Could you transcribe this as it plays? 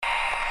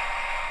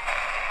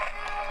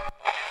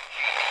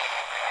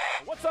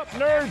up,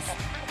 nerds?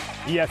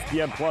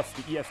 ESPN Plus,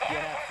 the ESPN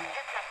app.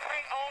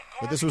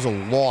 But this was a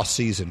lost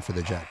season for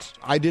the Jets.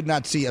 I did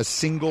not see a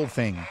single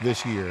thing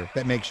this year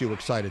that makes you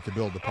excited to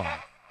build upon.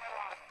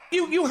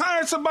 You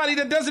hired somebody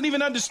that doesn't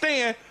even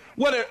understand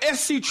what an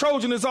SC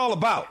Trojan is all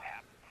about.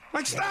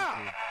 Like, stop.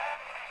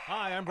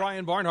 Hi, I'm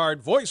Brian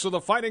Barnhart, voice of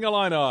the Fighting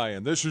Illini,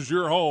 and this is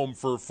your home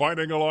for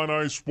Fighting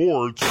Illini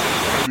Sports.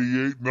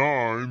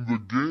 98.9 The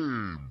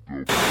Game.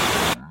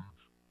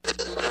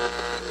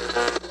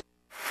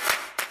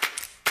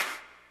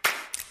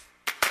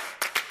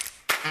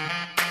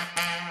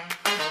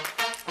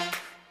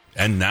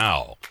 And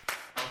now,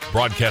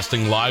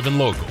 broadcasting live and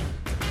local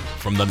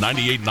from the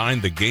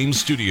 98.9 The Game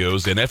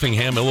studios in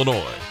Effingham,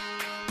 Illinois,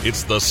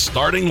 it's the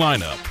starting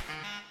lineup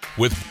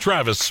with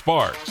Travis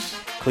Sparks.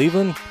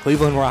 Cleveland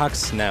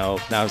rocks. No,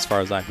 not as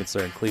far as I'm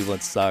concerned.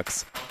 Cleveland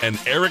sucks. And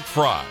Eric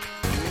Fry.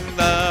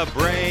 The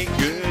break,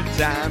 good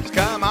times,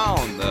 come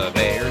on. The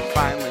Bears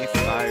finally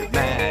fired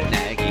Matt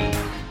Nagy.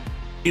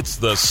 It's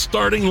the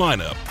starting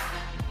lineup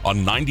on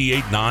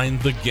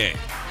 98.9 The Game.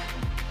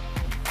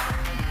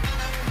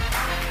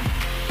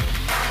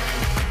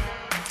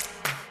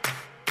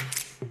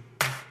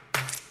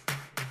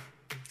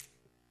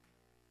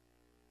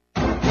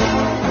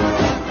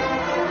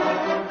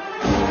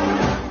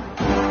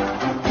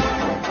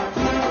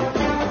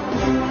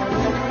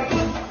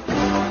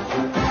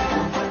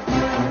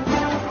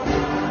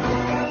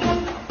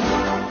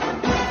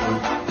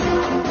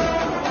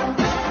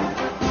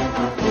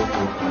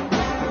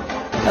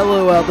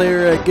 Hello out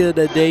there, a good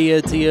day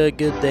to you,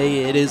 good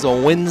day. It is a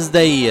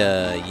Wednesday,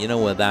 you know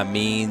what that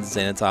means,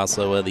 and it's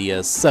also the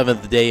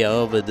 7th day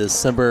of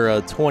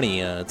December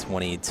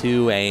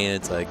 2022, and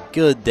it's a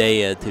good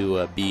day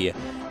to be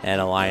an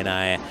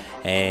Illini,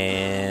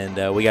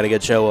 and we got a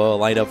good show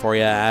lined up for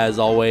you, as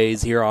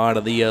always, here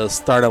on the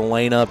starting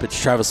lineup.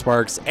 It's Travis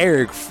Sparks,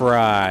 Eric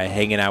Fry,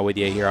 hanging out with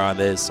you here on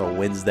this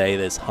Wednesday,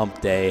 this hump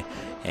day.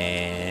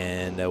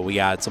 And we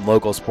got some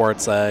local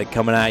sports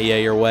coming at you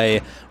your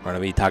way. We're going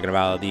to be talking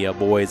about the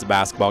boys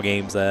basketball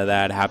games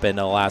that happened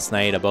last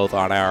night, both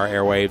on our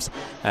airwaves,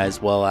 as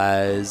well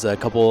as a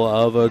couple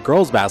of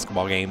girls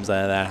basketball games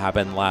that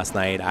happened last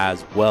night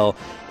as well.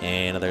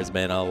 And there's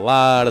been a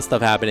lot of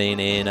stuff happening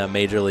in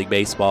Major League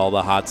Baseball,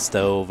 the hot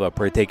stove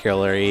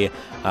particularly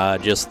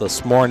just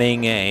this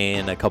morning,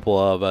 and a couple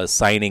of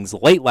signings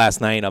late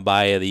last night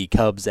by the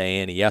Cubs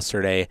and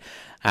yesterday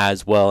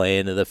as well,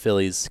 and the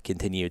Phillies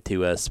continue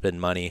to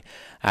spend money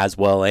as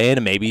well,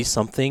 and maybe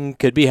something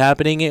could be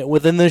happening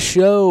within the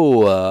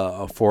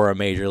show for a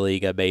Major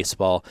League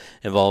Baseball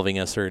involving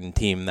a certain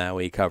team that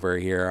we cover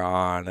here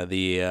on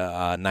the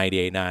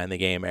 98.9 The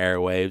Game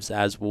airwaves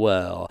as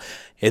well.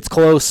 It's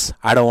close.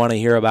 I don't want to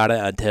hear about it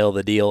until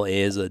the deal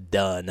is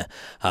done.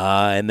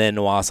 And then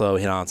we'll also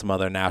hit on some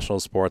other national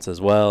sports as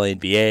well.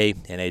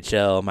 NBA,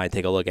 NHL, might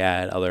take a look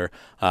at other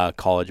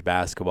college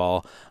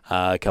basketball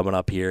coming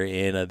up here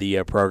in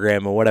the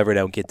program. And whatever we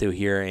don't get to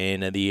here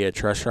in the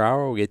Treasure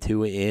Hour, we'll get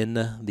to in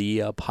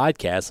the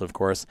podcast. Of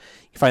course,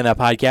 you can find that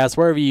podcast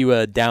wherever you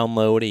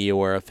download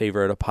your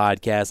favorite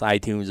podcast,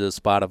 iTunes,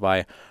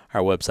 Spotify,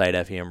 our website,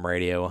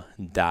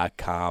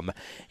 femradio.com,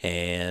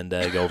 and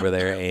go over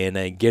there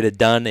and get it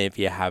done if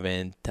you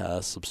haven't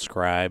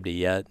subscribed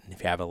yet.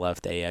 If you haven't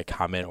left a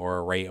comment or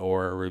a rate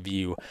or a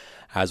review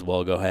as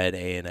well, go ahead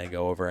and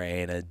go over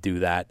and do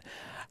that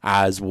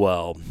as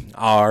well.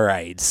 All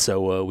right,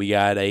 so we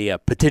got a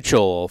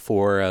potential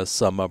for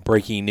some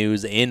breaking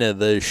news in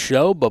the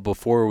show, but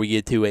before we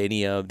get to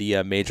any of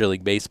the Major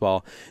League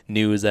Baseball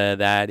news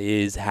that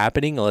is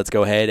happening, let's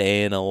go ahead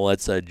and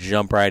let's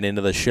jump right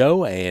into the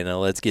show, and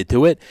let's get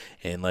to it,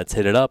 and let's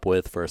hit it up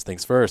with First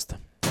Things First.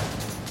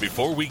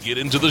 Before we get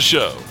into the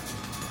show,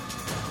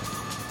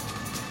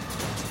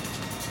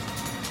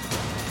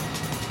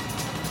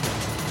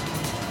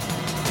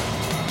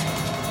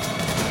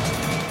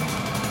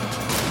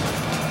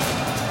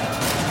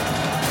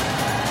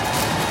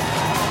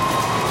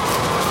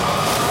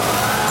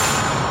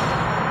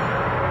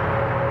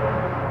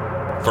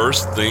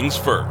 First Things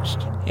First.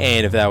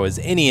 And if that was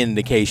any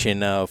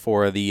indication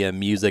for the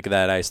music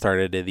that I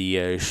started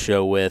the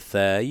show with,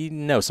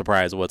 no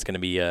surprise what's going to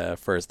be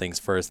First Things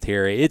First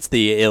here. It's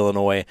the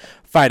Illinois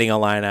Fighting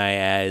Illini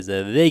as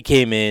they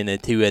came in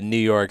to New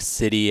York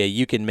City.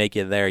 You can make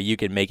it there. You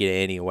can make it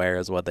anywhere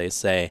is what they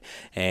say.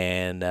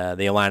 And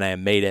the Illini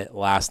made it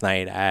last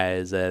night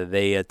as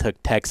they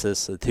took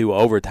Texas to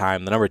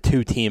overtime, the number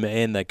 2 team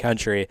in the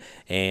country.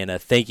 And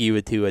thank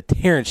you to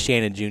Terrence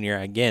Shannon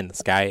Jr. Again,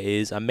 this guy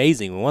is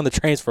amazing. We won the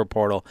transfer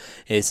portal.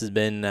 This has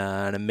been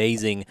an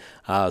amazing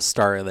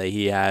start that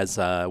he has.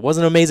 It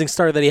wasn't an amazing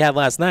start that he had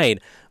last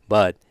night,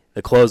 but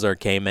the closer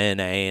came in,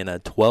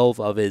 and 12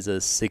 of his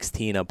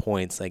 16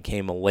 points that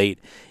came late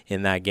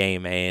in that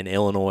game, and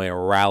Illinois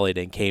rallied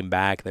and came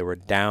back. They were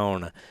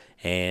down,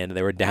 and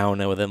they were down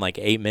within like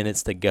 8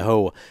 minutes to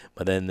go,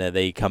 but then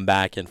they come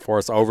back and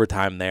force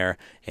overtime there,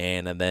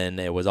 and then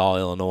it was all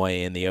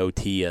Illinois in the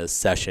OT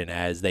session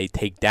as they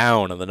take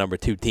down the number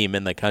 2 team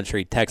in the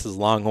country, Texas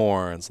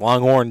Longhorns.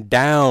 Longhorn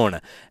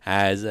down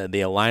as the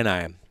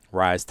Illini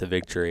rise to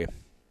victory.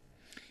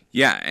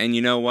 Yeah, and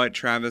you know what,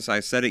 Travis? I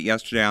said it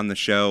yesterday on the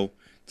show.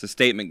 It's a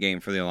statement game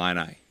for the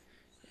Illini.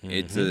 Mm-hmm.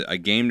 It's a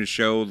game to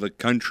show the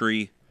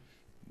country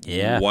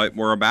what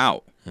we're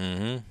about.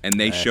 Mm-hmm. And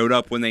they showed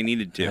up when they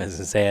needed to. I was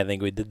going to say, I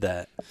think we did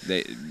that.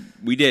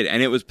 We did,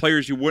 and it was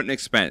players you wouldn't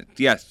expect.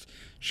 Yes,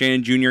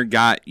 Shannon Jr.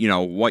 got,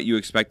 what you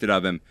expected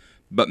of him.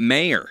 But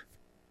Mayer,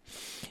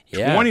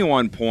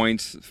 21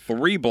 points,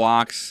 3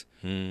 blocks,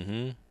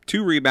 2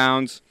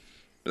 rebounds.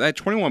 But that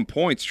 21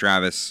 points,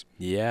 Travis.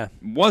 Yeah.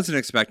 Wasn't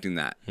expecting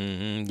that.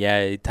 Mm-hmm.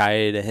 Yeah, he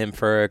tied him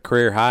for a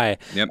career high.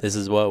 Yep. This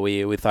is what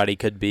we thought he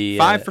could be.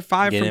 5 for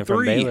 5 from 3.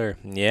 From Baylor.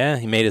 Yeah,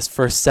 he made his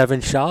first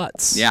 7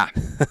 shots. Yeah.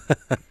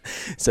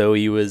 So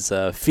he was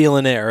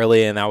feeling it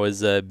early, and that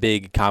was a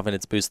big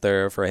confidence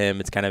booster for him.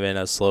 It's kind of been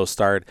a slow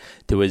start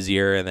to his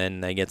year, and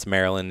then against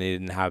Maryland, he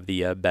didn't have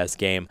the best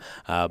game.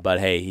 But,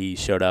 hey, he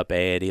showed up,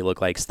 and he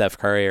looked like Steph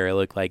Curry, or he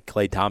looked like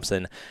Klay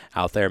Thompson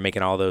out there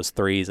making all those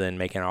threes and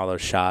making all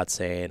those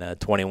shots, and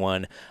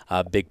 21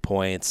 big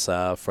points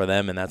for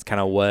them. And that's kind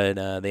of what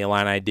the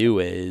Illini do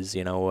is,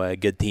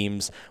 good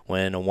teams,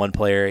 when one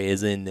player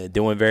isn't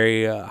doing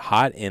very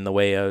hot in the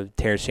way of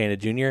Terrence Shannon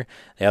Jr.,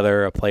 the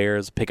other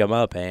players pick him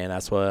up, and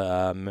that's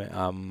what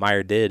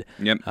Meyer did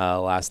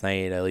last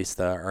night, at least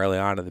early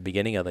on at the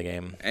beginning of the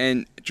game.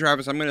 And,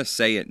 Travis, I'm going to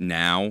say it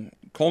now.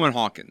 Coleman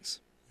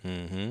Hawkins.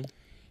 Mm-hmm.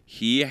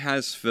 He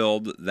has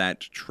filled that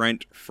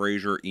Trent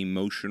Frazier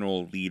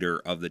emotional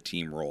leader of the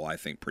team role, I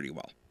think, pretty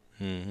well.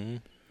 Mm-hmm.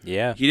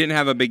 Yeah. He didn't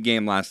have a big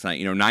game last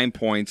night. 9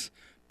 points,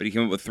 but he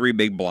came up with 3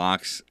 big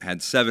blocks,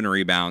 had 7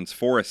 rebounds,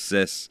 4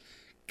 assists,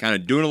 kind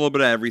of doing a little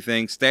bit of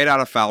everything, stayed out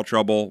of foul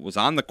trouble, was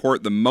on the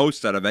court the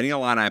most out of any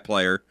Illini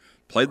player,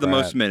 played the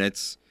most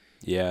minutes.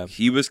 Yeah.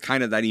 He was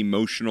kind of that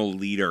emotional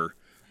leader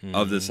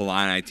of this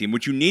Illini team,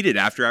 which you needed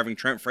after having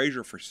Trent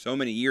Frazier for so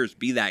many years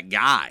be that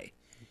guy.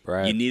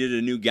 Right. You needed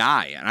a new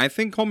guy, and I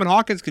think Coleman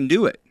Hawkins can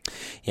do it.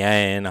 Yeah,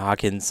 and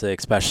Hawkins,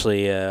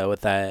 especially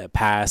with that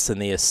pass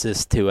and the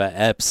assist to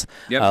Epps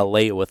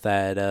late with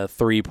that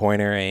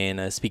three-pointer.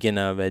 And speaking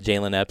of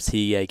Jalen Epps,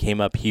 he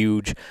came up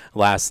huge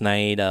last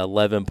night,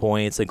 11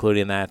 points,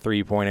 including that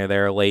three-pointer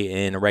there late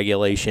in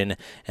regulation,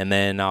 and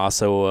then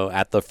also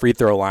at the free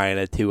throw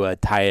line to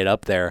tie it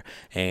up there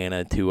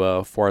and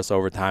to force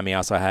overtime. He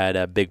also had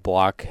a big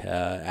block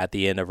at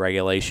the end of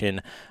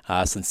regulation.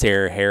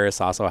 Sincere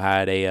Harris also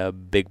had a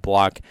big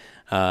block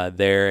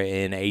there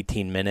in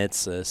 18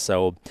 minutes.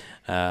 So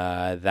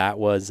that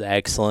was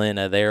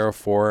excellent there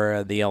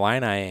for the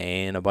Illini,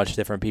 and a bunch of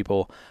different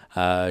people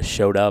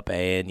showed up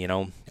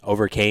and,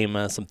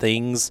 overcame some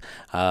things.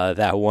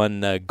 That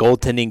one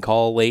goaltending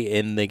call late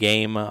in the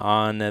game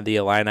on the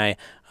Illini,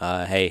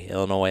 hey,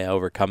 Illinois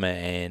overcome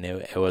it, and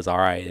it was all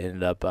right. It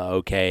ended up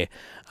okay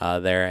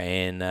there,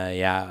 and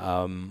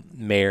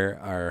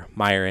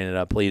Meyer ended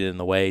up leading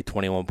the way,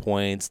 21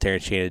 points.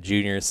 Terrence Shannon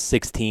Jr.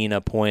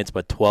 16 points,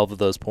 but 12 of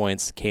those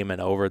points came in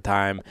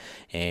overtime,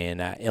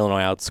 and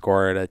Illinois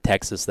outscored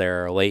Texas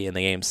there late in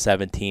the game,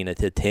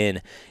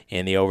 17-10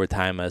 in the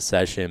overtime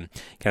session.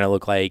 Kind of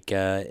looked like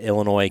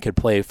Illinois could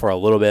play for a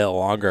little bit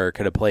longer,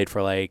 could have played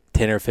for like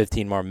 10 or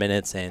 15 more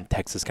minutes, and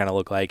Texas kind of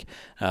looked like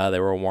they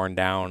were worn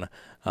down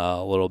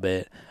a little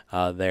bit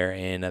there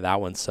in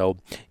that one. So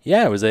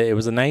yeah, it was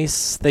a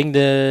nice thing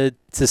to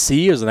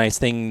see. It was a nice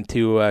thing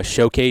to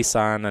showcase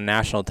on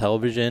national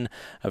television.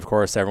 Of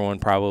course, everyone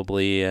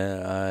probably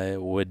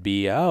would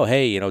be, oh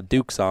hey,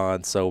 Duke's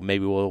on, so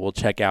maybe we'll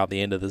check out the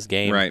end of this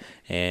game. Right.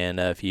 And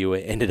if you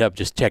ended up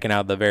just checking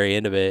out the very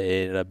end of it,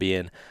 it ended up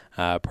being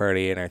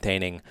pretty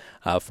entertaining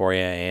for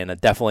you,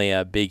 and definitely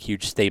a big,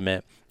 huge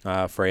statement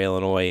for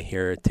Illinois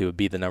here to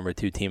be the number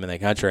 2 team in the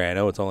country. I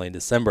know it's only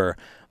December,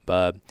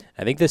 but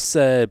I think this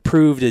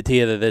proved to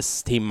you that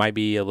this team might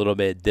be a little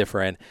bit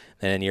different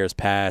than in years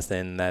past,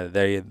 and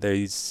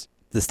this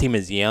team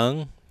is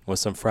young with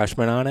some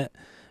freshmen on it,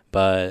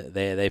 but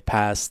they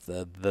passed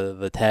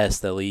the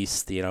test at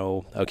least.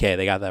 Okay,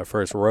 they got that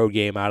first road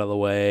game out of the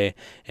way,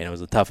 and it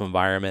was a tough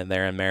environment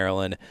there in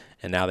Maryland,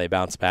 and now they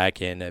bounce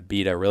back and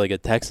beat a really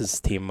good Texas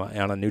team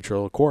on a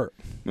neutral court.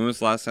 When was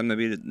the last time they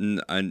beat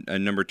a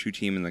number 2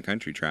 team in the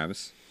country,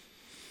 Travis?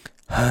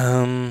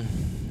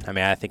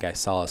 I think I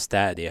saw a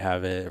stat. Do you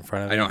have it in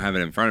front of me? I don't have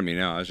it in front of me,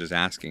 no. I was just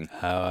asking.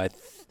 I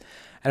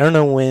don't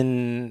know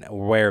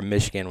where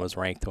Michigan was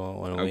ranked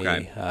when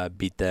we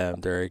beat them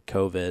during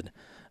COVID,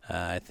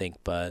 I think,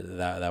 but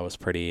that was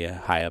pretty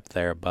high up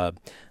there. But,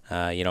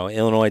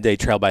 Illinois, they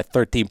trailed by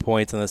 13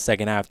 points in the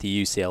second half to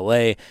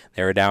UCLA.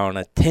 They were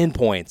down 10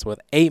 points with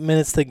 8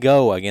 minutes to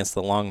go against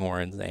the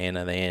Longhorns, and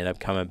they ended up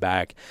coming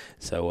back.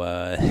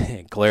 So,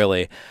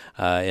 clearly,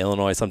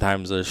 Illinois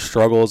sometimes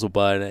struggles,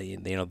 but,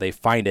 they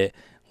find it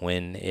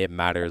when it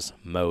matters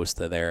most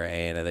there,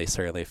 and they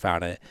certainly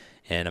found it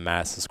in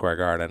Madison Square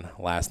Garden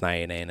last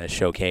night and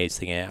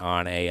showcasing it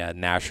on a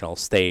national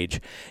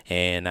stage.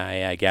 And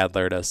I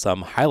gathered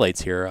some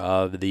highlights here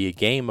of the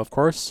game, of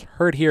course,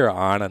 heard here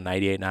on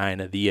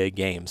 98.9 The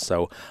Game.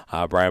 So,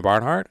 Brian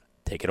Barnhart,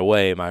 Take it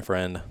away, my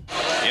friend.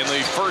 In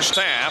the first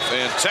half,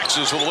 and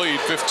Texas will lead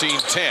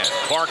 15-10.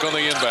 Clark on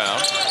the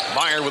inbound.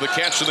 Meyer with a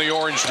catch in the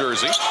orange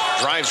jersey.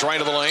 Drives right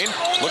of the lane.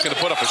 Looking to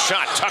put up a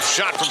shot. Tough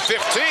shot from 15,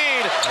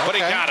 but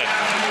he got it.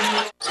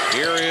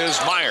 Here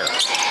is Meyer.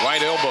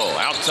 Right elbow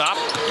out top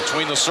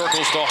between the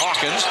circles to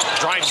Hawkins.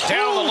 Drives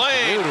down the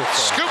lane.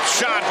 Scoop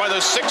shot by the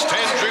 6'10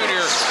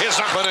 junior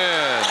is up and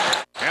in.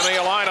 And the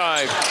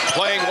Illini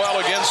playing well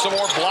against some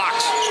more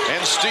blocks and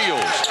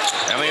steals.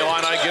 And the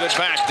Illini get it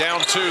back.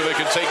 Down 2. They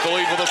can take the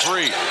lead with a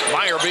 3.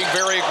 Meyer being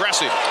very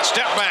aggressive.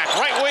 Step back.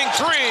 Right wing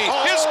 3.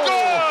 It's good!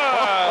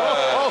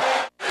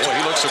 Boy,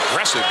 he looks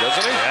aggressive,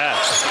 doesn't he?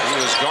 Yes. He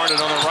was guarded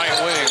on the right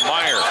wing.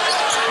 Meyer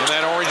in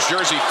that orange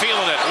jersey,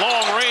 feeling it.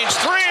 Long range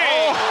 3.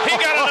 He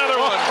got another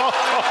one.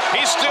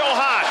 He's still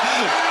hot.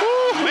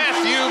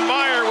 Matthew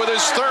Meyer with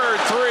his third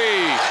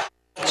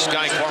 3.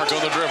 Sky Clark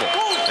on the dribble.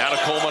 Now to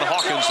Coleman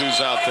Hawkins,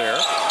 who's out there.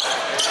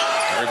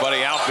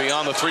 Everybody out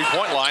beyond the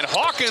three-point line.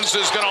 Hawkins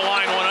is going to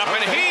line one up,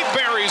 and he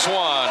buries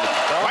one.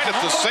 Right at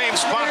the same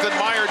spot that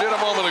Meyer did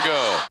a moment ago.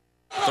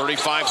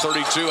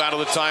 35-32 out of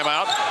the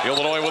timeout.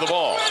 Illinois with the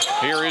ball.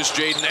 Here is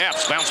Jaden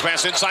Epps. Bounce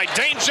pass inside.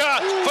 Danger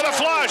for the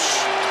flush.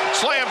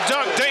 Slam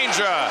dunk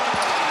Danger.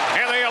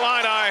 And the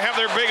Illini have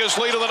their biggest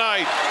lead of the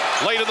night.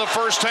 Late in the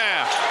first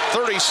half.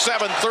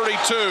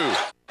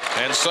 37-32.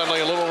 And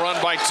suddenly a little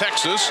run by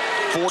Texas.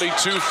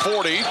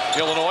 42-40.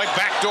 Illinois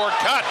backdoor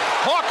cut.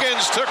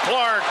 Hawkins to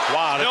Clark.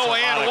 Wow, no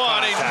and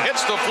one. He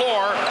hits the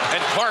floor,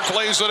 and Clark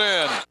lays it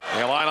in.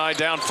 The Illini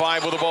down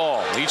 5 with the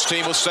ball. Each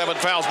team with 7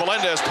 fouls.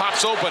 Melendez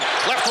pops open.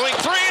 Left wing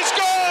 3 is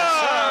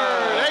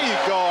good! There you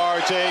go,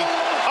 RJ.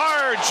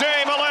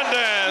 RJ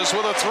Melendez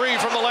with a 3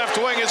 from the left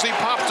wing as he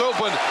popped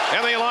open.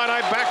 And the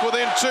Illini back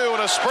within 2 in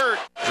a spurt.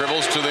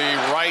 Dribbles to the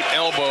right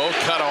elbow.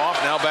 Cut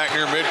off. Now back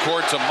near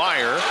midcourt to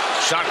Meyer.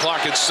 Shot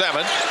clock at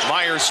 7.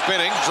 Meyer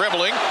spinning,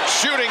 dribbling,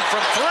 shooting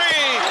from 3.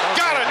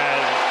 Got it!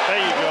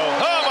 There you go.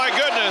 Oh, my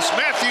goodness.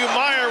 Matthew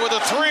Meyer with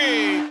a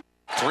 3.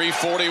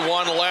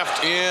 3:41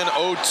 left in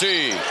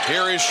OT.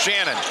 Here is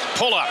Shannon.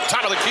 Pull up.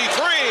 Top of the key.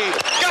 3.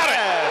 Got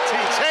it!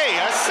 Hey,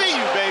 I see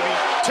you, baby.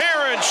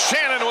 Terrence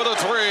Shannon with a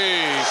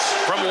 3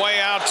 from way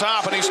out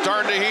top, and he's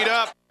starting to heat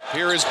up.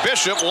 Here is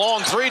Bishop.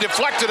 Long 3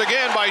 deflected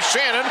again by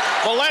Shannon.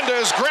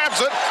 Melendez grabs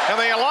it, and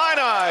the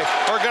Illini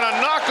are going to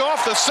knock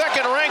off the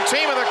second-ranked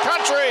team in the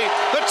country,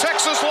 the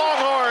Texas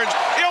Longhorns.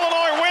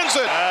 Illinois wins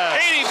it,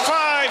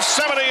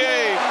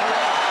 85-78.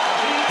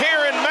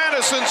 Here in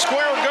Madison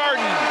Square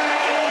Garden,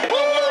 the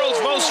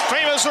world's most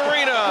famous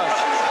arena,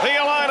 the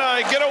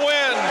Illini get a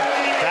win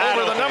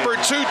over the number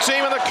 2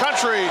 team in the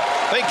country.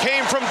 They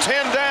came from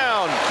 10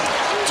 down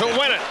to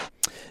win it.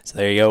 So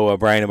there you go,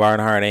 Brian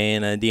Barnhart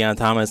and Deion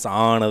Thomas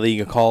on a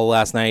league call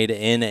last night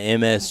in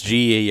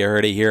MSG. You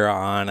heard it here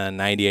on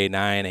 98.9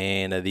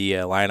 and the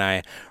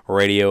Illini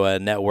Radio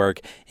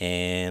Network.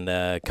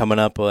 And coming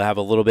up, we'll have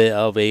a little bit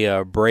of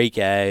a break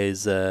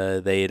as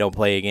they don't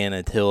play again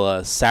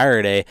until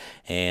Saturday.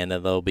 And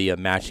they'll be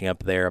matching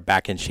up there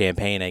back in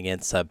Champaign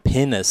against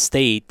Penn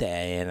State.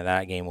 And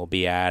that game will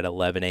be at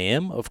 11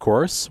 a.m., of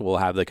course. We'll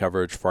have the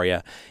coverage for you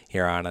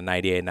here on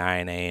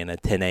 98.9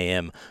 and 10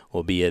 a.m.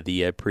 will be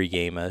the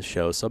pregame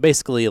show. So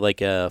basically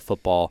like a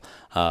football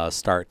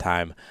start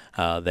time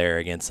there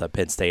against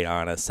Penn State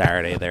on a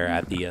Saturday there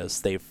at the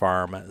State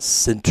Farm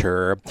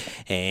Center.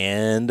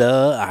 And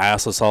I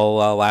also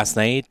saw last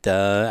night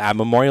at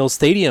Memorial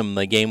Stadium,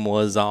 the game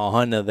was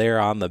on there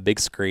on the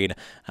big screen.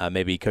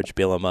 Maybe Coach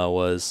Bielema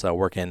was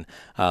working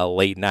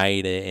late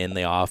night in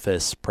the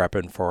office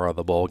prepping for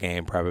the bowl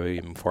game, probably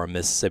even for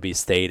Mississippi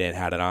State, and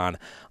had it on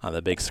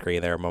the big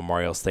screen there at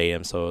Memorial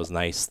Stadium. So it was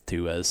nice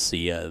to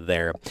see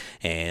there.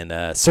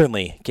 And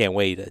certainly can't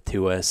wait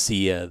to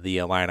see the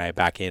Illini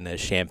back in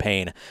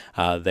Champaign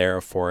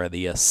there for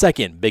the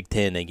second Big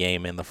Ten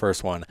game, and the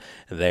first one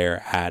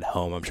there at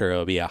home. I'm sure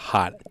it'll be a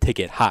hot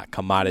ticket, hot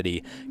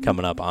commodity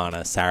coming up on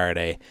a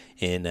Saturday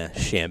in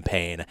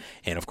Champaign.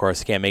 And of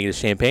course, can't make it to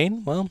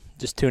Champaign? Well,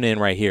 just tune in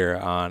right here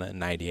on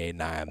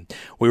 98.9.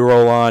 We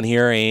roll on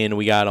here, and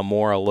we got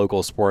more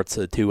local sports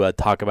to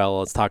talk about.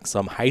 Let's talk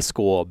some high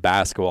school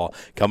basketball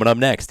coming up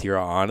next here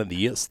on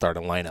the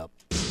starting lineup.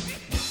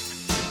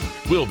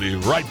 We'll be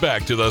right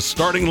back to the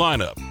starting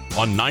lineup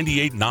on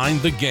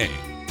 98.9 The Game.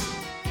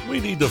 We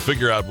need to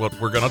figure out what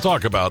we're going to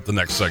talk about the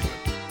next segment.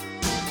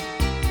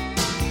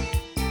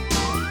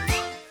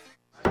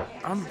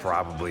 I'm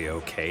probably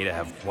okay to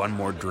have one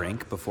more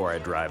drink before I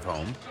drive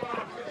home.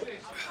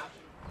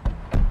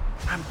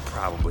 I'm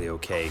probably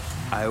okay.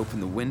 I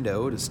open the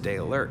window to stay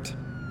alert.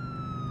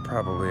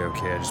 Probably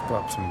okay. I just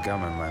popped some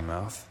gum in my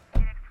mouth.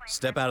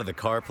 Step out of the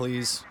car,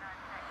 please.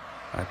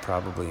 I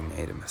probably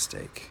made a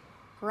mistake.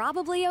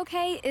 Probably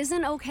okay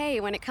isn't okay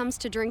when it comes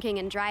to drinking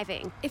and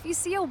driving. If you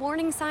see a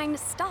warning sign,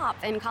 stop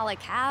and call a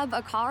cab,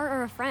 a car,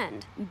 or a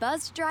friend.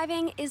 Buzzed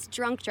driving is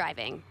drunk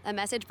driving. A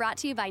message brought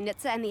to you by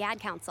NHTSA and the Ad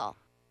Council.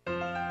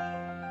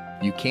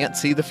 You can't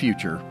see the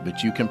future,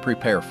 but you can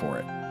prepare for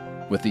it.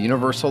 With the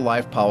Universal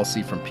Life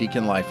Policy from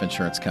Pekin Life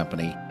Insurance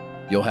Company,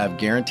 you'll have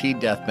guaranteed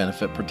death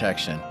benefit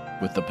protection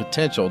with the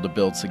potential to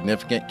build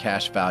significant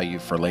cash value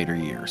for later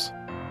years.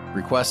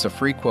 Request a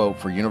free quote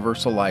for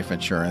universal life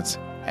insurance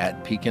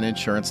at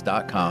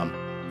pekininsurance.com,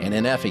 and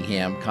in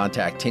Effingham,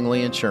 contact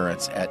Tingley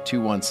Insurance at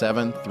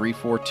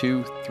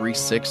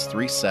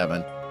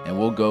 217-342-3637, and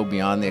we'll go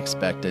beyond the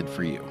expected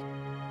for you.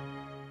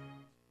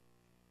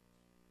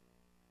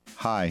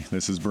 Hi,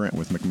 this is Brent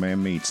with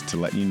McMahon Meats to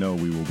let you know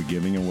we will be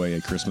giving away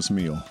a Christmas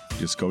meal.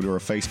 Just go to our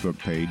Facebook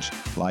page,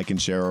 like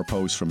and share our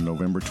post from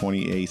November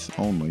 28th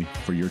only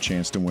for your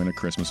chance to win a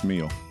Christmas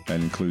meal.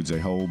 That includes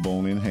a whole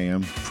bone-in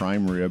ham,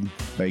 prime rib,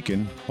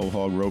 bacon, whole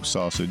hog roast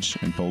sausage,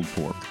 and pulled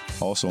pork.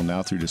 Also,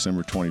 now through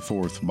December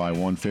 24th, buy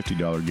one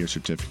 $50 gift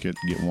certificate,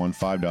 get one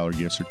 $5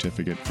 gift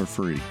certificate for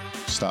free.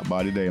 Stop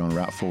by today on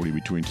Route 40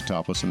 between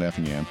Teutopolis and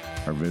Effingham,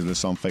 or visit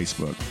us on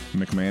Facebook.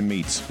 McMahon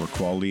Meats, where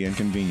quality and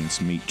convenience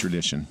meet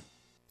tradition.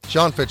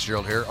 Sean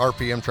Fitzgerald here,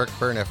 RPM Truck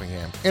Repair in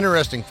Effingham.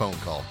 Interesting phone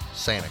call.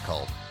 Santa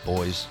called.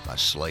 Boys, my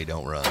sleigh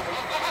don't run.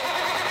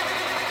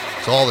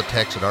 So all the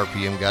techs at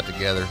RPM got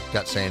together,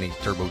 got Sandy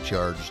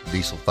turbocharged,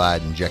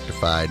 diesel-fied,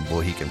 injectified, and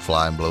boy, he can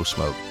fly and blow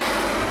smoke.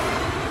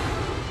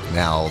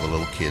 Now all the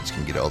little kids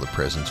can get all the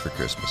presents for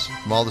Christmas.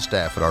 From all the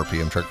staff at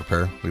RPM Truck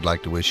Repair, we'd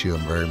like to wish you a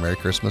very Merry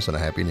Christmas and a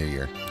Happy New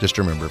Year. Just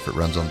remember, if it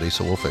runs on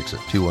diesel, we'll fix it.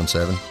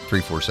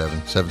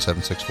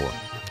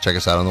 217-347-7764. Check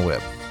us out on the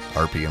web,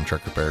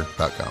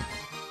 rpmtruckrepair.com.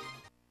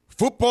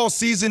 Football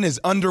season is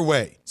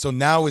underway, so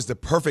now is the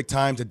perfect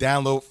time to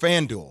download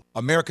FanDuel,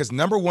 America's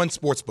 #1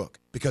 sportsbook.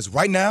 Because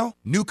right now,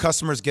 new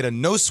customers get a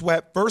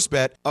no-sweat first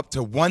bet up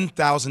to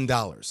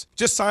 $1,000.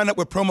 Just sign up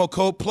with promo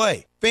code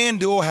PLAY.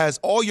 FanDuel has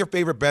all your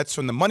favorite bets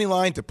from the money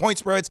line to point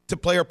spreads to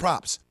player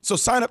props. So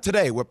sign up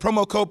today with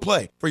promo code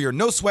PLAY for your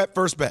no-sweat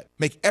first bet.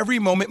 Make every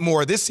moment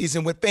more this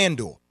season with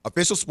FanDuel,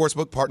 official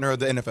sportsbook partner of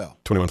the NFL.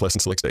 21 plus in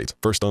select states.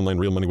 First online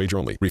real money wager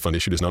only. Refund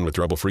issued as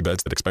non-withdrawable free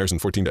bets that expires in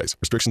 14 days.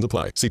 Restrictions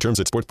apply. See terms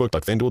at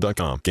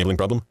sportsbook.fanduel.com. Gambling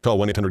problem? Call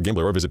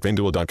 1-800-GAMBLER or visit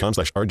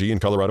fanduel.com/RG in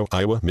Colorado,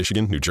 Iowa,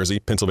 Michigan, New Jersey,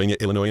 Pennsylvania,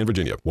 Illinois, and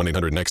Virginia.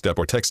 1-800-NEXT-STEP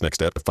or text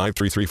NEXT-STEP to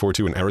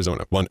 53342 in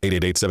Arizona.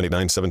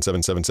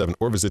 1-888-789-7777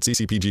 or visit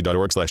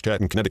ccpg.org/chat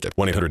in Connecticut.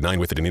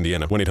 1-800-9-WITH-IT in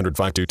Indiana.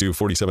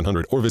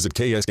 1-800-522-4700 or visit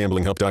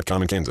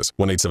ksgamblinghelp.com in Kansas.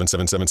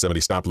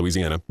 1-877-770-STOP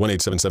Louisiana.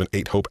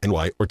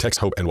 1-877-8-HOPE-NY or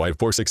text HOPE-NY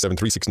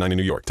 467-369 in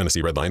New York.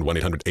 Tennessee Redline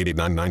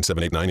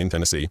 1-800-889-9789 in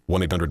Tennessee.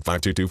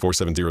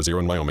 1-800-522-4700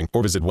 in Wyoming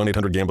or visit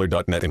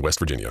 1-800-GAMBLER.net in West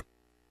Virginia.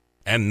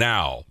 And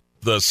now,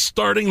 the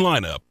starting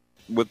lineup.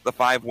 With the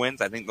 5 wins,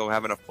 I think they'll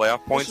have enough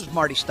playoff points. This is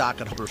Marty Stock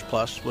at Hoopers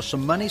Plus with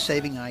some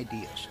money-saving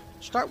ideas.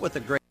 Start with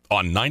a great...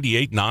 On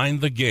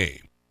 98.9 The Game.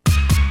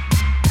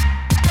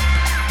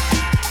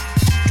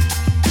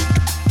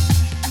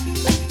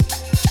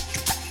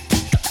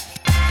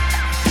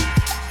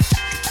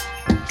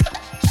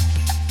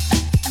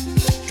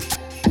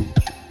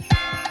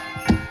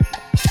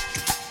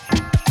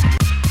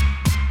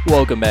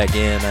 Welcome back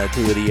in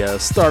to the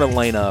starting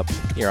lineup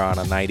here on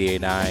a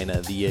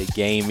 98.9 The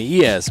Game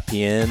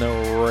ESPN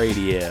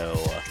Radio.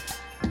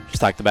 Just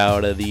talked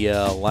about the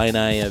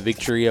Illini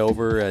victory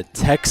over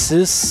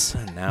Texas.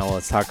 Now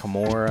let's talk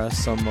more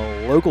some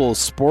local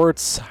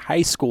sports,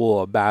 high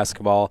school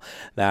basketball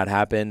that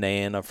happened.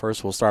 And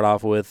first we'll start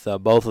off with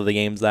both of the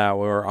games that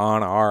were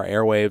on our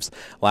airwaves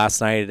last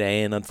night.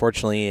 And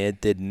unfortunately it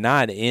did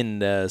not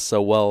end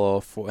so well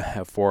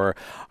for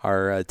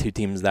our two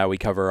teams that we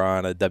cover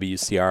on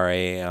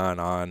WCRA and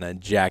on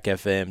Jack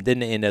FM.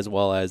 Didn't end as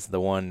well as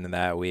the one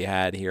that we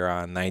had here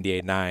on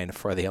 98.9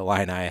 for the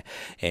Illini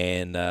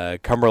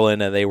and Cumberland.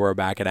 They were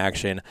back in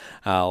action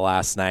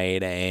last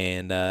night,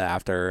 and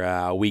after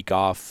a week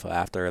off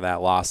after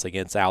that loss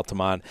against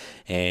Altamont,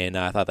 and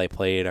I thought they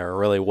played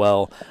really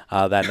well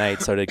that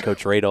night. So did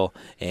Coach Radel,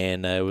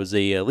 and it was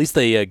at least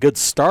a good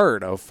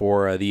start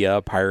for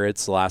the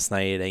Pirates last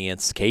night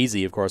against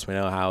Casey. Of course, we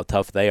know how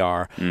tough they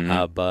are,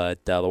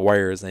 but the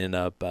Warriors ended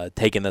up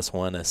taking this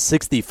one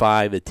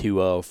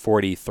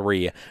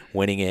 65-43,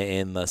 winning it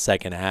in the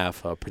second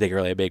half,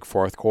 particularly a big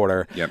fourth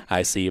quarter.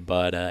 I see,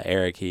 but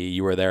Eric,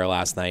 you were there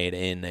last night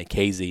in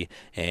Casey,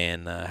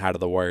 and how did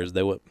the Warriors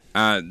do it?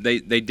 They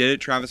did it,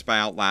 Travis, by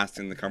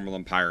outlasting the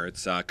Cumberland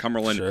Pirates.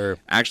 Cumberland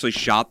actually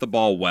shot the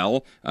ball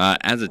well.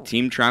 As a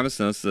team, Travis,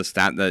 and this is a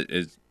stat that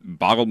is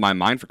boggled my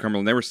mind for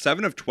Cumberland. They were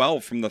 7 of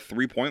 12 from the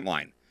three-point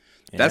line.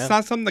 That's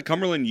not something that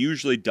Cumberland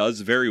usually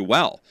does very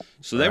well.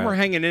 So they were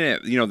hanging in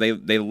it. You know,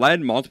 they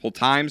led multiple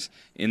times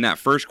in that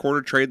first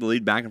quarter, trade the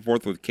lead back and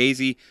forth with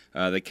Casey.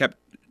 They kept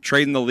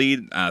trading the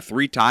lead,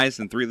 3 ties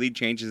and 3 lead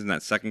changes in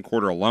that second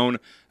quarter alone.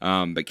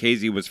 But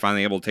Casey was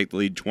finally able to take the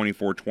lead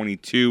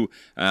 24-22.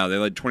 They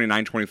led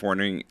 29-24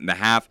 during the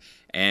half.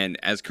 And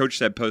as Coach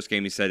said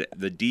post-game, he said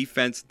the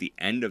defense at the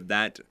end of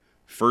that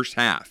first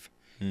half,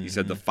 he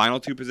said the final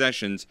 2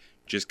 possessions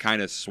just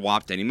kind of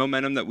swapped any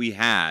momentum that we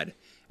had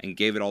and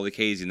gave it all to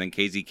Casey. And then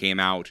Casey came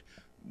out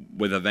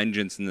with a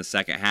vengeance in the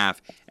second half,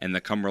 and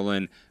the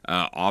Cumberland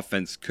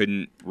offense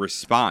couldn't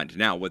respond.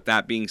 Now, with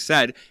that being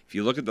said, if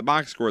you look at the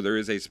box score, there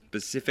is a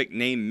specific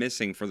name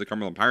missing for the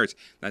Cumberland Pirates.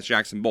 That's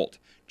Jackson Bolt.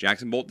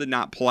 Jackson Bolt did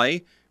not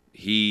play.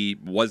 He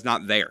was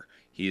not there.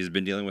 He has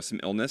been dealing with some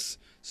illness,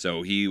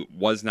 so he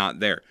was not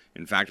there.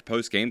 In fact,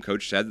 post-game,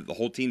 coach said that the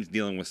whole team's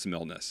dealing with some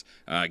illness.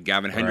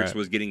 Gavin Hendricks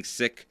was getting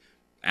sick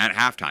at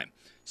halftime.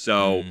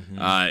 So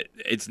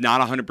it's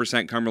not a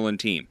 100% Cumberland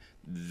team.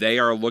 They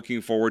are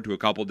looking forward to a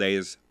couple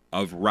days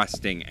of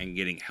resting and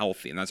getting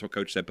healthy. And that's what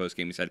coach said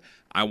post-game. He said,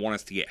 I want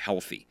us to get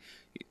healthy.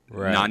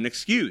 Right. Not an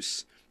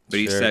excuse. But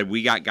he said,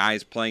 we got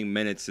guys playing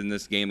minutes in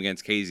this game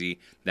against Casey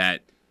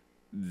that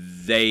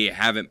they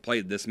haven't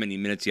played this many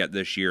minutes yet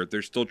this year.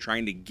 They're still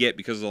trying to get,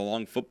 because of the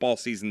long football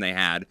season they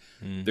had,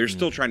 they're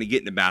still trying to get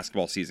into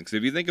basketball season. Because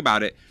if you think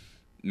about it,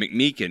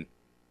 McMeekin,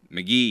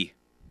 McGee,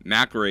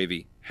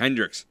 McElravy,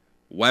 Hendricks,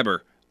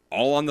 Weber,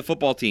 all on the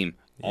football team,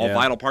 all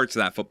vital parts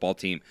of that football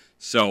team.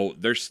 So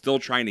they're still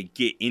trying to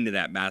get into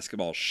that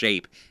basketball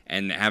shape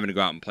and having to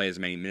go out and play as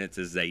many minutes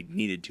as they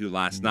needed to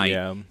last night.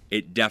 Yeah.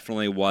 It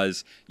definitely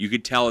was. You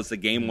could tell as the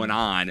game went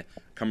on,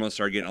 Cumberland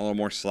started getting a little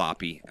more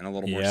sloppy and a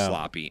little more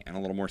sloppy and a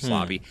little more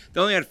sloppy.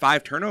 They only had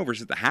 5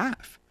 turnovers at the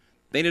half.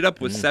 They ended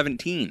up with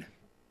 17.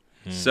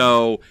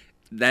 So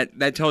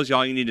that tells you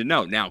all you need to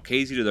know. Now,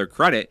 Casey, to their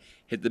credit,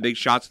 hit the big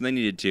shots when they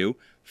needed to,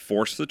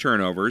 forced the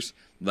turnovers,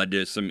 led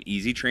to some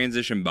easy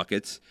transition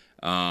buckets.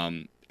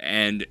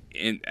 And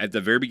at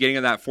the very beginning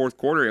of that fourth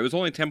quarter, it was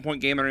only a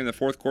 10-point game entering the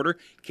fourth quarter.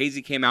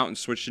 Casey came out and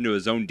switched into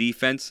his own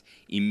defense,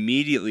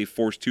 immediately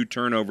forced 2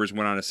 turnovers,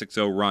 went on a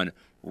 6-0 run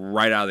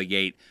right out of the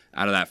gate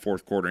out of that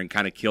fourth quarter and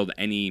kind of killed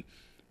any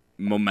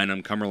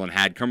momentum Cumberland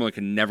had. Cumberland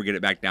could never get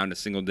it back down to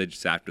single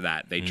digits after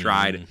that. They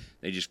tried.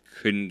 They just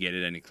couldn't get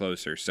it any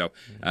closer. So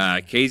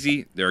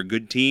Casey, they're a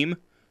good team,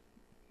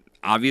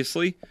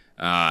 obviously.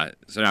 So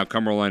now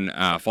Cumberland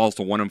falls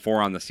to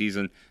 1-4 on the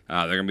season.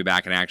 They're going to be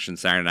back in action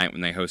Saturday night when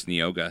they host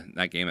Neoga.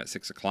 That game at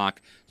 6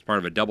 o'clock. It's part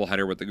of a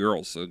doubleheader with the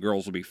girls. So the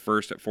girls will be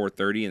first at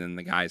 4:30, and then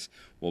the guys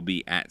will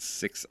be at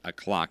 6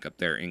 o'clock up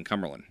there in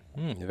Cumberland.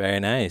 Very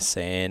nice.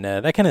 And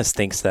that kind of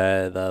stinks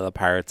that the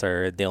Pirates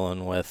are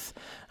dealing with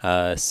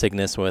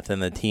sickness within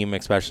the team,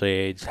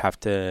 especially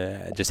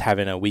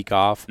having a week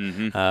off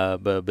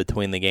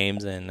between the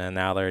games, and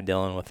now they're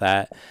dealing with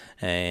that.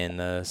 And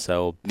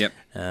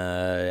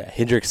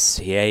Hendricks,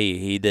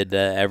 he did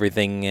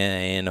everything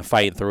in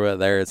fighting through it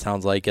there. It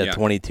sounds like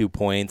 22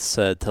 points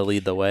to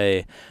lead the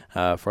way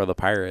for the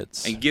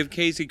Pirates. And give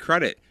Casey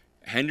credit.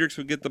 Hendricks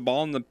would get the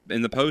ball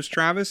in the post,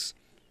 Travis.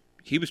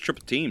 He was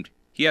triple teamed.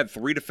 He had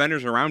 3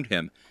 defenders around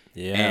him.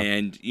 Yeah.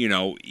 And,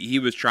 he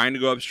was trying to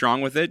go up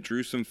strong with it,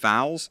 drew some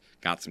fouls,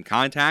 got some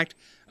contact.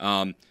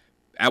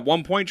 At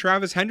one point,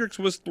 Travis Hendricks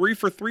was 3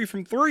 for 3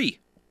 from 3.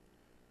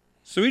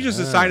 So he just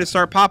decided to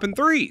start popping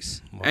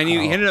threes. Wow. And he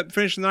ended up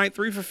finishing the night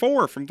 3 for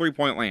 4 from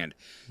three-point land.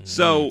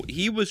 So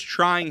he was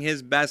trying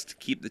his best to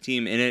keep the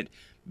team in it,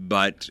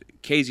 but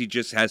Casey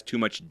just has too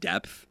much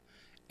depth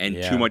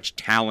and too much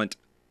talent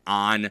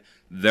on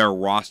their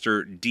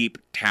roster, deep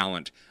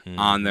talent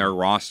on their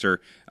roster,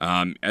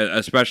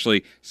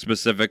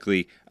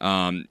 specifically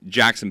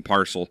Jackson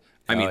Parcel.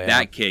 I mean,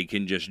 that kid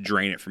can just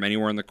drain it from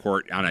anywhere in the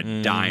court on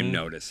a dime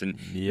notice. And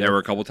there were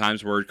a couple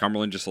times where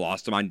Cumberland just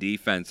lost him on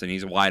defense, and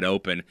he's wide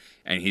open,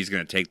 and he's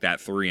going to take that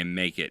 3 and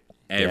make it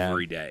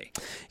every day.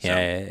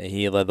 Yeah,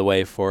 he led the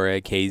way for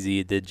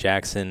Casey. Did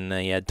Jackson?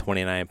 He had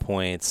 29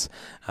 points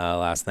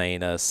last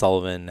night.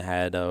 Sullivan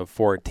had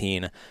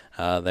 14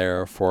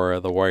 there for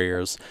the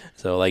Warriors.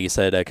 So, like you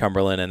said,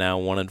 Cumberland are now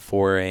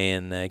 1-4,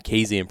 and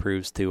Casey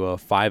improves to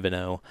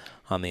 5-0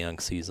 on the young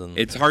season.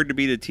 It's hard to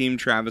beat a team,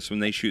 Travis, when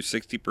they shoot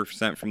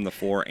 60% from the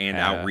floor and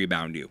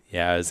out-rebound you.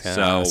 Yeah, I was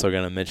also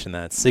going to mention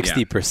that.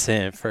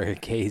 60% for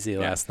Casey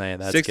last night.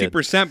 That's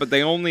 60%, good. But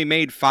they only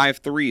made 5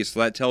 threes,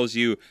 so that tells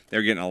you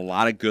they're getting a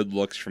lot of good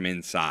looks from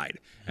inside.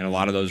 And a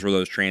lot of those were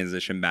those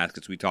transition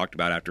baskets we talked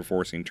about after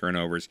forcing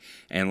turnovers.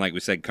 And like we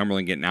said,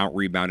 Cumberland getting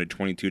out-rebounded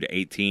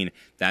 22-18.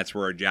 That's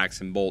where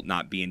Jackson Bolt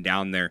not being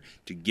down there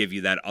to give you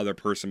that other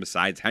person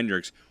besides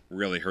Hendricks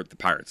really hurt the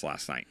Pirates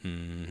last night.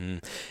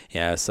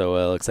 Yeah, so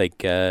it looks like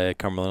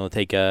Cumberland will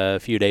take a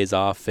few days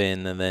off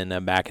and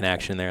then back in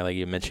action there, like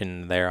you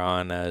mentioned there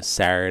on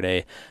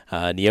Saturday.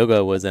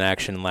 Neoga was in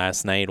action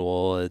last night.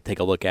 We'll take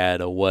a look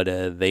at what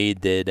they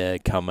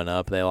did coming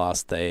up. They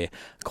lost a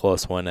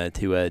close one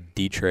to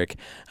Dietrich.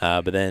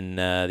 But then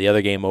the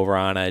other game over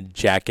on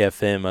Jack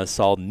FM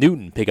saw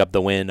Newton pick up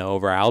the win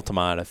over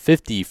Altamont,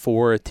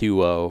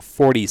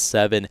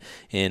 54-47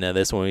 in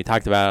this one. We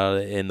talked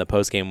about in the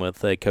postgame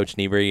with Coach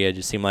Niebuhr. It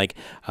just seemed like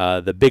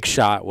the big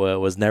shot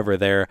was never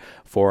there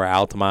for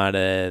Altamont.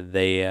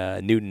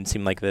 Newton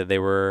seemed like they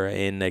were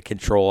in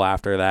control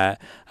after that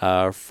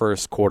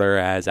first quarter,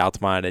 as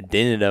Altamont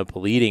ended up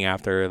leading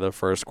after the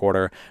first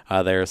quarter.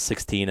 They're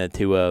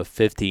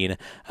 16-15,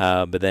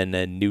 but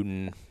then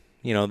Newton,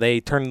 they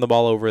turned the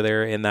ball over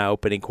there in that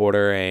opening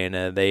quarter,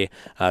 and they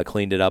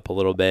cleaned it up a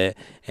little bit,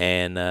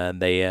 and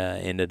they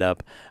ended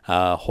up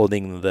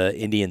holding the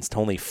Indians to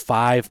only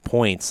 5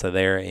 points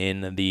there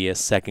in the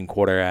second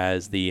quarter,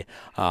 as the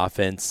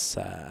offense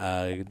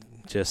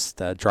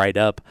just dried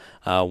up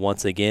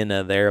once again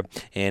there.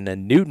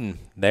 And Newton,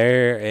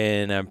 they're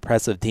an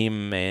impressive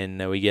team,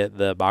 and we get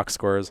the box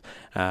scores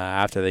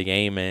after the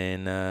game,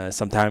 and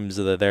sometimes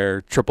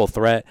their triple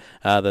threat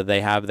that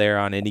they have there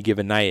on any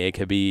given night, it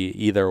could be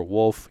either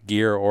Wolf,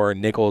 Gear, or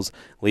Nichols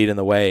leading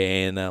the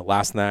way. And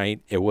last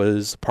night it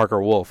was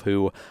Parker Wolf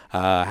who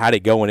had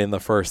it going in the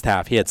first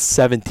half. He had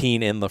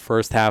 17 in the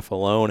first half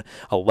alone,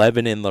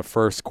 11 in the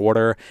first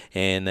quarter,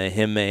 and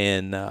him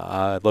and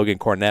Logan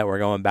Cornett were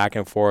going back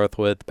and forth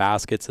with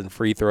baskets and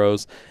free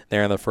throws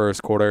there in the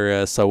first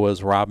quarter. So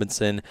was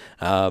Robinson.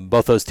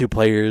 Both those two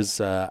players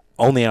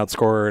only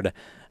outscored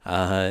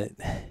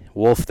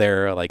Wolf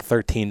there like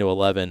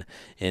 13-11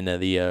 in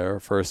the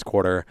first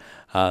quarter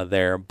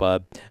there.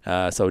 But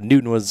so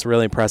Newton was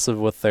really impressive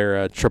with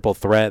their triple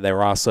threat. They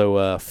were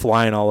also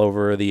flying all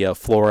over the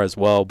floor as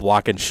well,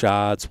 blocking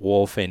shots.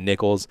 Wolf and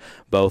Nichols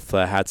both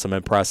had some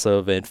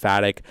impressive,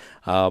 emphatic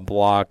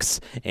blocks.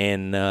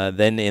 And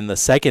then in the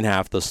second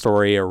half, the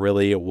story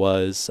really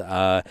was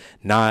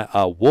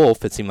not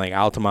Wolf. It seemed like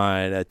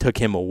Altamont took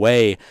him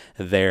away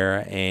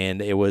there,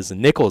 and it was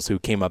Nichols who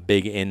came up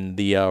big in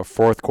the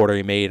fourth quarter.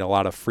 He made a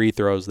lot of free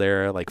throws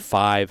there, like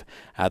 5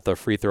 at the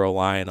free throw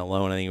line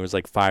alone. I think it was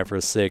like 5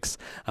 for 6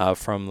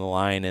 from the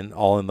line, and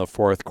all in the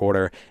fourth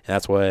quarter. And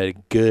that's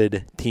what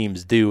good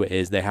teams do,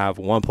 is they have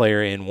one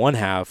player in one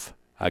half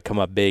come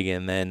up big,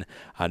 and then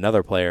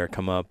another player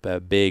come up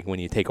big when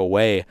you take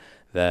away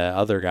the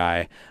other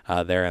guy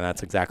there, and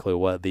that's exactly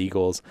what the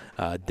Eagles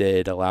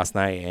did last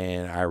night,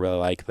 and I really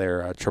like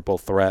their triple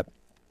threat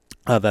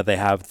that they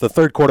have. The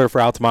third quarter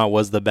for Altamont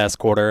was the best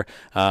quarter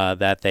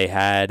that they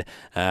had.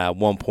 At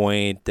one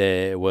point,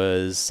 it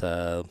was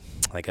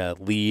like a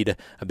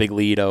big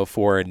lead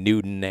for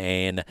Newton,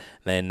 and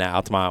then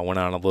Altamont went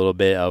on a little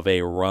bit of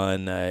a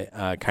run.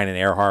 Kynan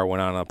Earhart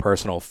went on a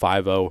personal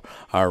 5-0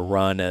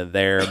 run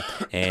there,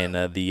 and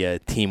the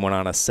team went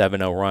on a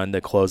 7-0 run to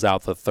close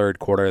out the third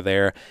quarter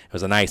there. It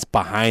was a nice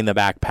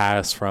behind-the-back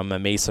pass from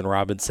Mason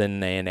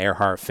Robinson, and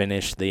Earhart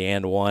finished the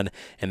and one,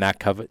 and that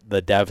covered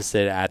the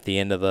deficit at the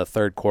end of the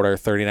third quarter,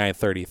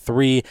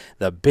 39-33.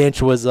 The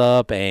bench was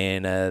up,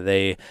 and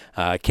they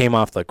came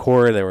off the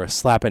court. They were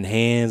slapping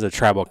hands. The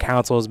tribal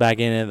council was back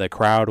in it. The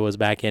crowd was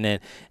back in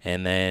it.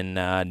 And then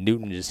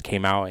Newton just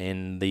came out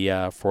in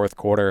the fourth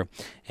quarter,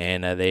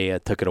 and they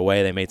took it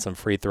away. They made some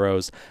free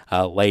throws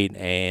late,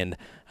 and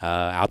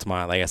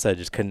Altamont, like I said,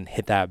 just couldn't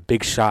hit that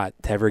big shot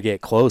to ever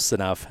get close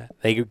enough.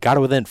 They got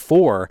it within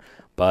 4,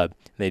 but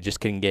they just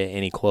couldn't get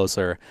any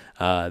closer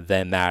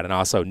than that. And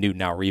also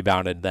Newton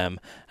out-rebounded them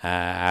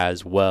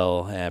as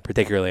well,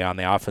 particularly on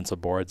the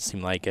offensive board. It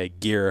seemed like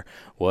Gear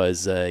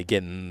was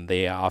getting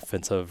the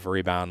offensive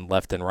rebound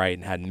left and right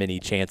and had many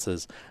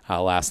chances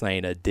last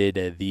night. Did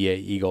the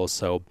Eagles.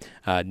 So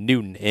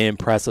Newton,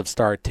 impressive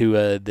start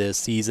to this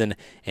season.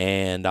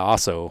 And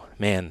also,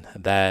 man,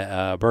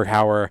 that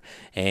Berghauer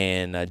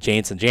and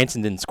Jansen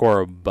didn't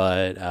score,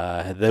 but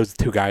those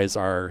two guys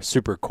are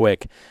super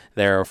quick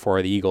there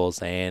for the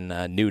Eagles, and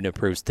Newton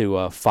improves to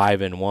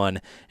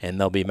 5-1, and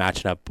they'll be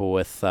matching up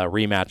with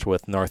rematch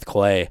with North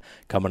Clay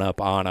coming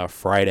up on a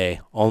Friday.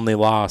 Only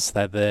loss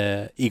that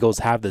the Eagles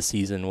have this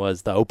season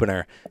was the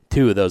opener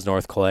to those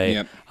North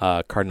Clay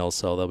Cardinals,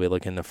 so they'll be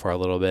looking for a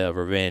little bit of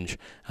revenge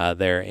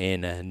there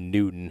in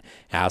Newton.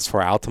 As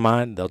for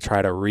Altamont, they'll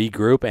try to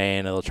regroup,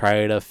 and they'll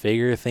try to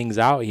figure things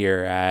out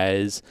here,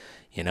 as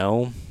you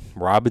know,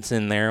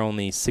 Robinson there,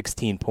 only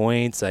 16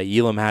 points.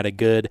 Elam had a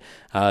good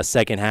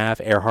second half.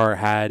 Earhart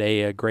had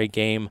a great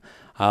game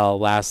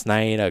last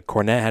night.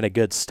 Cornett had a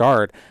good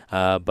start,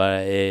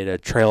 but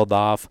it trailed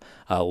off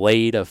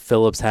late.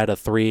 Phillips had a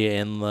 3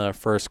 in the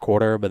first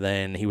quarter, but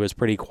then he was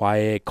pretty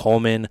quiet.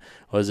 Coleman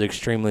was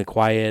extremely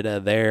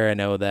quiet there. I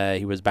know that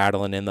he was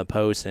battling in the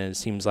post, and it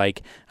seems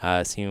like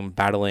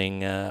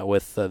battling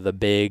with the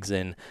bigs,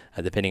 and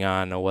depending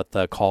on what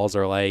the calls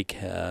are like,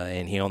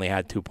 and he only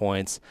had 2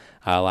 points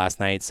last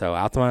night. So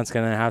Altamont's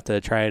going to have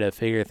to try to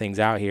figure things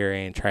out here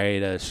and try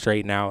to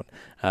straighten out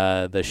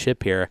the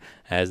ship here,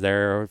 as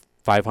they're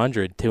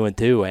 500,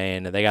 2-2,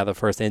 and they got the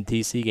first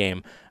NTC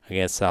game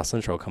against South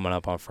Central coming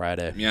up on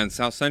Friday. Yeah, and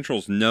South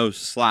Central's no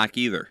slack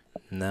either.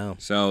 No.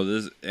 So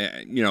this,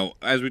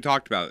 as we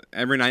talked about,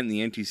 every night in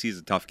the NTC is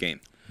a tough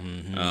game.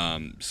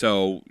 Mm-hmm.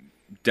 So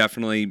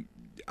definitely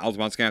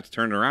Altamont's gonna have to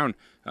turn it around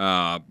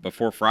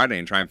before Friday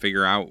and try and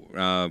figure out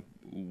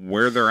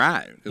where they're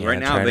at. Because right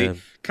now they kind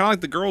of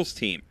like the girls'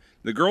 team.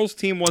 The girls'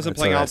 team wasn't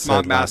playing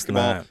Altamont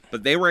basketball,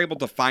 but they were able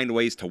to find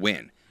ways to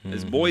win.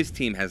 This boys'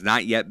 team has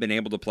not yet been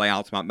able to play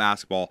Altamont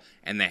basketball,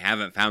 and they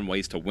haven't found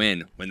ways to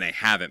win when they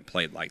haven't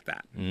played like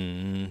that.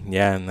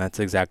 Yeah, and that's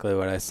exactly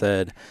what I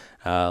said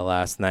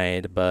last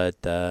night,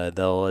 but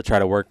they'll try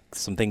to work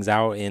some things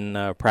out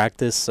in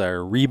practice.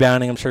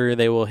 Rebounding, I'm sure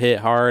they will hit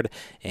hard,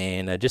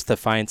 and just to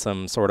find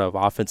some sort of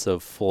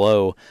offensive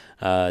flow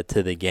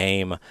to the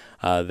game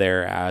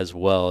there as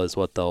well is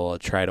what they'll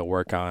try to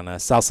work on.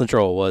 South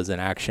Central was in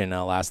action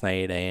last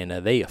night,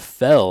 and they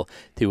fell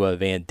to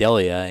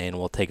Vandalia, and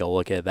we'll take a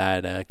look at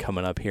that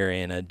coming up here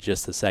in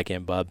just a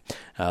second. But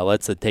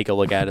let's take a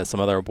look at some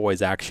other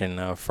boys'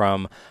 action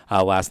from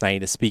last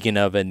night. Speaking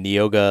of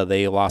Neoga,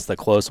 they lost a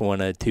close one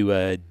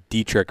to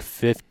Dietrich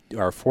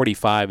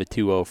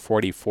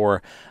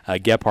 45-44.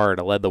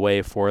 Gephardt led the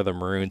way for the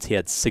Maroons. He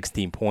had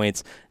 16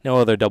 points. No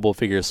other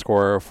double-figure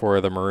scorer for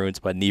the Maroons,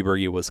 but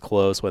Nieberge was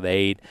close with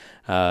 8.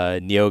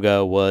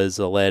 Neoga was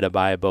led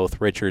by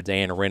both Richards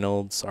and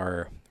Reynolds.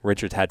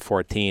 Richards had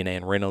 14,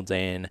 and Reynolds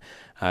and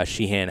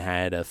Sheehan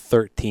had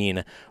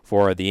 13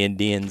 for the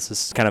Indians.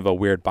 This is kind of a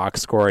weird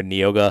box score.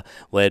 Neoga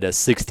led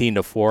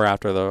 16-4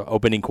 after the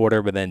opening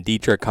quarter, but then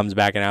Dietrich comes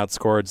back and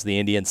outscores the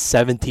Indians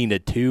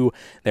 17-2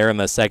 there in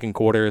the second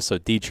quarter. So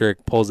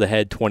Dietrich pulls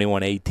ahead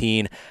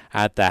 21-18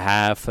 at the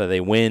half.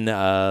 They win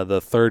the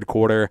third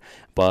quarter,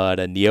 but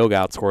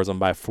Neoga outscores them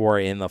by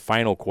 4 in the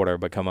final quarter,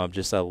 but come up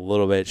just a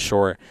little bit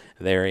short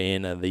there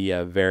in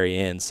the very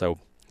end. So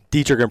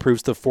Dietrich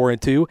improves to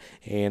 4-2,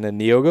 and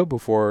Neoga,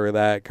 before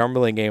that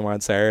Cumberland game on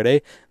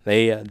Saturday,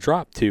 they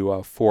dropped to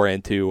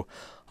 4-2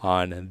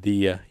 on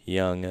the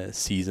young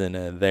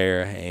season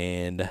there.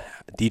 And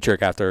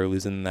Dietrich, after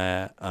losing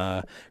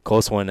that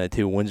close one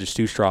to Windsor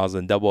Stew Straws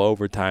in double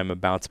overtime,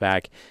 bounce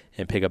back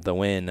and pick up the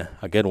win,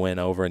 a good win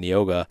over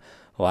Neoga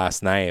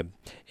last night.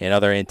 In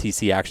other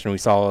NTC action, we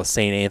saw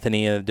St.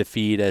 Anthony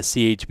defeat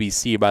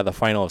CHBC by the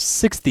final of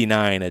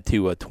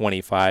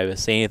 69-25.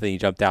 St. Anthony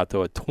jumped out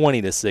to a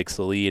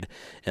 20-6 lead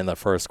in the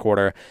first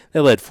quarter.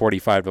 They led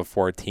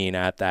 45-14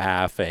 at the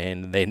half,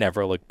 and they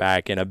never looked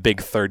back in a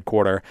big third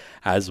quarter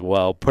as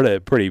well.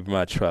 Pretty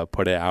much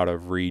put it out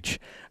of reach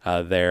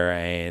there,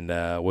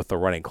 and with the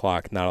running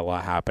clock, not a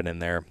lot happening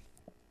there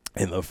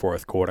in the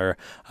fourth quarter.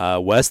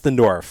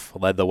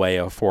 Westendorf led the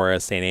way for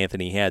St.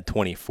 Anthony. He had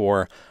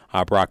 24.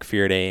 Brock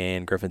Fearday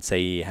and Griffin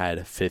Sae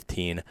had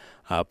 15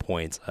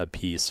 points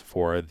apiece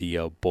for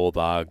the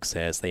Bulldogs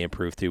as they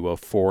improved to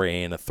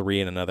 4-3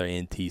 and another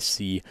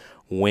NTC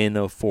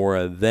win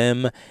for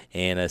them.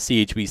 And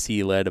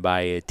CHBC led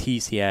by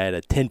Teese. He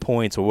had 10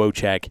 points.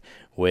 Wojciech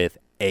with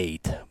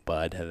 8.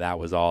 But that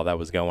was all that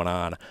was going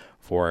on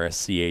for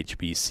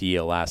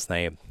CHBC last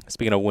night.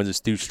 Speaking of Windsor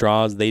Stew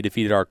Straws, they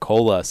defeated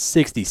Arcola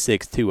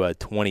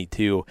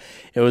 66-22.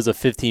 It was a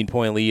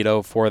 15-point lead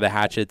for the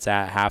Hatchets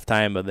at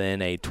halftime, but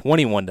then a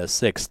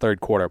 21-6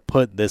 third quarter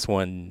put this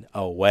one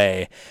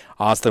away.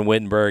 Austin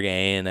Wittenberg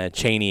and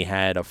Cheney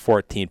had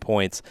 14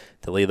 points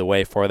to lead the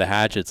way for the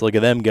Hatchets. Look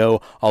at them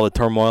go, all the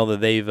turmoil that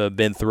they've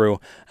been through.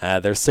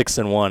 They're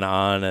 6-1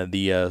 on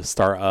the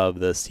start of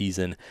the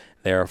season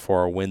there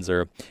for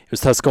Windsor. It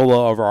was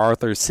Tuscola over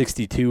Arthur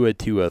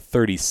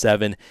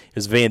 62-37. It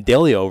was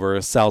Vandalia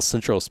over South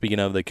Central, speaking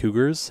of the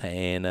Cougars,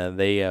 and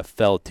they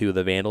fell to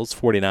the Vandals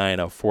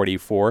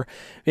 49-44.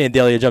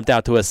 Vandalia jumped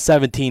out to a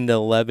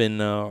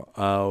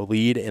 17-11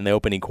 lead in the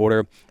opening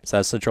quarter.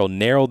 South Central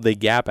narrowed the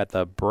gap at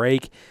the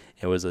break.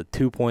 It was a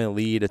 2-point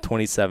lead at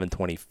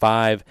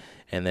 27-25.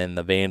 And then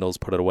the Vandals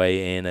put it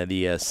away in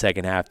the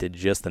second half, did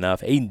just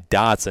enough. Aiden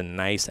Dotson,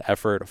 nice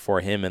effort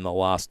for him in the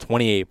loss,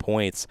 28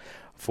 points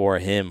for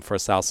him for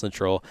South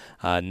Central.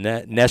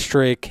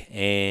 Nestrick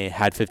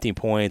had 15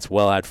 points,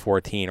 Well had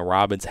 14.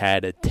 Robbins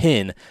had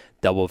 10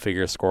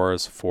 double-figure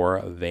scores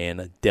for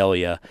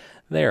Vandalia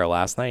there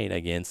last night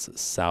against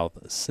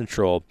South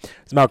Central.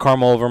 It's Mount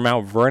Carmel over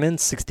Mount Vernon,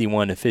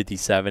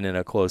 61-57 in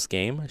a close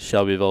game.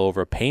 Shelbyville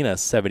over Pana,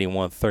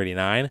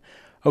 71-39.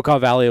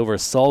 Okaw Valley over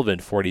Sullivan,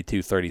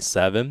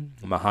 42-37.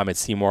 Muhammad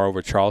Seymour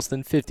over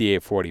Charleston,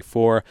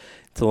 58-44.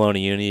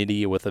 Tolona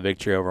Unity with a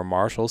victory over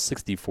Marshall,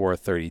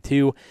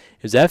 64-32. It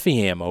was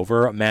Effingham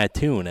over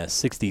Mattoon,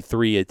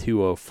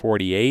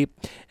 63-48.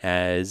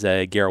 As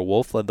Garrett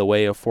Wolf led the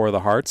way for the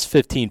Hearts,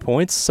 15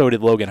 points. So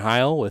did Logan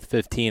Heil with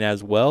 15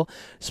 as well.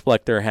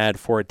 Splector had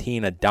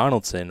 14.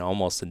 Donaldson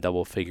almost in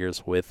double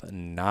figures with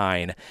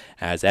 9.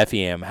 As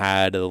Effingham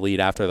had the lead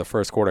after the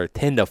first quarter,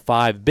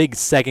 10-5. Big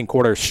second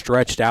quarter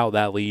stretched out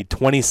that lead,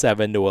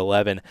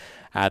 27-11.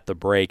 At the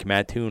break,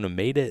 Mattoon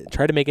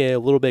tried to make it a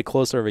little bit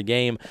closer of a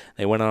game.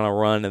 They went on a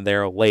run and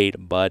they're late,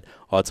 but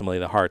ultimately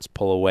the Hearts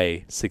pull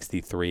away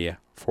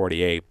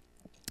 63-48.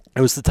 It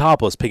was the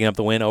Topless picking up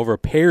the win over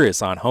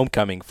Paris on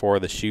homecoming for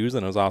the Shoes,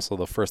 and it was also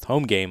the first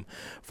home game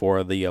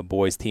for the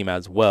boys team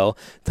as well.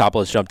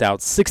 Topless jumped out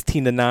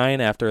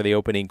 16-9 after the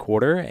opening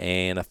quarter,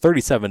 and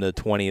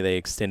 37-20 they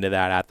extended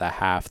that at the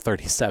half,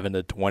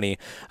 37-20.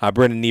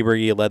 Brendan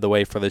Nieberge led the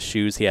way for the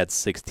Shoes. He had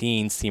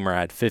 16. Seymour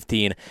had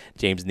 15.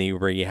 James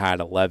Nieberge had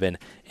 11,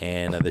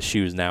 and the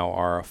Shoes now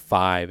are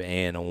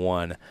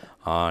 5-1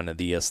 on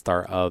the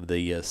start of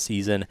the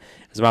season.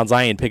 It was Mount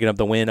Zion picking up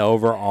the win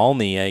over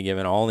Olney,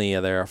 giving Olney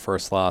their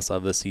first loss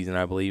of the season,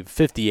 I believe,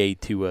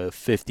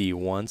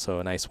 58-51. So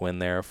a nice win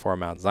there for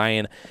Mount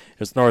Zion. It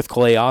was North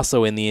Clay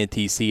also in the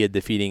NTC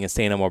defeating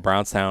St. Elmo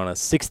Brownstown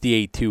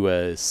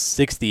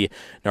 68-60.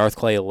 North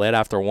Clay led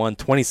after one,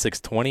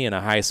 26-20 in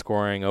a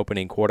high-scoring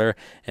opening quarter,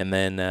 and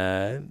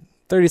then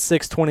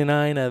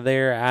 36-29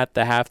 there at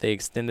the half. They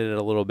extended it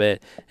a little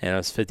bit, and it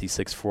was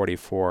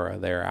 56-44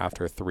 there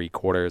after three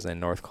quarters, and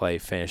North Clay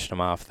finished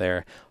them off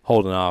there,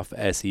 holding off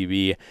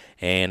SEB.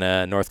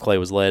 And North Clay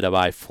was led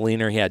by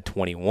Fleener. He had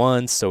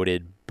 21. So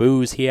did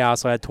Booz. He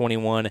also had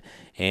 21.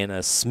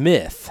 And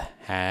Smith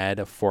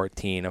had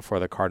 14 for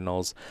the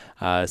Cardinals.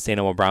 St.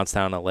 Elmo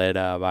Brownstown led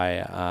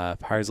by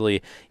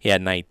Parsley. He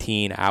had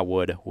 19.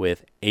 Atwood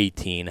with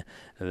 18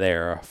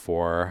 there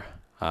for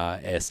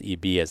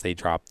SEB as they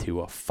dropped to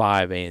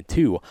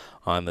 5-2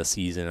 on the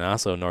season. And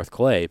also North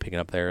Clay picking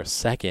up their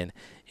second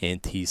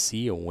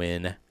NTC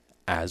win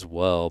as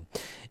well.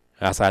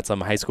 We also had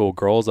some high school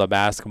girls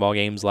basketball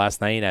games last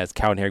night as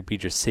Cowden Herrick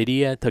Beecher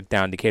City took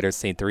down Decatur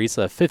St.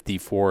 Teresa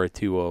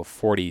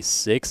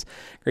 54-46.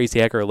 Gracie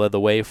Hecker led the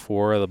way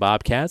for the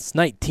Bobcats,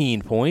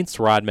 19 points.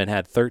 Rodman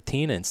had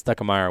 13 and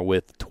Stuckemeyer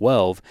with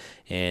 12.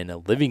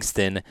 And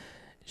Livingston,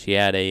 she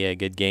had a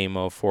good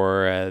game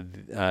for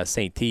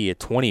St. T at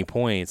 20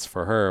 points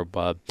for her,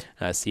 but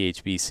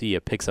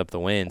CHBC picks up the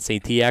win.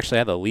 St. T actually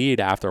had the lead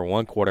after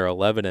one quarter,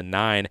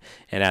 11-9,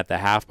 and at the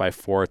half by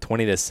 4,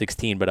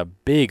 20-16. But a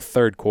big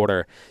third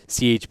quarter,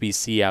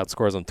 CHBC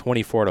outscores them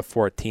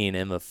 24-14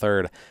 in the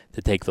third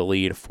to take the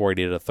lead,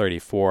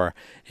 40-34,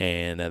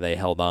 and they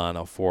held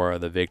on for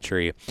the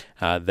victory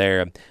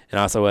there. And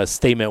also a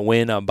statement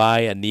win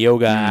by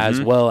Neoga as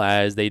well,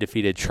 as they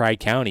defeated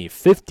Tri-County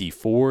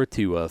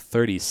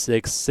 54-36.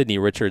 Sydney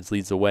Richards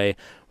leads the way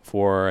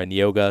for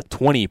Neoga,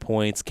 20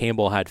 points.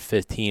 Campbell had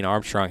 15.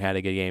 Armstrong had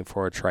a good game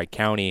for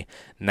Tri-County,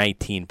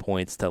 19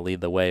 points to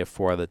lead the way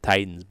for the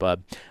Titans.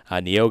 But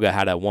Neoga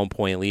had a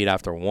 1-point lead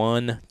after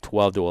one,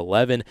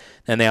 12-11.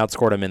 Then they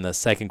outscored them in the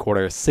second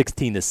quarter,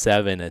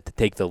 16-7, to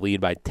take the lead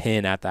by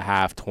 10 at the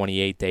half,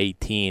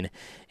 28-18.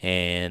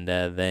 And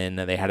then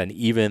they had an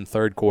even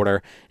third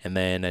quarter, and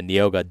then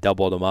Neoga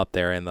doubled them up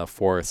there in the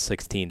fourth,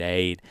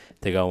 16-8,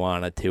 to go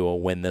on to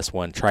win this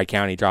one.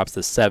 Tri-County drops to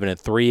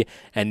 7-3,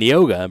 and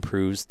Neoga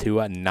improves to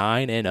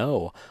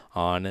 9-0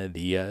 on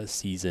the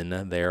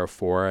season there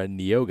for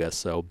Neoga.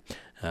 So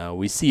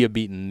we see you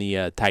beating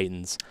the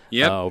Titans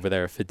over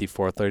there,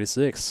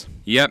 54-36.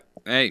 Yep.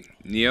 Hey,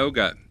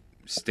 Neoga,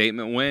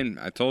 statement win.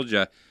 I told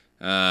you.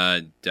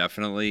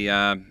 Definitely.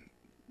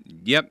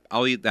 Yep,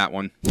 I'll eat that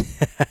one.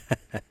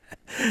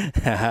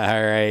 All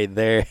right,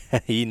 they're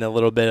eating a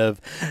little bit of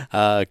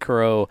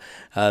crow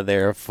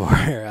there for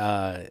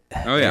Eric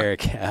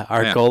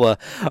Arcola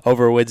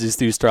over Windsor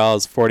Stew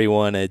Straws,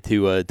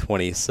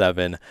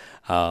 41-27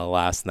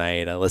 last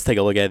night. Let's take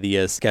a look at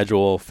the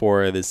schedule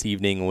for this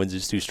evening.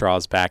 Windsor Stew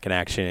Straws back in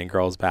action in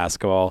girls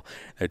basketball.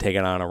 They're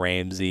taking on a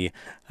Ramsey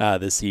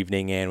this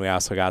evening, and we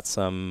also got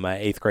some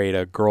 8th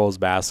grade girls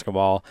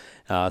basketball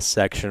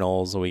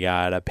sectionals. We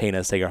got a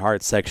Pana Sacred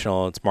Heart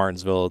sectional. It's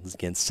Martinsville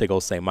against Sigel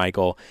St.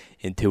 Michael.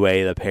 In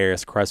 2A, the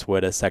Paris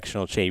Crestwood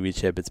sectional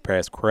championship, it's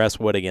Paris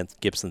Crestwood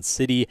against Gibson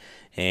City.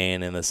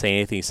 And in the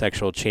St. Anthony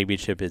sectional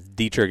championship, it's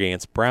Dietrich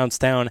against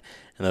Brownstown.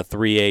 In the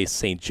 3A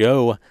St.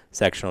 Joe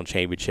sectional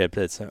championship,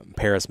 it's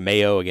Paris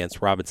Mayo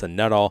against Robinson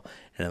Nuttall.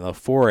 And in the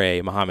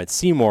 4A Muhammad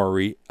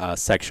Seymour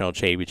sectional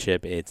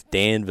championship, it's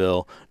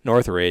Danville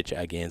Northridge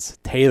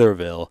against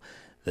Taylorville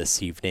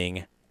this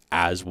evening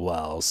as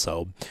well.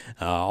 So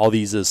all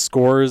these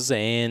scores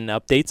and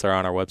updates are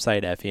on our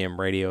website,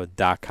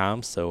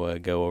 femradio.com. So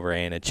go over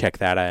and check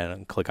that out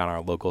and click on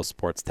our local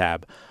sports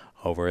tab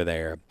over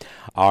there.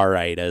 All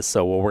right,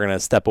 so we're going to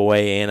step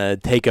away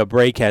and take a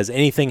break. Has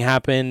anything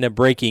happened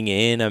breaking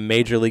in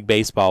Major League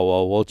Baseball?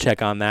 Well, we'll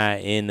check on that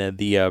in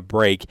the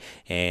break.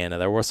 And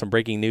there was some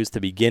breaking news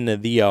to begin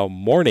the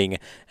morning,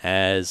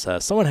 as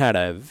someone had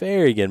a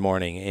very good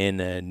morning in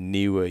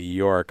New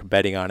York,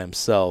 betting on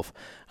himself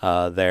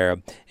there.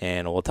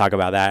 And we'll talk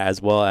about that, as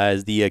well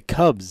as the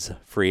Cubs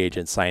free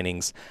agent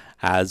signings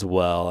as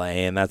well.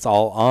 And that's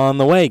all on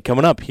the way,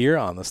 coming up here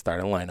on the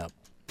starting lineup.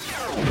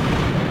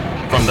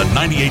 From the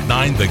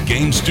 98.9 The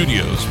Game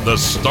Studios, the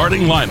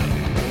starting lineup.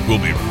 We'll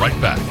be right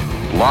back.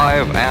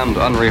 Live and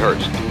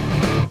unrehearsed.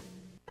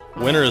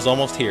 Winter is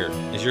almost here.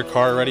 Is your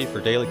car ready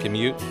for daily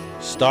commute?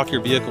 Stock your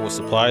vehicle with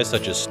supplies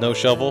such as snow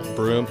shovel,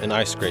 broom, and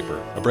ice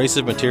scraper.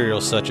 Abrasive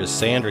materials such as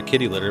sand or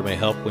kitty litter may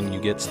help when you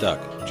get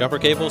stuck. Jumper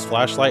cables,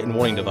 flashlight, and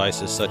warning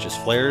devices such as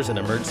flares and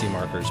emergency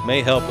markers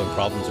may help when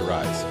problems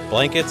arise.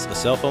 Blankets, a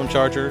cell phone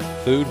charger,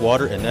 food,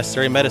 water, and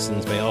necessary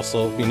medicines may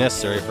also be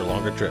necessary for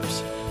longer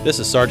trips. This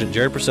is Sergeant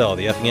Jerry Purcell of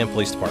the Effingham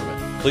Police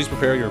Department. Please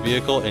prepare your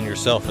vehicle and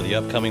yourself for the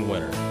upcoming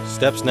winter.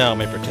 Steps now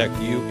may protect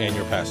you and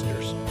your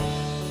passengers.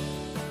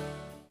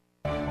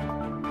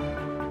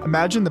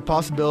 Imagine the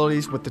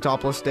possibilities with the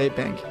Topless State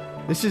Bank.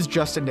 This is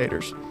Justin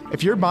Naders.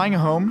 If you're buying a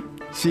home,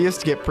 see us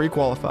to get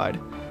pre-qualified.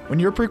 When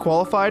you're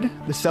pre-qualified,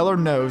 the seller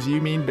knows you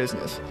mean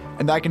business,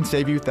 and that can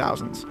save you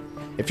thousands.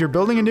 If you're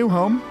building a new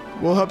home,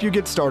 we'll help you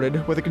get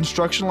started with a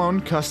construction loan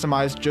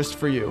customized just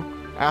for you.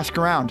 Ask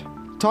around.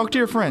 Talk to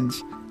your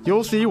friends.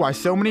 You'll see why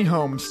so many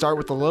homes start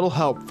with a little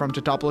help from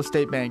Teutopolis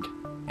State Bank.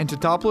 In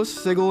Teutopolis,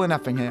 Sigel, and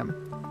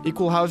Effingham.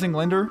 Equal housing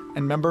lender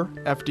and member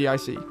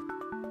FDIC.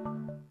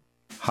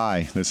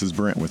 Hi, this is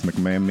Brent with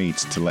McMahon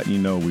Meats to let you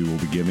know we will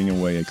be giving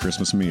away a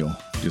Christmas meal.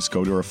 Just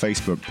go to our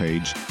Facebook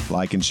page,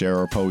 like and share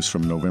our post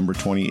from November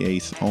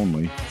 28th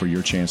only for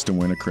your chance to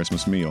win a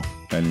Christmas meal.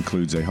 That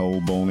includes a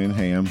whole bone-in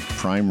ham,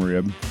 prime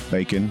rib,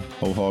 bacon,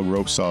 whole hog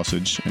roast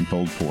sausage, and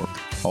pulled pork.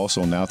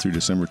 Also, now through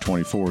December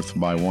 24th,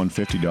 buy one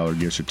 $50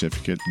 gift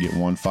certificate, get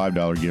one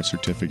 $5 gift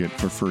certificate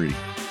for free.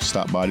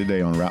 Stop by today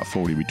on Route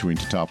 40 between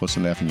Teutopolis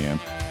and Effingham,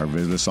 or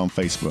visit us on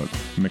Facebook.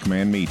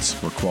 McMahon Meats,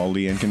 where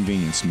quality and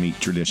convenience meet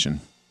tradition.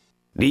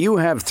 Do you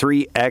have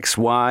 3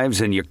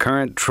 ex-wives and your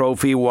current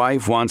trophy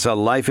wife wants a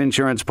life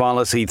insurance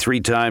policy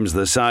 3 times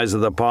the size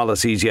of the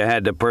policies you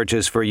had to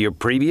purchase for your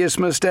previous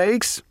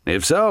mistakes?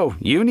 If so,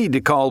 you need to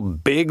call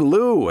Big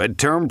Lou at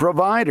Term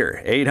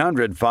Provider,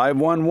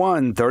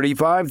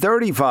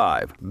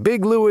 800-511-3535.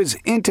 Big Lou is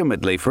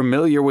intimately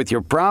familiar with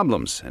your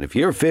problems, and if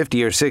you're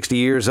 50 or 60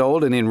 years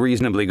old and in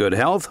reasonably good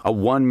health, a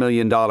 $1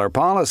 million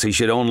policy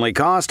should only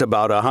cost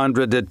about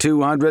 $100 to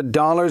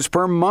 $200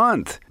 per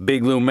month.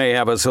 Big Lou may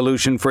have a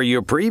solution for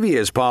your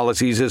previous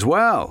policies as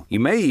well. You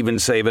may even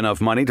save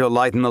enough money to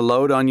lighten the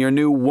load on your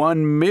new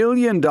 $1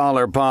 million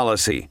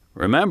policy.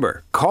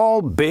 Remember,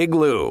 call Big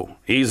Lou.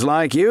 He's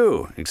like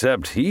you,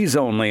 except he's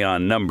only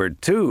on number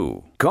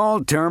 2.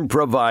 Call Term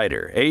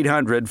Provider,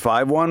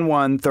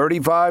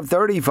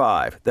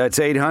 800-511-3535. That's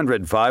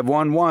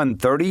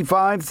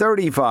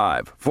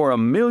 800-511-3535. For $1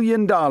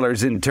 million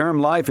in term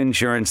life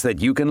insurance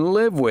that you can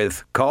live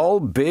with, call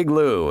Big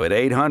Lou at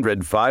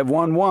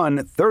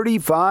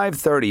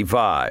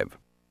 800-511-3535.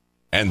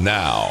 And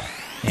now.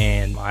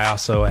 And I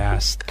also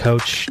asked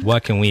Coach,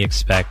 what can we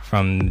expect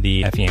from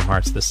the Effingham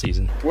Hearts this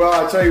season? Well,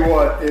 I tell you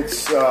what,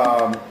 it's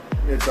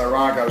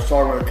ironic. I was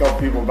talking with a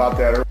couple people about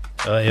that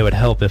earlier. It would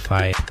help if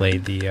I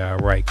played the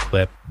right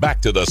clip.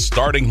 Back to the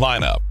starting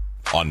lineup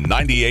on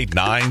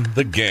 98.9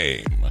 The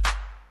Game.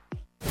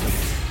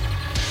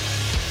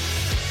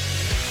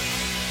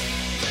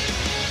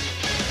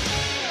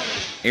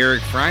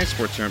 Eric Fry,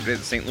 Sports Center update.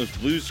 The St. Louis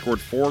Blues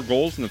scored 4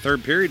 goals in the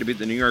third period to beat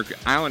the New York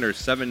Islanders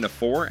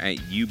 7-4 at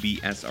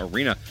UBS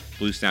Arena.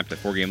 Blues snapped a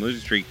 4-game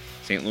losing streak.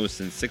 St. Louis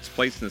in 6th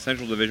place in the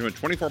Central Division with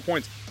 24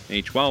 points and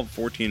a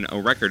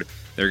 12-14-0 record.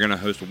 They're going to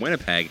host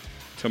Winnipeg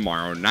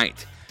tomorrow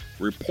night.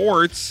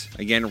 Reports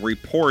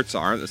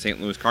are the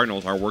St. Louis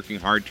Cardinals are working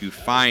hard to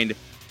find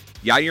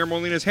Yadier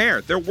Molina's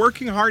hair. They're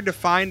working hard to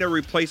find a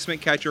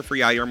replacement catcher for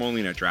Yadier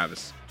Molina,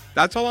 Travis.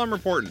 That's all I'm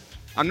reporting.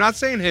 I'm not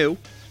saying who.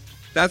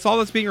 That's all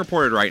that's being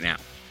reported right now.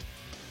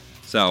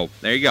 So,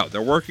 there you go. They're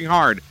working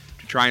hard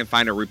to try and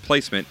find a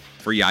replacement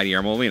for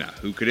Yadier Molina.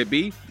 Who could it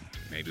be?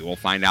 Maybe we'll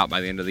find out by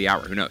the end of the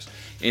hour. Who knows?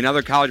 In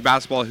other college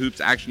basketball hoops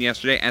action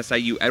yesterday,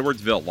 SIU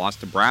Edwardsville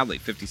lost to Bradley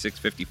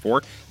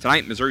 56-54.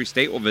 Tonight, Missouri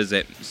State will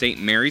visit St.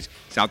 Mary's.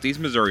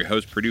 Southeast Missouri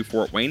hosts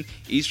Purdue-Fort Wayne.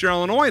 Eastern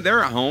Illinois,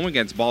 they're at home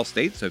against Ball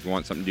State. So if you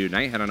want something to do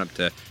tonight, head on up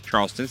to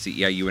Charleston,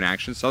 see EIU in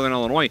action. Southern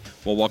Illinois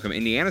will welcome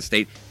Indiana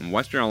State. And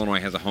Western Illinois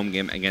has a home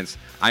game against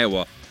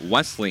Iowa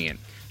Wesleyan.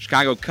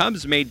 Chicago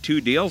Cubs made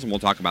 2 deals, and we'll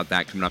talk about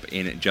that coming up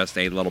in just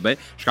a little bit.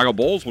 Chicago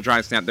Bulls will try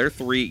to snap their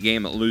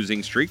 3-game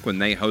losing streak when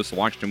they host the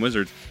Washington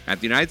Wizards at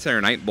the United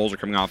Center tonight. Bulls are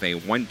coming off a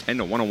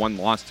 110-101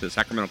 loss to the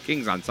Sacramento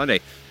Kings on Sunday.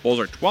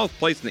 Bulls are 12th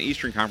place in the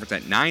Eastern Conference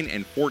at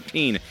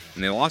 9-14,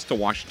 and they lost to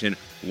Washington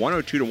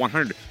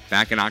 102-100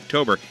 back in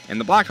October.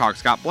 And the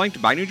Blackhawks got blanked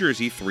by New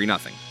Jersey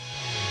 3-0.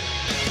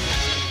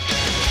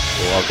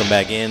 Welcome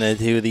back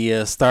into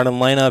the starting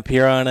lineup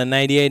here on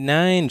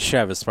 98.9.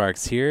 Travis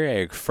Sparks here.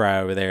 Eric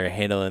Fry over there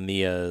handling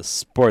the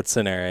Sports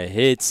Center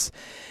hits.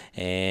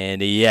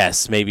 And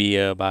yes,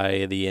 maybe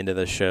by the end of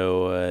the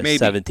show,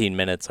 17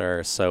 minutes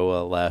or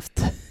so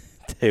left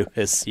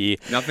to see.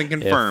 Nothing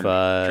confirmed.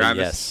 Travis.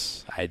 Yes.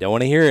 I don't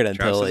want to hear it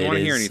until it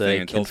is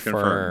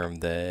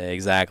confirmed.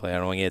 Exactly. I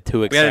don't want to get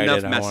too excited. We had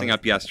enough messing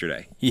up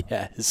yesterday.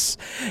 Yes.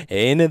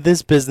 In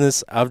this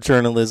business of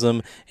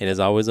journalism, it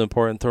is always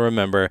important to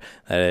remember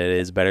that it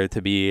is better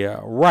to be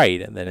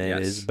right than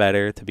it is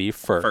better to be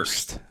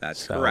first.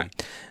 That's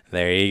correct.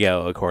 There you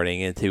go,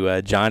 according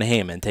to John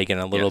Hammond, taking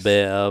a little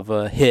bit of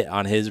a hit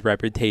on his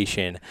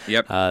reputation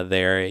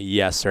there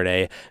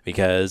yesterday,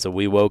 because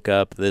we woke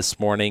up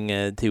this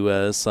morning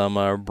to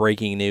some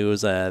breaking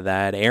news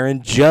that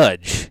Aaron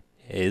Judge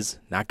is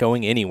not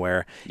going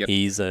anywhere.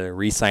 He's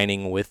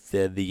re-signing with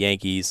the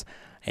Yankees,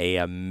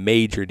 a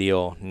major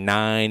deal,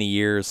 9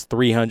 years,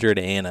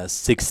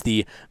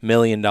 $360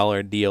 million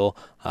deal,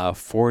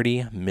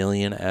 $40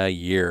 million a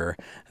year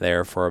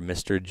there for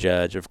Mr.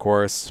 Judge. Of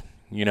course,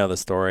 you know the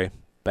story.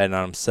 Betting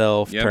on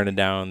himself, turning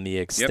down the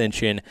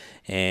extension,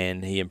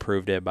 and he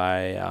improved it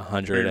by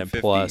 100 and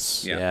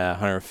plus.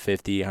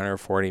 150,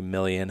 140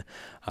 million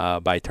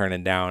by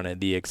turning down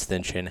the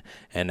extension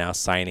and now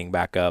signing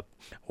back up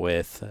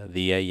with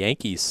the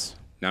Yankees.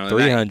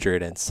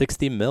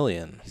 $360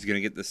 million. He's going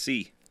to get the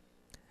C.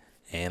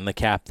 And the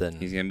captain.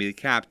 He's going to be the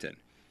captain.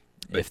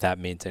 If that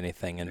means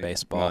anything in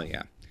baseball. Well,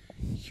 yeah.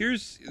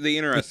 Here's the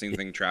interesting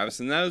thing, Travis,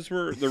 and those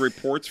were the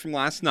reports from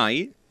last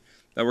night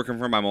that were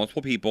confirmed by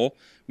multiple people.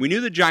 We knew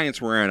the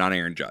Giants were in on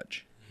Aaron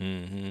Judge.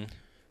 Mm-hmm.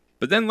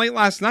 But then late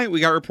last night, we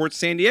got reports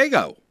San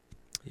Diego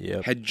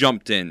had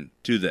jumped in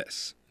to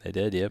this. They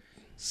did, yep.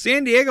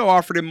 San Diego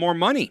offered him more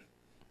money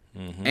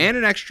and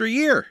an extra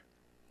year.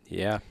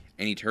 Yeah.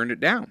 And he turned it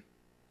down.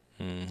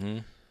 Mm-hmm.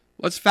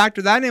 Let's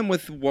factor that in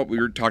with what we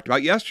were talked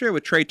about yesterday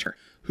with Trey Turner,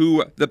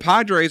 who the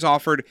Padres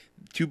offered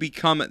to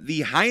become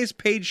the highest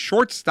paid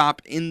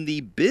shortstop in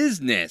the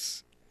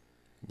business.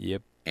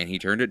 Yep. And he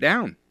turned it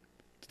down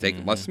to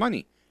take less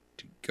money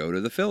to go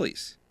to the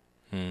Phillies.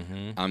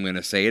 I'm going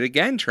to say it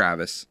again,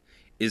 Travis.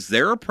 Is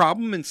there a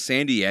problem in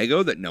San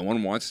Diego that no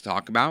one wants to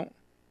talk about?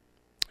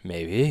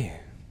 Maybe.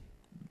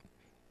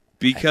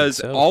 Because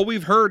all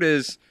we've heard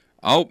is,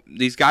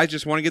 these guys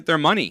just want to get their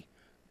money.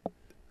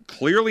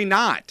 Clearly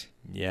not.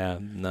 Yeah,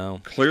 no.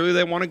 Clearly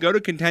they want to go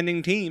to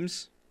contending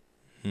teams.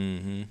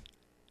 Mm-hmm.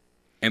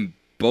 And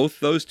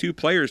both those two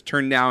players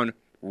turned down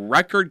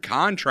record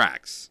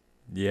contracts.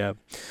 Yeah.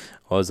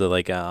 Was it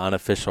like an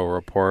unofficial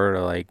report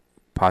or like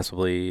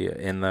possibly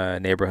in the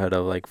neighborhood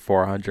of like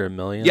 $400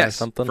 million or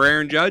something? For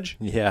Aaron Judge?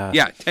 Yeah.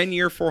 Yeah,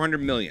 10-year, $400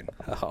 million.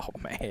 Oh,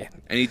 man.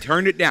 And he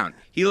turned it down.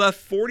 He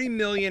left $40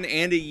 million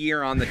and a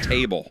year on the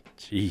table.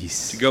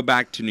 Jeez. To go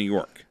back to New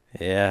York.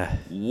 Yeah.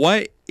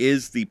 What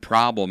is the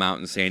problem out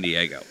in San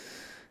Diego?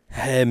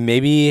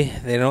 Maybe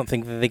they don't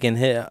think that they can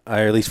hit, or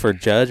at least for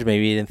Judge,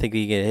 maybe he didn't think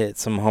he could hit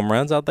some home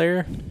runs out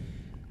there.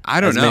 I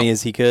don't know. As many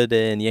as he could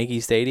in Yankee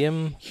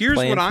Stadium. Here's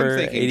what I'm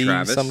thinking,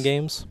 Travis. Some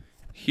games.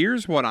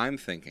 Here's what I'm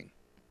thinking.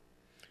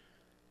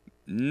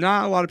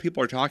 Not a lot of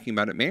people are talking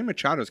about it. Manny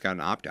Machado's got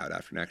an opt-out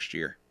after next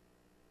year.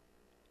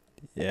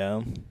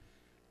 Yeah.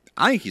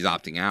 I think he's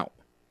opting out.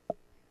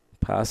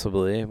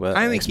 Possibly, but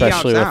I think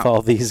especially with out.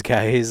 all these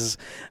guys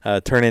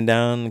turning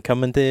down,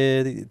 coming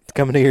to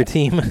your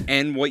team.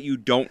 And what you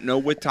don't know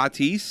with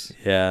Tatis?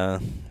 Yeah,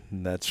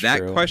 that's that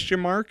true. Question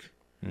mark?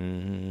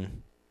 Mm-hmm.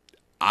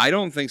 I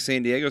don't think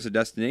San Diego's a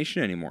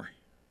destination anymore.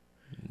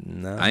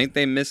 No. I think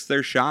they missed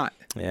their shot.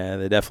 Yeah,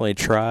 they definitely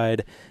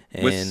tried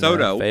and with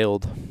Soto,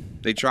 failed.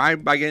 They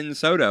tried by getting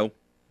Soto.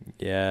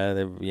 Yeah,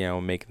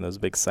 they're making those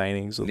big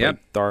signings with like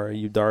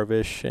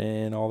Darvish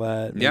and all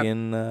that.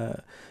 Making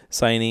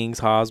signings,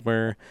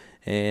 Hosmer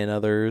and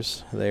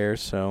others there.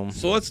 So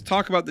let's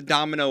talk about the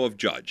domino of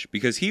Judge,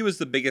 because he was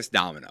the biggest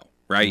domino,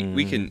 right?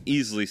 We can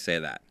easily say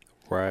that.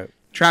 Right.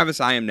 Travis,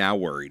 I am now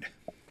worried.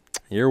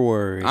 You're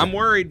worried. I'm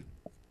worried.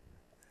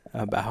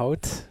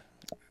 About?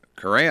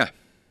 Correa.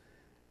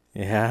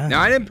 Yeah.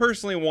 Now, I didn't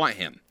personally want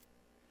him.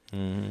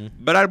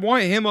 But I'd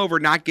want him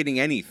over not getting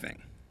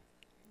anything.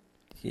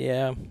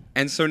 Yeah.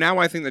 And so now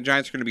I think the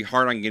Giants are going to be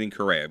hard on getting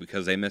Correa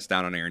because they missed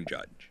out on Aaron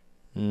Judge.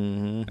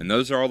 And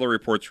those are all the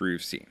reports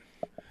we've seen.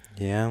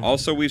 Yeah.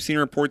 Also, we've seen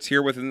reports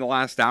here within the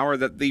last hour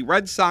that the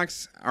Red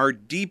Sox are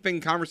deep in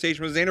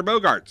conversation with Xander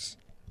Bogaerts.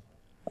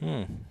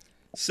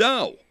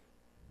 So,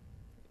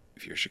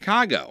 if you're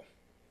Chicago,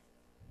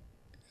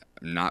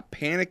 I'm not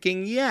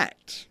panicking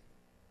yet.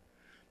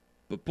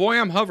 But boy,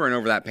 I'm hovering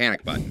over that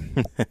panic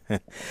button.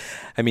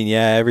 I mean,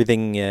 yeah,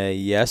 everything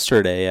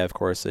yesterday, of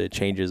course, it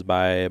changes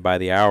by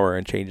the hour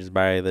and changes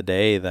by the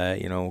day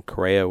that,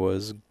 Correa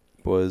was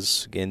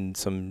in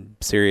some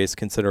serious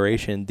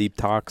consideration, deep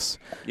talks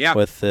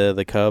with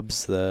the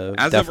Cubs.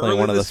 Definitely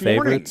one of the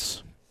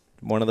favorites.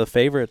 One of the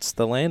favorites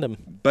to land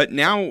him. But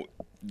now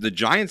the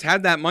Giants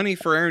had that money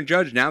for Aaron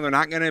Judge. Now they're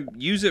not going to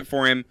use it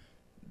for him.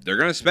 They're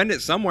going to spend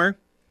it somewhere.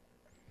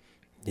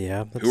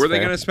 Yeah. Who are they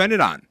going to spend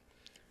it on?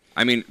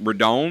 I mean,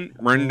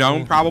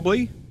 Rendon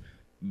probably,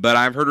 but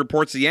I've heard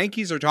reports the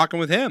Yankees are talking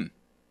with him.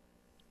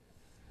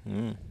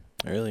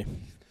 Really?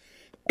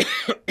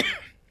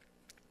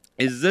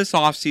 Is this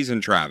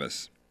offseason,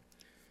 Travis,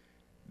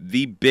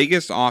 the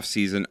biggest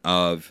offseason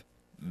of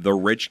the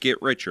rich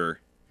get richer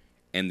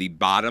and the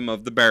bottom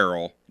of the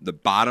barrel, the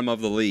bottom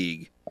of the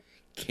league,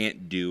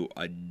 can't do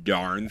a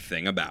darn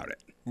thing about it?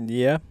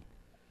 Yeah.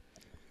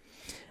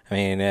 I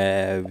mean,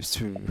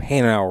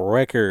 handing out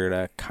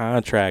record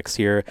contracts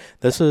here.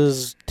 This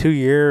is 2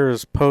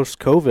 years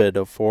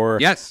post-COVID for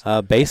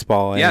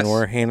baseball, and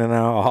we're handing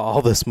out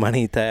all this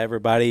money to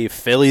everybody.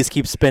 Phillies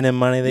keep spending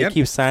money. They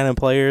keep signing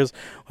players.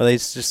 Well, they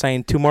just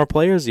signed 2 more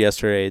players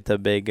yesterday to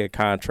big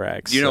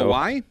contracts. You know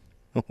why?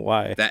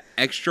 Why? That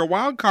extra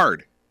wild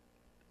card.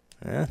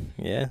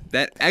 Yeah.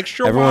 That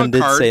extra Everyone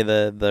wild card did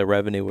say the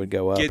revenue would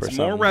go up. Gets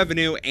more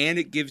revenue, and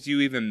it gives you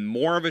even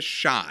more of a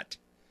shot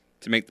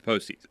to make the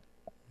postseason.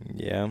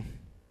 Yeah,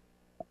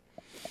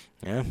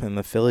 and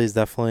the Phillies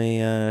definitely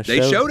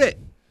showed it.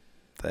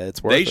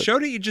 It's worth they it.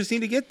 showed it. You just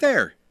need to get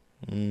there.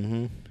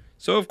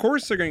 So, of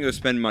course, they're going to go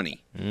spend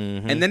money.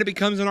 And then it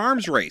becomes an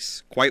arms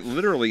race, quite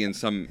literally in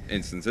some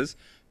instances.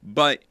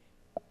 But,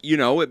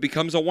 it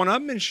becomes a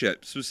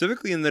one-upmanship,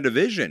 specifically in the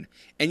division.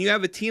 And you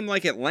have a team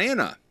like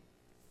Atlanta,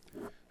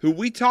 who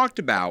we talked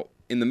about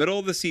in the middle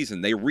of the season.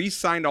 They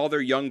re-signed all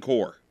their young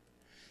core.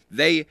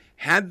 They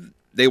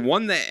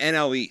won the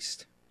NL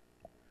East.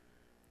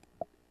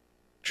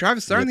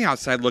 Travis, they're on the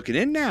outside looking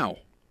in now.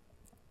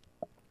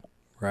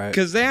 Right.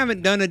 Because they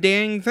haven't done a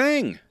dang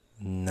thing.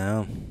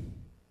 No.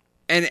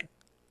 And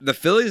the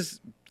Phillies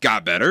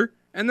got better,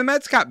 and the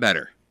Mets got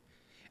better.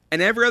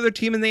 And every other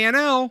team in the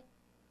NL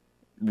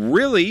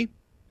really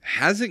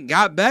hasn't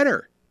got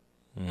better.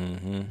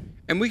 Mm-hmm.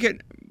 And we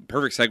could,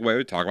 perfect segue,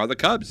 we talk about the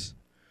Cubs.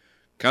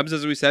 Cubs,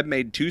 as we said,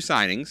 made 2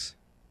 signings.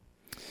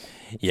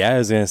 Yeah, I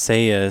was going to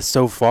say,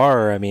 so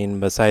far, I mean,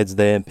 besides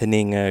the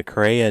impending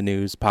Correa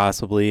news,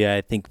 possibly,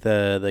 I think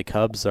the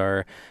Cubs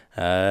are,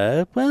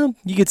 well,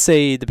 you could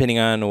say, depending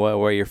on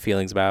what your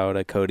feelings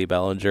about Cody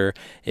Bellinger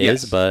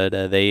is, but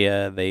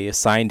they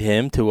signed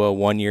him to a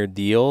 1-year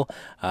deal.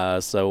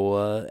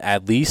 So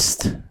at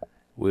least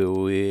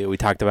we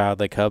talked about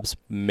the Cubs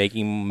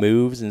making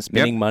moves and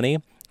spending money.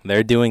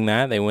 They're doing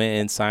that. They went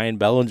and signed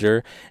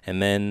Bellinger,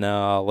 and then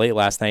late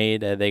last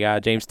night they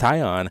got James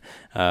Taillon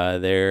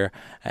there,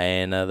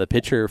 and the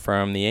pitcher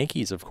from the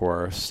Yankees, of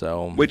course.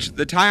 So, which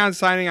the Taillon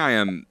signing,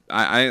 I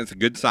think it's a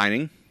good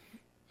signing.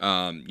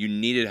 You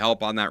needed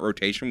help on that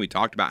rotation. We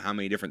talked about how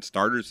many different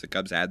starters the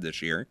Cubs had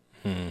this year.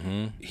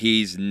 Mm-hmm.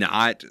 He's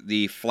not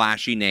the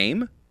flashy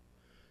name,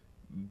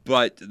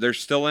 but they're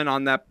still in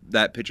on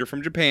that pitcher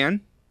from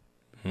Japan.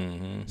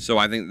 Mm-hmm. So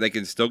I think they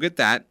can still get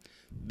that.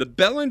 The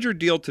Bellinger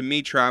deal, to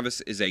me,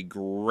 Travis, is a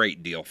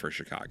great deal for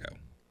Chicago.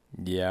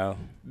 Yeah.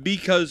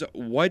 Because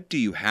what do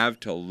you have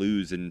to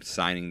lose in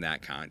signing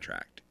that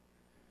contract?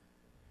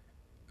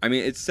 I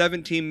mean, it's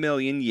 $17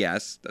 million,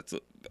 yes. That's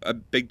a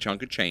big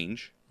chunk of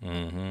change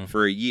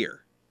for a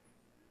year.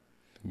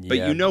 But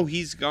you know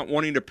he's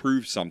wanting to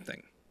prove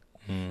something.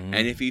 Mm-hmm.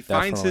 And if he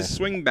finds his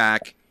swing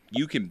back,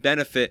 you can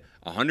benefit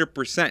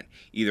 100%,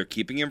 either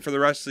keeping him for the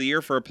rest of the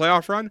year for a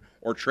playoff run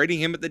or trading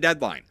him at the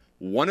deadline.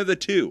 One of the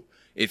two.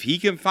 If he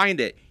can find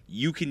it,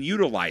 you can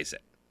utilize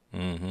it.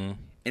 Mm-hmm. And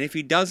if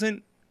he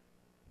doesn't,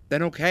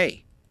 then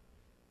okay.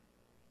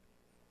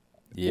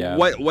 Yeah.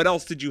 What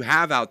else did you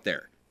have out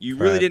there? You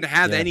really didn't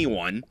have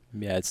anyone.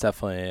 Yeah, it's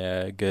definitely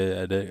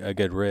a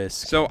good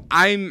risk. So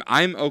I'm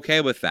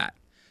okay with that.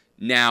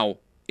 Now,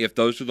 if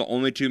those are the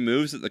only 2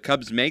 moves that the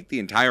Cubs make the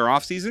entire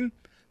offseason,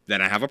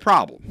 then I have a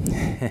problem.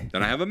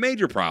 Then I have a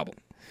major problem.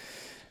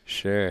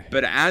 Sure.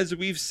 But as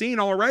we've seen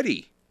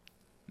already,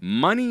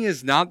 money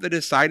is not the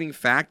deciding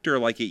factor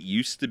like it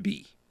used to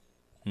be.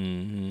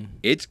 Mm-hmm.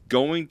 It's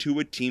going to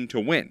a team to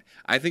win.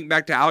 I think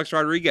back to Alex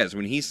Rodriguez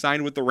when he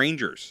signed with the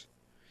Rangers.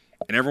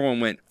 And everyone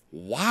went,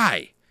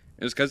 why?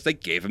 It was because they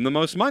gave him the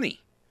most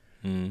money.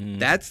 Mm-hmm.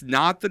 That's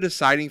not the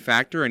deciding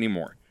factor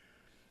anymore.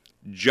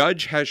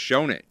 Judge has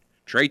shown it.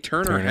 Trey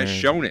Turner has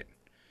shown it.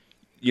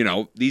 You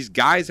know, these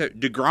guys,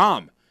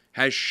 DeGrom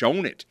has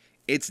shown it.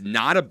 It's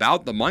not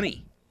about the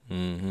money.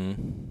 Mm-hmm.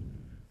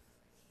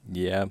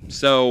 Yeah.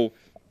 So,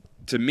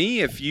 to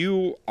me, if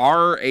you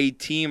are a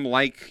team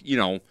like, you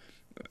know,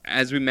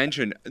 as we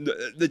mentioned,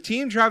 the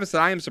team, Travis,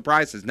 that I am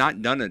surprised has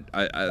not done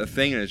a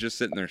thing and is just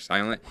sitting there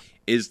silent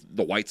is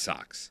the White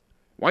Sox.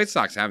 White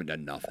Sox haven't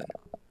done nothing.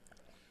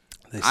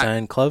 They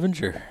signed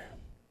Clevenger.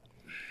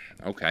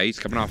 Okay, he's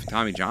coming off of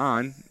Tommy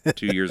John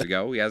 2 years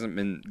ago. He hasn't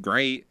been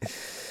great.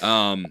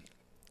 The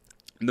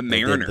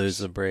Mariners. They did lose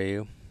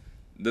Abreu.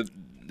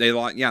 They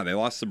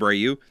lost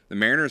Abreu. The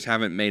Mariners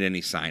haven't made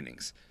any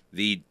signings.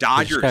 The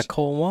Dodgers. They just got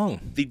Cole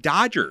Wong. The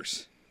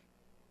Dodgers.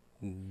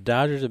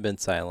 Dodgers have been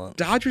silent.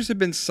 Dodgers have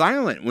been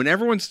silent. When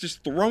everyone's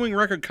just throwing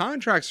record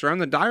contracts around,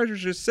 the Dodgers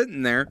are just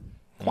sitting there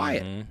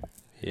quiet. Mm-hmm.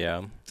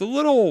 Yeah. It's a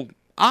little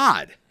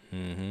odd.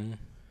 Mm-hmm.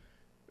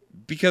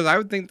 Because I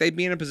would think they'd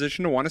be in a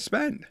position to want to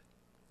spend.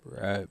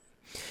 Right.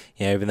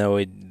 Yeah, even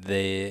though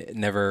they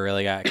never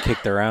really got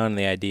kicked around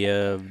the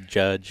idea of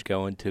Judge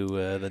going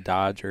to the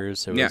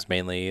Dodgers. It was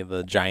mainly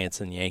the Giants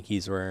and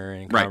Yankees were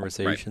in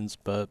conversations.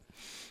 But,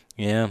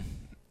 yeah,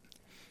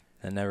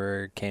 that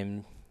never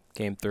came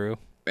through.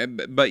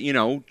 But, you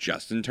know,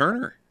 Justin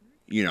Turner,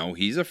 you know,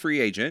 he's a free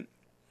agent.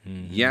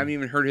 Mm-hmm. You haven't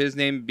even heard his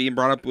name being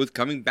brought up with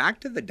coming back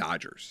to the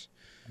Dodgers.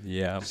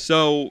 Yeah.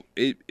 So,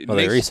 they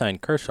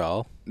re-signed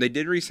Kershaw. They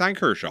did re-sign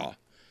Kershaw.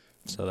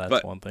 So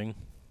that's one thing.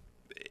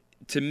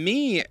 To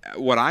me,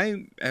 what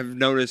I have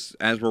noticed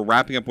as we're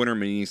wrapping up winter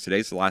meetings,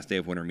 today's the last day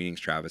of winter meetings,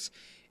 Travis,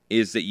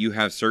 is that you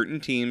have certain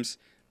teams,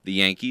 the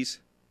Yankees,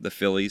 the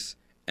Phillies,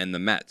 and the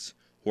Mets,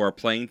 who are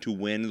playing to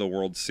win the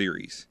World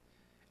Series.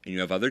 And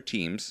you have other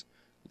teams,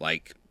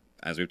 like,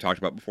 as we've talked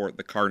about before,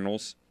 the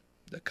Cardinals,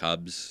 the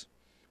Cubs,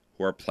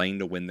 who are playing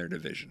to win their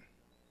division.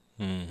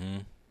 Mm-hmm.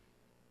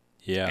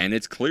 Yeah. And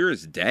it's clear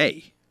as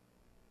day.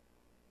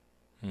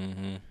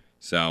 Mm-hmm.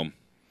 So,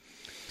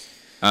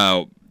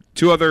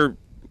 2 other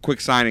quick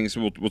signings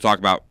we'll talk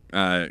about.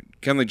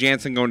 Kenley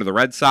Jansen going to the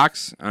Red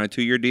Sox on a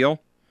 2-year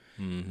deal.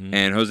 Mm-hmm.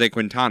 And Jose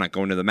Quintana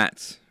going to the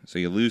Mets. So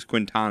you lose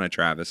Quintana,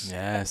 Travis.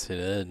 Yes, it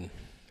did.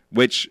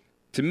 Which,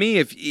 to me,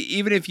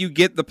 even if you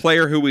get the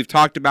player who we've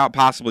talked about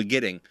possibly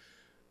getting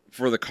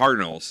for the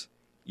Cardinals,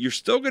 you're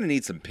still going to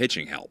need some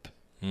pitching help.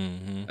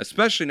 Mm-hmm.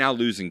 Especially now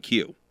losing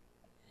Q.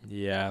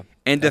 Yeah.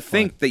 And to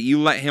think that you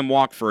let him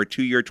walk for a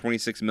 2-year,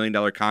 $26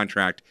 million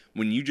contract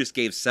when you just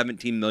gave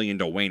 $17 million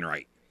to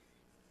Wainwright.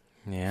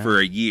 Yeah. For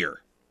a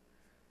year.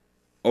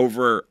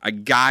 over a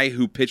guy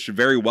who pitched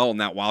very well in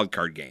that wild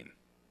card game.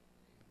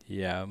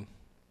 Yeah.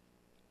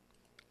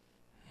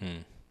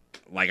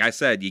 Like I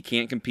said, you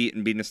can't compete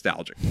and be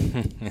nostalgic.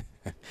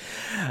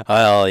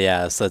 Well,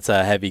 yes, that's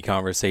a heavy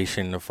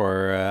conversation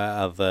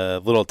for the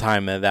little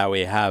time that we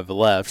have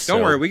left.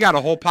 Don't worry, we got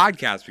a whole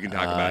podcast we can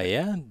talk about.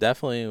 Yeah,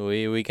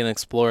 definitely. We can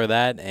explore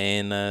that.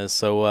 And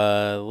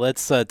so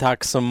let's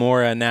talk some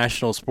more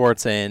national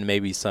sports and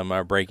maybe some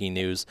breaking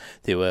news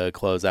to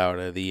close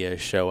out the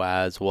show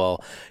as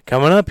well.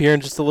 Coming up here in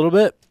just a little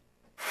bit.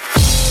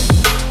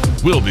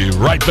 We'll be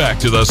right back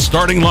to the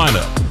starting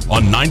lineup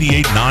on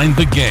 98.9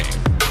 The Game.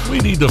 We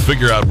need to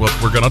figure out what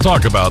we're going to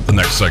talk about the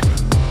next segment.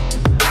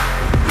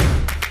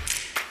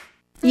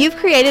 You've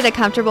created a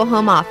comfortable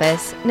home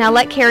office. Now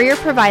let Carrier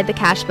provide the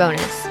cash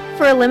bonus.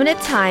 For a limited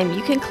time,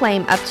 you can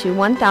claim up to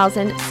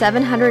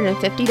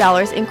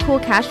 $1,750 in cool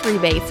cash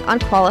rebates on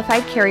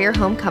qualified Carrier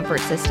home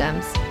comfort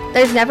systems.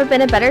 There's never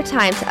been a better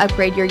time to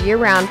upgrade your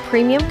year-round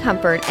premium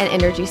comfort and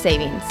energy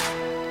savings.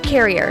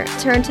 Carrier,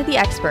 turn to the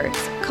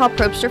experts. Call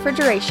Probst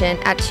Refrigeration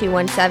at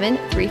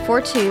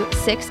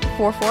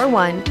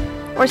 217-342-6441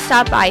 or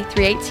stop by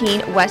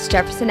 318 West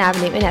Jefferson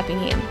Avenue in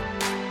Effingham.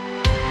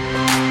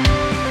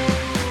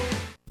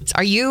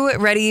 Are you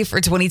ready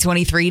for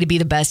 2023 to be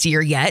the best year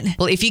yet?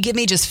 Well, if you give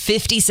me just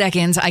 50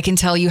 seconds, I can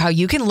tell you how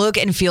you can look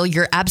and feel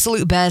your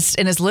absolute best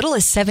in as little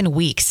as 7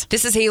 weeks.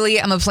 This is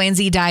Haley. I'm a Plan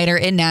Z dieter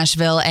in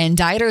Nashville, and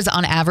dieters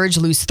on average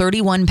lose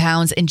 31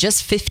 pounds in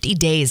just 50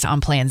 days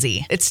on Plan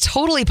Z. It's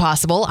totally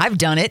possible. I've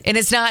done it, and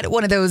it's not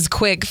one of those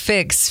quick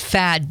fix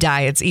fad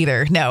diets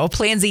either. No,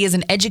 Plan Z is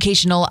an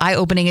educational,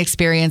 eye-opening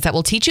experience that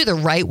will teach you the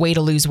right way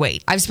to lose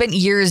weight. I've spent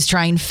years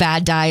trying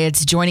fad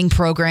diets, joining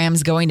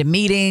programs, going to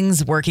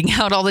meetings, working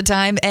out all the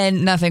time,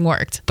 and nothing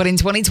worked. But in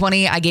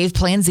 2020, I gave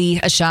Plan Z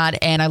a shot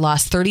and I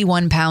lost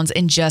 31 pounds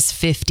in just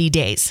 50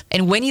 days.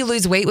 And when you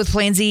lose weight with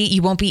Plan Z,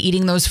 you won't be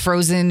eating those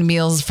frozen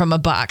meals from a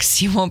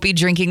box. You won't be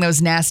drinking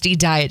those nasty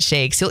diet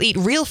shakes. You'll eat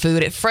real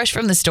food fresh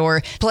from the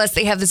store. Plus,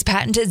 they have this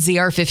patented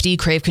ZR50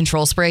 Crave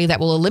Control Spray that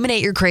will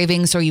eliminate your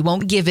cravings so you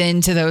won't give in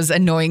to those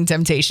annoying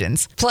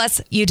temptations. Plus,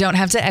 you don't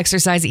have to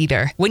exercise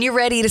either. When you're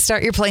ready to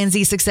start your Plan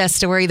Z success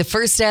story, the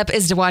first step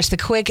is to watch the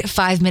quick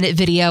 5-minute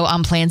video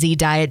on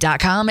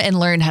PlanZDiet.com and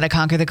learn how to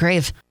conquer the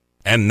crave.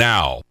 And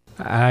now.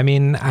 I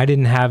mean, I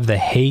didn't have the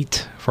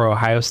hate for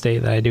Ohio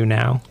State that I do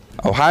now.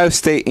 Ohio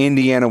State,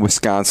 Indiana,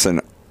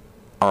 Wisconsin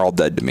are all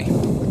dead to me.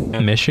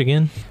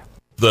 Michigan?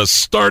 The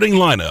starting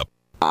lineup.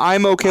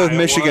 I'm okay with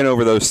Michigan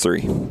over those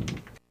three.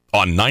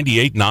 On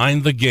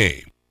 98.9 The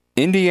Game.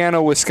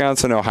 Indiana,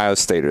 Wisconsin, Ohio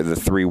State are the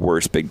three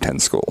worst Big Ten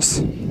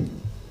schools.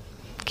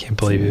 Can't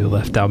believe you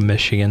left out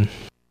Michigan.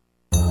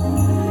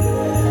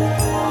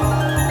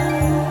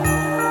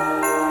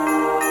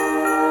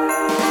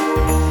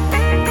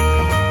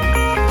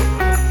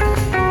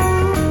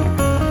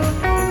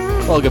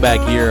 Welcome back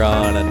here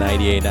on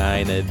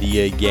 98.9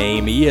 The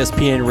Game.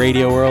 ESPN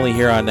Radio, we're only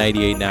here on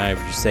 98.9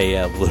 for just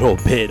a little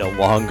bit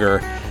longer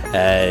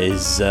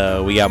as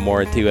we got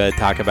more to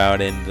talk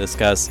about and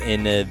discuss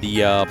in the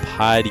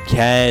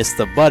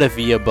podcast. But if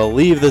you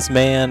believe this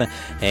man,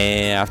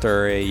 and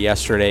after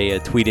yesterday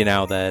tweeting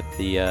out that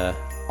the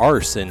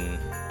arson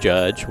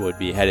judge would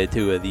be headed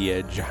to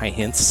the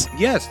Giants.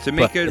 Yes, to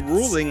make a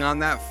ruling on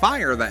that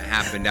fire that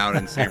happened out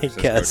in San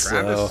Francisco,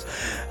 Travis.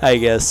 I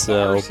guess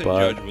so. The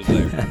But judge was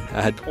there.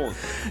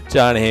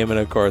 John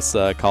Heyman, of course,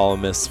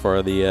 columnist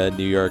for the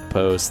New York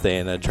Post,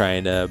 and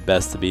trying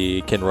best to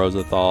be Ken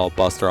Rosenthal,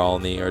 Buster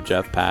Olney, or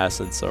Jeff Pass.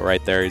 And so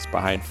right there, he's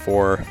behind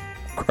 4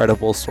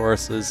 credible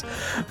sources.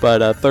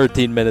 But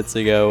 13 minutes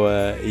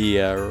ago, he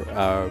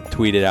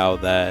tweeted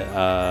out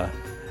that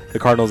the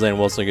Cardinals and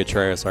Wilson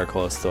Contreras are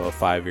close to a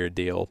 5-year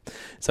deal.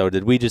 So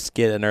did we just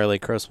get an early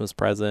Christmas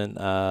present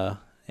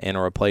and a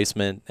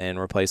replacement and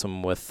replace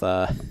him with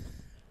a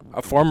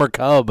former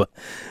Cub,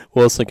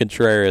 Wilson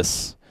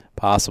Contreras?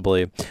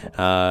 Possibly.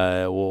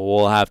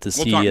 We'll have to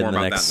see talk in more the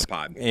about next,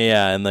 that in the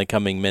pod. in the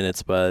coming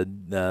minutes. But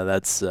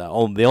that's the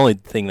only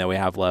thing that we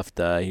have left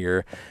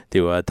here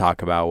to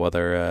talk about.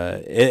 Whether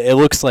it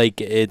looks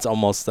like it's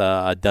almost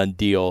a done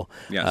deal.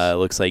 Yes. It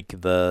looks like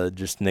the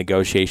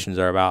negotiations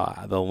are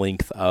about the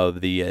length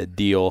of the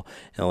deal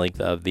and the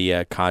length of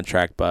the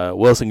contract. But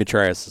Wilson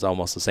Contreras is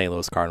almost the St.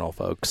 Louis Cardinal,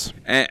 folks.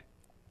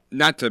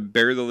 Not to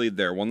bury the lead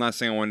there, one last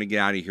thing I wanted to get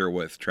out of here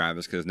with,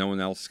 Travis, because no one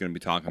else is going to be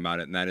talking about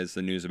it, and that is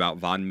the news about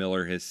Von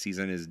Miller. His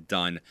season is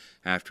done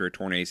after a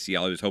torn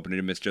ACL. He was hoping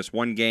to miss just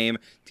one game.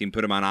 Team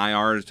put him on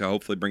IR to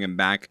hopefully bring him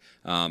back,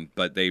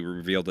 but they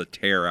revealed a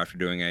tear after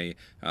doing a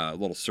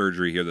little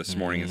surgery here this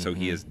morning, and so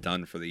he is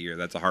done for the year.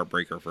 That's a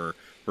heartbreaker for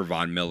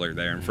Von Miller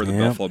there and for the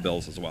Buffalo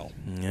Bills as well.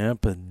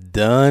 Yep,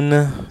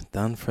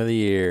 done for the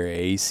year,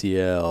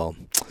 ACL.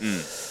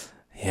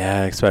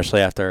 Yeah,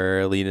 especially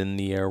after leading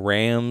the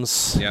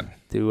Rams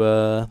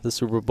to the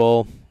Super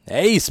Bowl.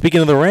 Hey, speaking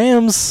of the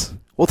Rams,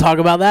 we'll talk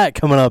about that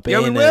coming up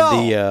in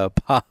the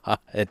pod.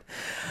 Two things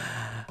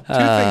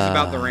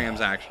about the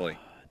Rams, actually.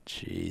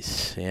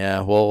 Jeez.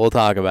 Yeah, we'll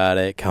talk about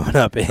it coming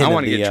up in the I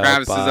want to get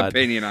Travis's pod.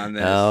 opinion on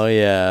this. Oh,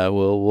 yeah.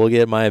 We'll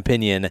get my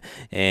opinion,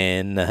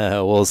 and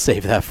we'll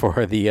save that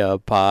for the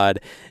pod.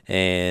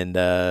 And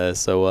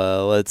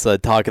so let's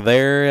talk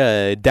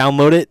there.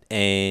 Download it.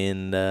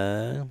 And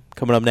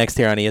coming up next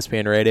here on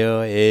ESPN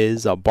Radio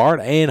is Bart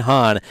and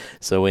Han.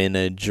 So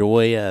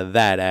enjoy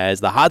that as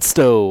the hot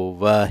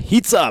stove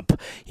heats up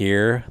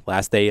here.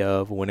 Last day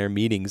of winter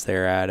meetings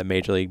there at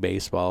Major League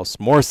Baseball.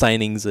 Some more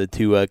signings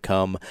to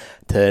come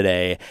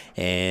today.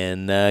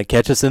 And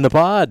catch us in the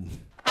pod.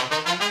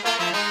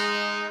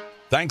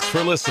 Thanks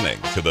for listening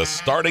to the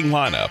starting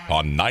lineup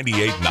on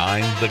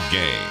 98.9 The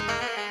Game.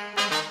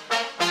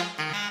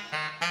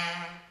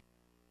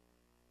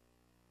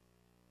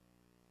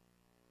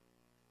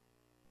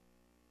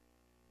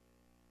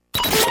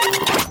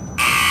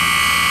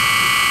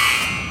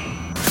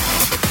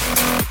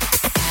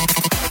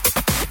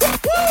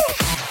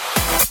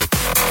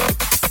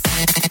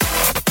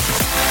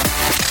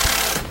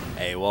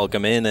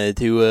 Welcome in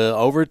to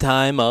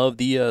overtime of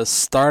the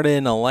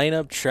starting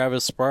lineup.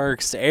 Travis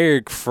Sparks,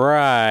 Eric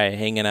Fry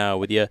hanging out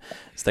with you.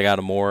 Still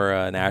got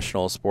more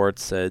national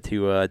sports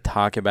to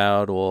talk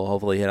about. We'll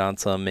hopefully hit on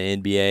some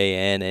NBA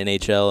and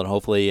NHL, and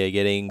hopefully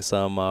getting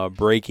some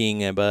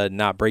breaking, but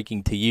not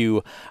breaking to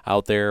you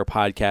out there,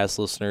 podcast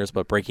listeners,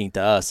 but breaking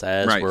to us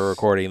as we're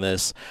recording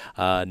this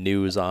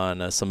news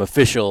on some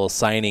official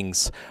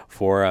signings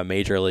for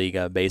Major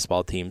League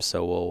Baseball teams.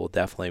 So we'll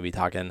definitely be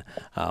talking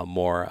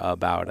more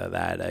about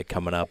that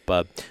coming up.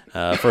 But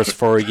first,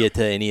 before we get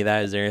to any of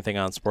that, is there anything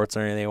on sports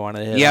or anything you want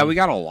to hit on? We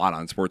got a lot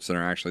on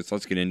SportsCenter, actually, so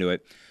let's get into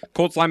it.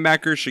 Colts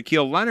linebacker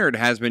Shaquille Leonard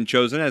has been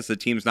chosen as the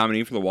team's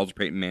nominee for the Walter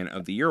Payton Man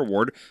of the Year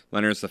award.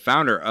 Leonard is the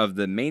founder of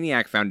the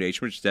Maniac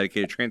Foundation, which is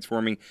dedicated to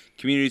transforming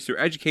communities through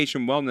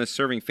education, wellness,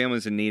 serving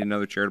families in need, and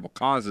other charitable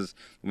causes.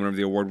 The winner of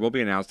the award will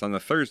be announced on the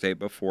Thursday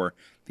before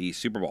the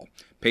Super Bowl.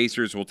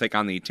 Pacers will take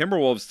on the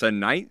Timberwolves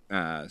tonight,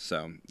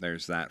 so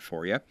there's that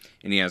for you.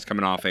 And he has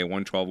coming off a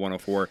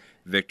 112-104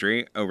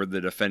 victory over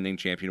the defending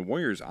champion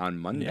Warriors on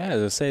Monday. Yeah,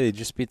 as I say, they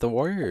just beat the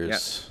Warriors.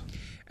 Yes.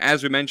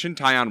 As we mentioned,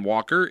 Tyon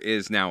Walker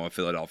is now a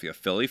Philadelphia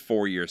Philly,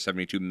 4-year,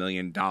 $72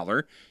 million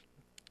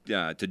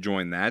to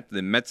join that.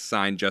 The Mets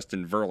signed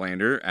Justin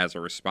Verlander as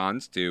a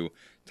response to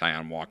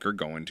Tyon Walker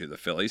going to the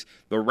Phillies.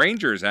 The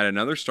Rangers add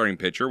another starting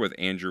pitcher with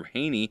Andrew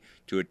Heaney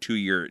to a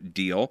 2-year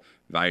deal,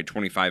 valued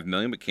 $25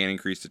 million, but can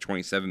increase to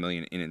 $27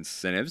 million in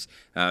incentives.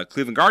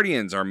 Cleveland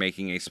Guardians are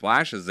making a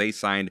splash as they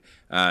signed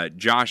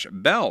Josh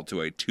Bell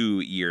to a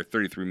 2-year,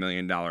 $33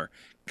 million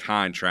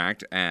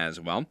contract as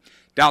well.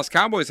 Dallas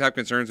Cowboys have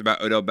concerns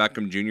about Odell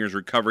Beckham Jr.'s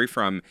recovery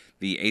from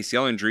the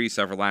ACL injury he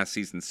suffered last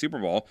season's Super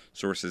Bowl.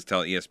 Sources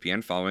tell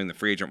ESPN following the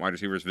free agent wide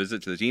receiver's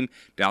visit to the team,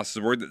 Dallas is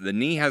worried that the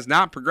knee has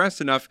not progressed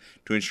enough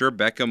to ensure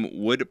Beckham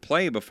would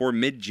play before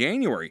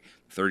mid-January.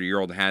 The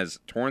 30-year-old has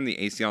torn the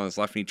ACL on his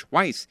left knee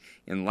twice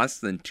in less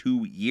than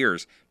 2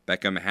 years.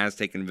 Beckham has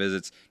taken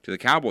visits to the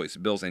Cowboys,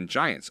 Bills, and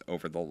Giants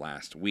over the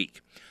last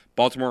week.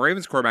 Baltimore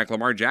Ravens quarterback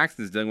Lamar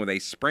Jackson is dealing with a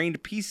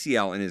sprained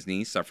PCL in his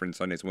knee, suffering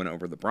Sunday's win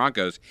over the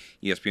Broncos.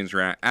 ESPN's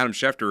Adam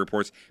Schefter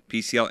reports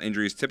PCL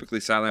injuries typically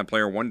sideline a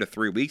player 1 to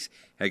 3 weeks.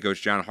 Head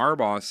coach John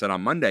Harbaugh said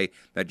on Monday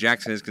that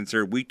Jackson is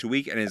considered week to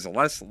week and is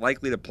less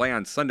likely to play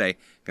on Sunday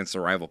against the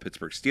rival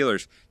Pittsburgh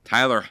Steelers.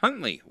 Tyler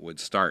Huntley would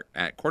start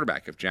at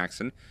quarterback if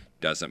Jackson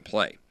doesn't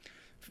play.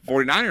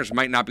 49ers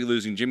might not be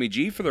losing Jimmy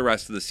G for the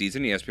rest of the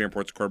season. ESPN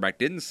reports the quarterback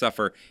didn't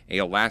suffer a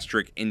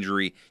elastric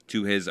injury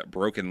to his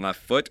broken left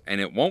foot, and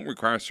it won't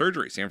require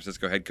surgery. San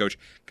Francisco head coach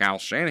Kyle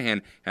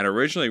Shanahan had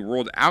originally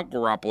ruled out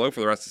Garoppolo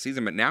for the rest of the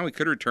season, but now he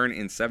could return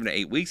in 7 to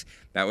 8 weeks.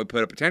 That would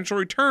put a potential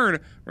return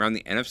around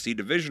the NFC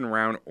division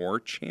round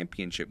or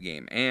championship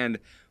game. And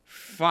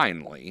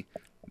finally,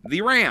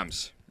 the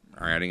Rams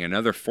are adding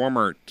another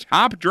former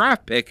top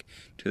draft pick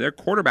to their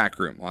quarterback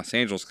room. Los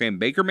Angeles claimed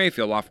Baker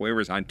Mayfield off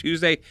waivers on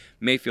Tuesday.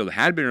 Mayfield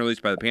had been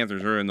released by the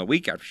Panthers earlier in the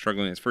week after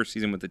struggling his first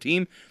season with the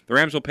team. The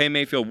Rams will pay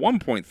Mayfield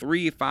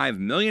 $1.35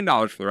 million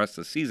for the rest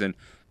of the season.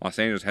 Los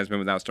Angeles has been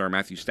without star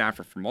Matthew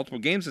Stafford for multiple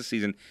games this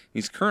season.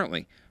 He's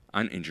currently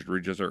on injured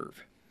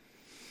reserve.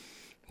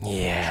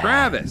 Yeah.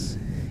 Travis,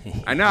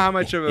 I know how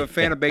much of a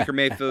fan of Baker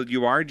Mayfield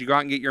you are. Did you go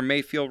out and get your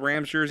Mayfield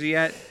Rams jersey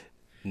yet?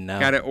 No.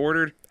 Got it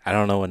ordered? I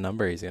don't know what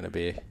number he's going to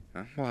be.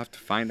 We'll have to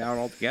find out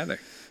altogether.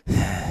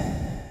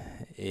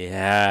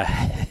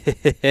 Yeah.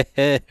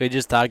 We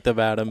just talked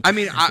about him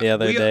the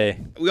other day.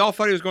 We all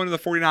thought he was going to the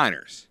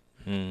 49ers.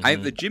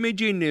 Mm-hmm. The Jimmy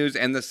G news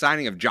and the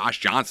signing of Josh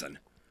Johnson,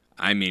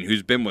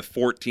 who's been with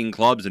 14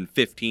 clubs in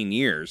 15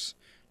 years.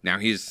 Now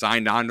he's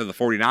signed on to the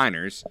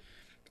 49ers.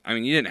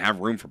 You didn't have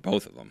room for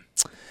both of them.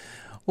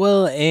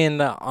 Well,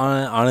 and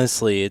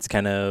honestly, it's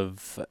kind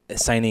of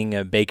signing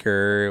a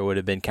Baker would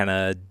have been kind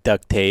of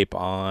duct tape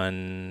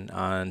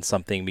on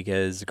something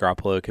because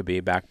Garoppolo could be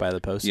back by the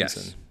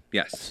postseason.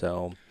 Yes.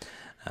 So,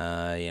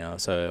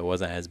 so it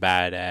wasn't as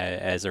bad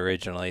as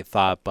originally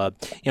thought. But,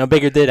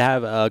 Baker did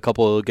have a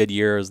couple of good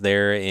years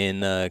there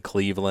in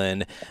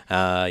Cleveland.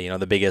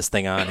 The biggest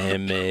thing on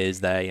him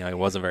is that, he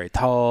wasn't very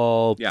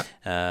tall. Yeah.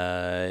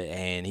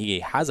 And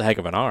he has a heck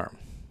of an arm.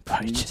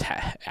 but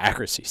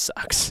accuracy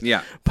sucks.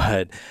 Yeah.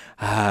 But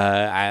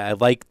I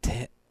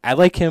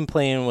like him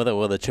playing with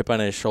a chip on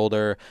his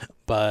shoulder,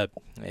 but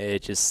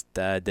it just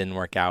didn't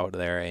work out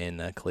there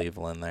in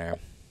Cleveland there.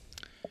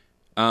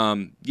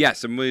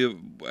 Yes, and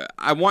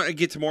I want to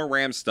get to more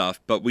Rams stuff,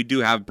 but we do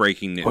have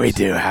breaking news. We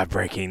do have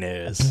breaking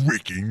news.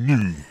 Breaking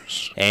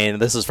news. And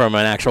this is from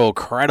an actual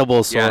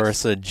credible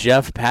source. Yes.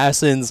 Jeff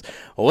Passon's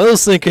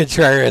Wilson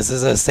Contreras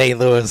is a St.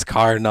 Louis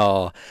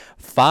Cardinal.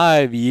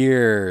 5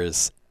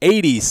 years,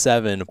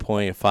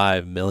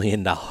 $87.5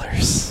 million.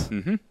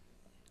 Mm-hmm.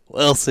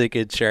 Wilson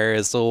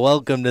Contreras, so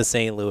welcome to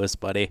St. Louis,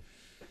 buddy.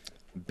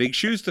 Big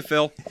shoes to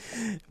fill.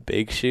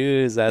 Big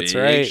shoes, that's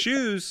right. Big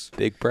shoes.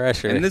 Big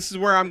pressure. And this is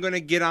where I'm going to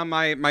get on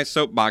my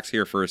soapbox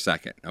here for a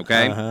second,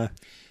 okay? Uh-huh.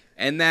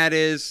 And that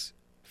is,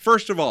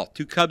 first of all,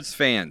 to Cubs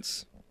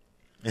fans,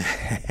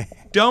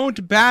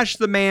 don't bash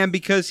the man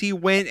because he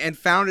went and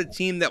found a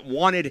team that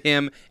wanted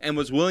him and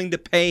was willing to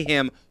pay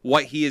him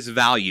what he is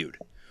valued.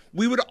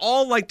 We would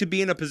all like to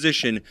be in a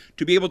position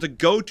to be able to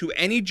go to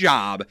any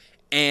job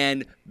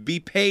and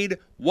be paid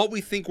what we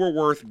think we're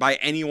worth by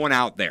anyone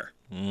out there.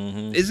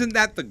 Mm-hmm. Isn't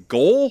that the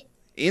goal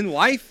in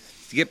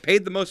life? To get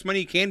paid the most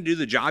money you can to do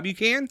the job you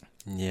can?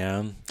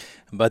 Yeah.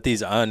 But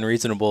these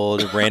unreasonable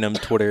random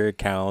Twitter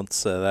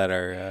accounts that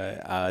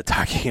are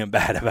talking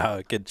bad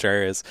about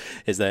Contreras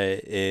is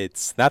that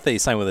it's not that he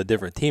signed with a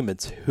different team,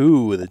 it's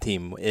who the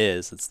team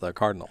is. It's the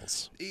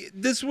Cardinals.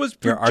 This was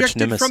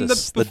projected from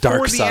the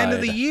dark the side. End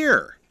of the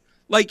year.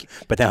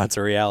 But now it's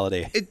a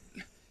reality.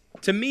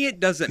 To me, it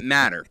doesn't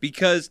matter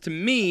because to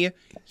me,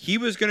 he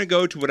was going to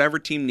go to whatever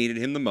team needed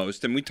him the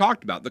most. And we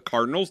talked about the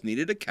Cardinals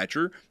needed a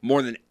catcher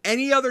more than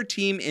any other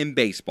team in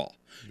baseball.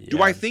 Yeah.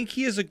 Do I think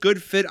he is a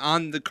good fit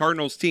on the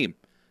Cardinals team?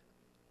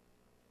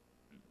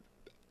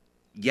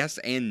 Yes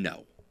and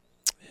no.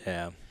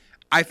 Yeah.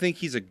 I think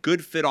he's a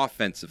good fit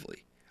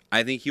offensively.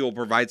 I think he will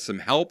provide some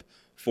help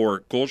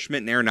for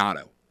Goldschmidt and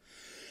Arenado.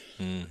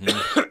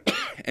 Mm-hmm.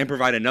 And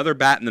provide another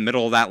bat in the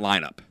middle of that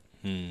lineup.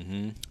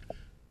 Mm-hmm.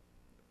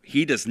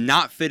 He does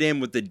not fit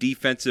in with the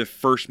defensive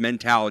first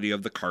mentality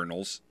of the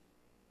Cardinals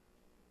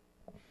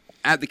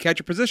at the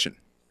catcher position.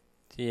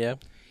 Yeah.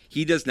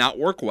 He does not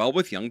work well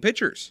with young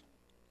pitchers.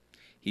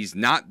 He's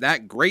not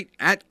that great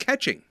at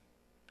catching.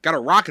 Got a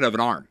rocket of an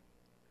arm.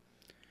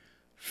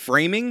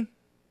 Framing,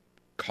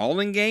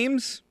 calling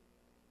games,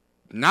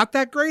 not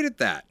that great at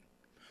that,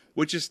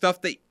 which is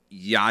stuff that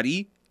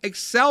Yadi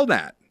excelled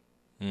at.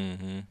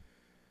 Mm-hmm.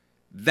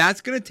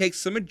 That's going to take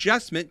some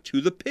adjustment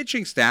to the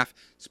pitching staff,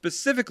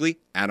 specifically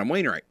Adam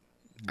Wainwright.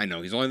 I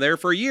know he's only there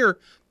for a year,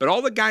 but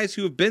all the guys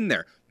who have been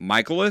there,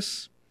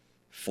 Michaelis,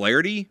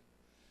 Flaherty,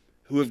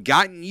 who have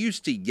gotten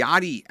used to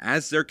Yadi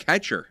as their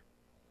catcher.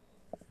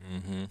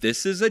 Mm-hmm.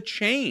 This is a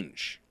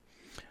change.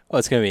 Well,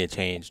 it's going to be a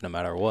change no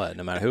matter what,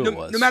 no matter who it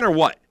was. No matter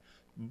what.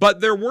 But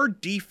there were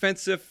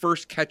defensive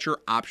first catcher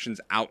options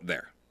out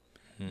there.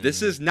 Mm-hmm.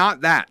 This is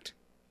not that.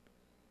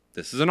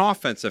 This is an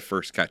offensive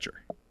first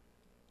catcher.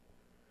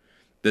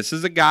 This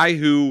is a guy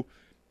who...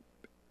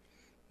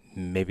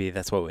 Maybe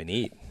that's what we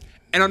need.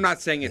 And I'm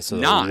not saying it's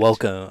not.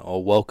 A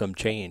welcome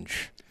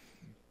change.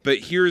 But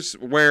here's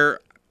where,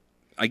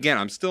 again,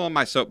 I'm still on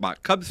my soapbox.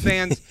 Cubs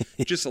fans,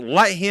 just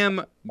let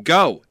him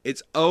go.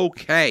 It's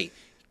okay.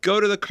 Go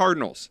to the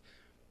Cardinals.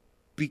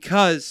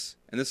 Because,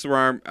 and this is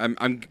where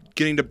I'm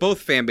getting to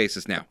both fan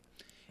bases now,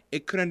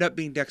 it could end up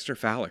being Dexter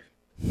Fowler.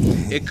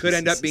 It could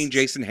end up being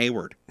Jason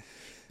Hayward.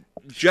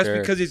 Just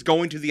because he's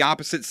going to the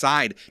opposite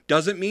side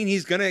doesn't mean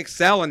he's going to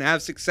excel and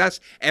have success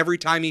every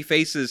time he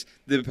faces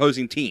the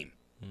opposing team.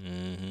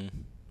 Mm-hmm.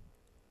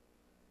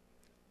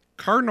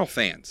 Cardinal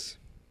fans,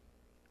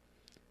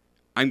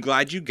 I'm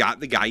glad you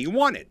got the guy you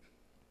wanted.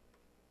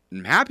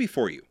 I'm happy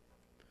for you.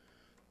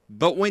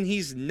 But when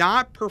he's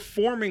not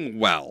performing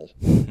well,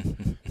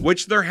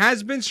 which there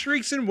has been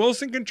streaks in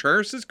Wilson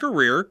Contreras'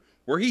 career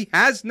where he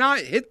has not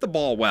hit the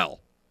ball well,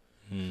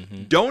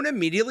 mm-hmm. Don't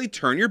immediately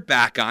turn your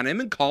back on him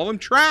and call him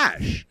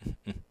trash.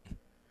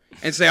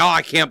 And say,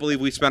 I can't believe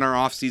we spent our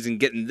offseason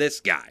getting this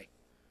guy.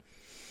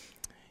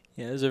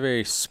 Yeah, there's a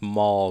very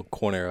small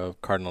corner of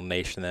Cardinal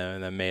Nation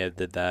that may have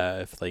did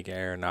that if,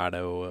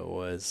 Arenado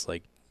was,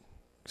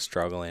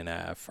 struggling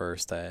at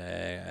first.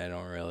 I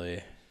don't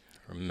really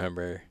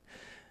remember.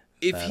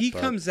 If he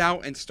comes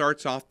out and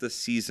starts off the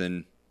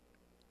season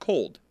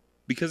cold,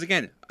 because,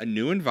 again, a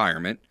new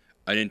environment,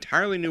 an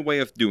entirely new way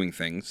of doing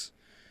things,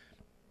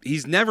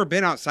 he's never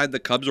been outside the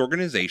Cubs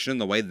organization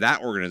the way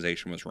that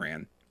organization was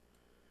ran.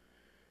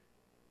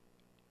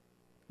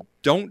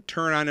 Don't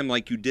turn on him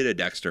like you did a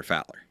Dexter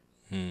Fowler.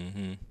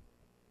 Mm-hmm.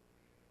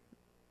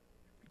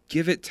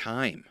 Give it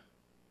time.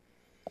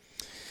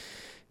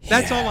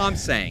 That's all I'm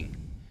saying.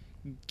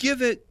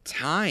 Give it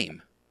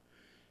time.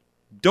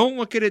 Don't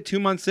look at it 2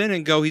 months in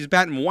and go, he's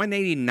batting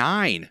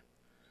 189.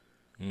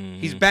 Mm-hmm.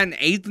 He's batting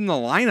 8th in the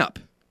lineup.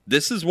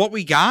 This is what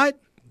we got?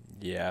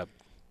 Yeah.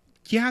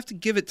 You have to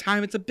give it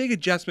time. It's a big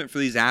adjustment for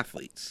these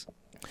athletes.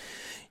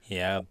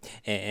 Yeah,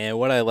 and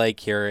what I like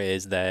here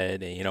is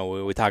that,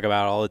 we talk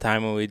about all the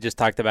time, and we just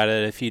talked about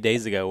it a few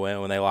days ago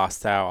when they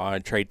lost out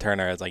on Trey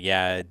Turner. It's like,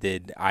 yeah,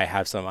 did I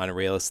have some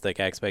unrealistic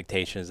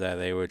expectations that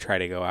they would try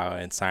to go out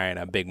and sign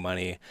a big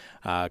money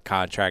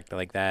contract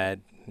like that?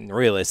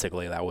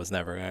 Realistically, that was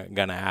never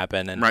gonna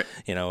happen.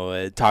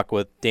 And talk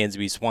with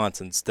Dansby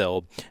Swanson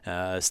still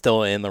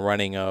in the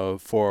running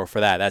for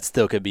that. That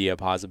still could be a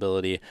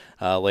possibility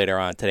later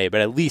on today.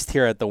 But at least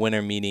here at the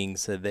winter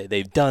meetings,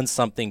 they've done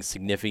something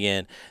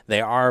significant.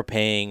 They are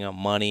paying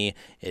money.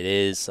 It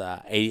is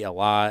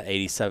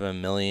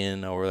 $87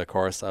 million over the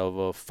course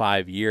of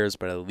 5 years.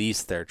 But at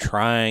least they're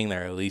trying.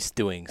 They're at least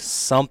doing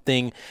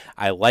something.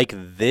 I like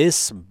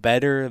this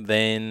better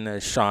than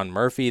Sean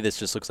Murphy. This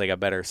just looks like a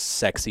better,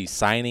 sexy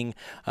signing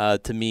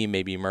to me.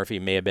 Maybe Murphy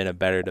may have been a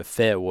better to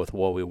fit with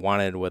what we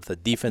wanted with the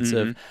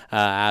defensive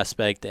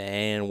aspect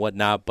and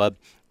whatnot, but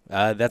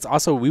that's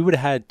also, we would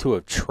have had to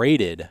have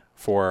traded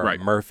for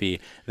Murphy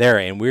there,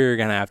 and we're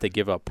going to have to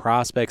give up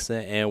prospects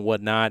and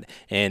whatnot.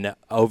 And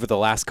over the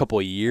last couple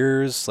of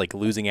years, like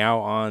losing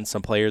out on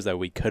some players that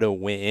we could have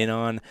went in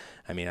on.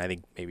 I mean, I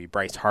think maybe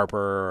Bryce Harper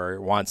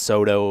or Juan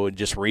Soto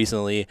just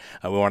recently.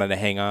 We wanted to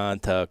hang on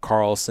to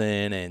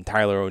Carlson and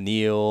Tyler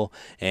O'Neill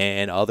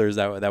and others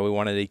that we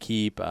wanted to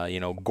keep.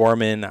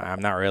 Gorman, I'm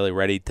not really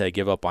ready to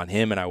give up on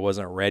him, and I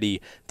wasn't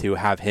ready to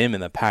have him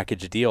in the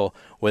package deal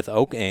with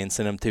Oakland and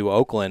send him to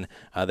Oakland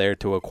there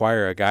to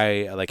acquire a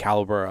guy the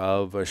caliber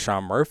of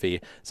Sean Murphy.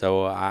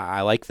 So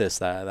I like this,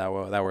 that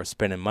we're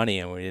spending money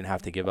and we didn't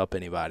have to give up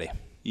anybody.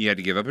 You had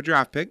to give up a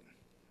draft pick.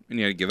 And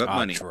you had to give up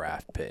money.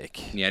 Draft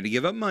pick. You had to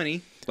give up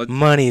money.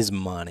 Money's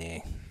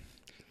money.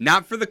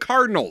 Not for the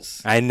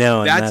Cardinals. I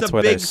know, and that's a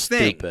where big they're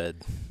thing. Stupid.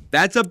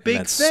 That's a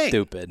big thing.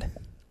 Stupid.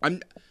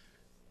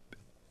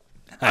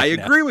 I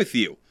agree with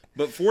you.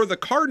 But for the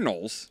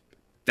Cardinals,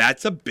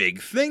 that's a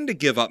big thing to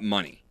give up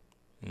money.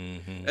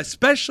 Mm-hmm.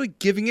 Especially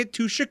giving it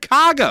to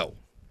Chicago.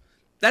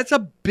 That's a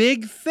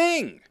big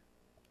thing.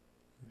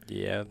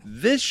 Yeah.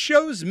 This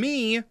shows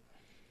me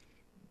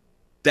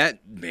that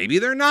maybe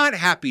they're not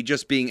happy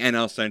just being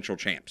NL Central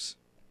champs.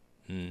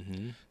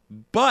 Mm-hmm.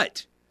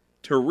 But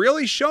to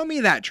really show me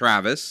that,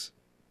 Travis,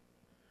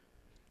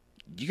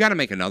 you got to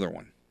make another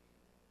one.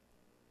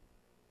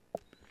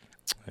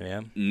 Yeah.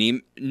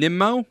 Brandon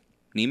Nimmo?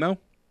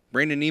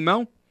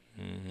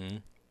 Mm-hmm.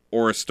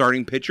 Or a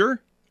starting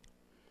pitcher?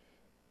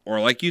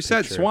 Or like you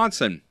said,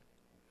 Swanson.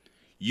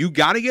 You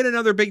got to get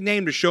another big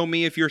name to show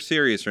me if you're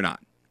serious or not.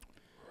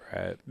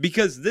 Right.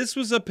 Because this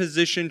was a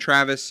position,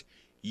 Travis,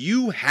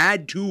 you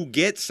had to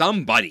get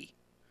somebody.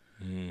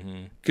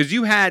 Because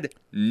you had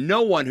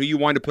no one who you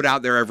wanted to put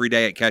out there every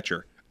day at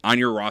catcher on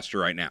your roster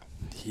right now.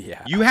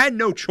 Yeah. You had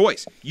no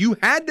choice. You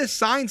had to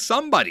sign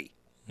somebody.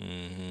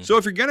 So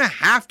if you're going to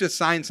have to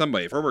sign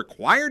somebody, if we're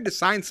required to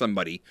sign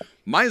somebody,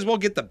 might as well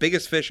get the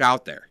biggest fish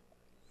out there.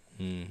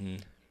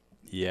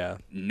 Yeah.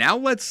 Now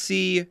let's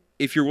see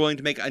if you're willing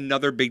to make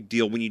another big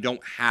deal when you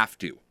don't have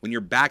to, when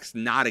your back's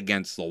not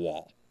against the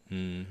wall.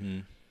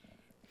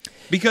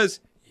 Because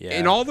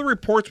in all the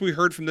reports we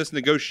heard from this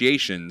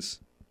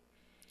negotiations,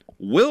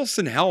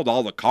 Wilson held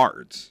all the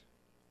cards,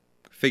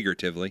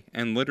 figuratively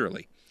and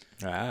literally.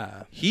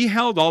 He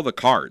held all the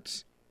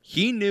cards.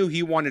 He knew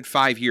he wanted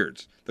 5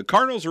 years. The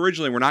Cardinals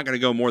originally were not going to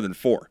go more than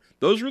 4.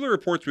 Those were the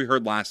reports we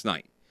heard last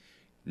night.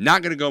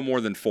 Not going to go more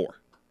than 4.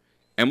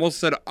 And Wilson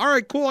said, all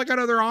right, cool, I got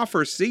other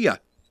offers. See ya.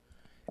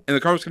 And the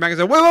Cardinals come back and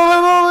said,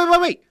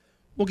 wait.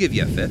 We'll give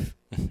you a 5th.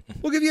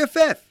 We'll give you a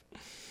 5th.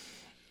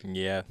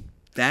 Yeah.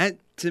 That,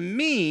 to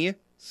me,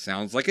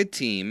 sounds like a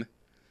team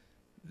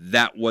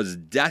that was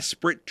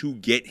desperate to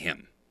get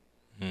him.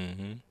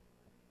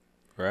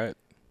 Right.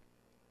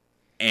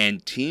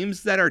 And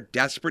teams that are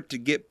desperate to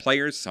get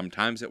players,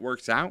 sometimes it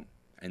works out,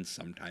 and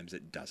sometimes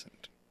it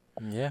doesn't.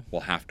 Yeah.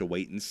 We'll have to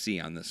wait and see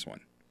on this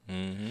one.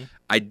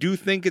 I do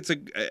think it's,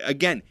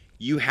 again,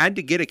 you had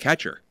to get a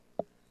catcher.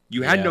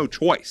 You had no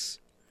choice.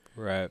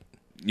 Right.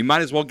 You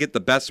might as well get the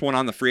best one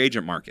on the free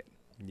agent market.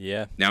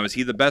 Yeah. Now, is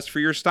he the best for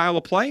your style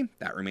of play?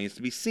 That remains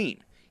to be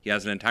seen. He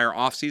has an entire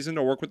offseason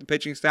to work with the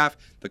pitching staff,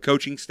 the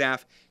coaching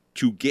staff,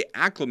 to get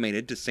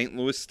acclimated to St.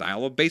 Louis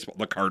style of baseball,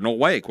 the Cardinal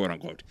way, quote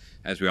unquote,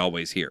 as we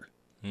always hear.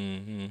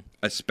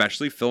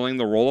 Especially filling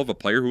the role of a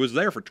player who was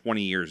there for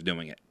 20 years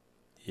doing it.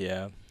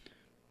 Yeah.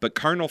 But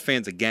Cardinal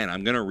fans, again,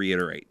 I'm going to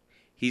reiterate,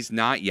 he's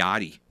not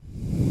Yadi.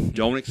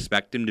 Don't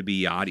expect him to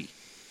be Yadi.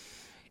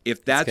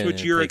 If that's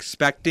what you're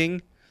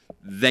expecting,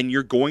 then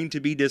you're going to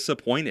be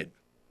disappointed.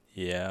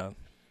 Yeah.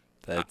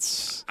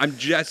 That's. I'm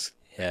just.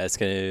 Yeah,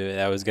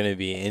 that was gonna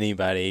be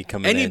anybody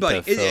coming in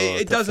to fill,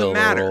 it doesn't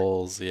matter.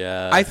 Roles.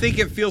 Yeah. I think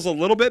it feels a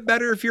little bit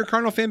better if you're a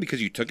Cardinal fan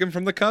because you took him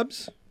from the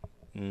Cubs.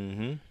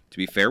 To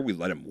be fair, we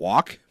let him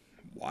walk.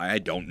 Why, I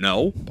don't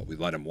know, but we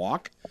let him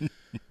walk.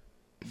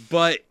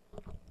 But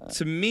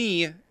to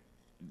me,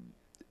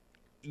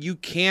 you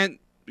can't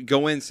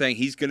go in saying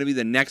he's going to be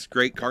the next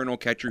great Cardinal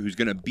catcher who's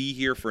going to be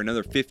here for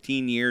another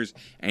 15 years,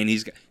 and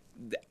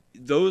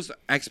those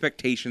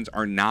expectations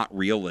are not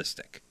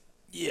realistic.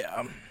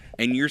 Yeah.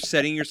 And you're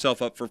setting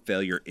yourself up for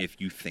failure if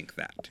you think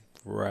that.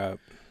 Right.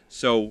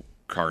 So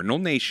Cardinal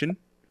Nation,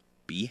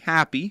 be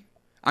happy.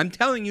 I'm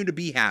telling you to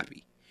be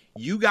happy.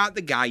 You got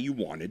the guy you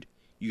wanted.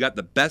 You got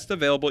the best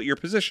available at your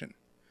position.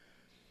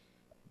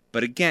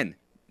 But again,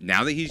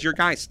 now that he's your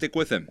guy, stick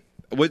with him,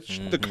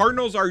 which the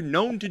Cardinals are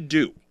known to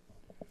do.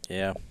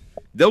 Yeah.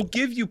 They'll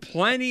give you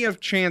plenty of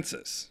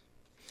chances.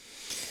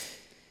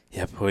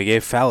 Yep, we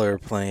gave Fowler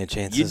plenty of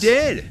chances. You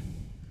did.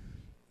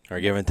 Or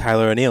giving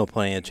Tyler O'Neill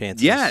plenty of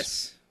chances.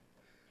 Yes.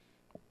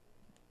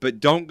 But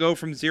don't go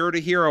from 0 to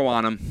hero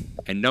on him,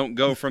 and don't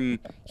go from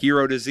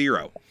hero to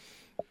 0.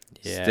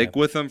 Yeah. Stick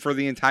with him for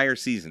the entire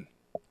season.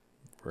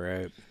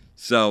 Right.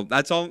 So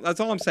that's all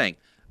I'm saying.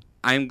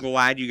 I'm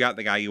glad you got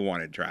the guy you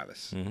wanted,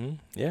 Travis. Mm-hmm.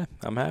 Yeah,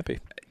 I'm happy.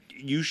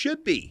 You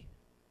should be.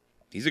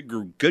 He's a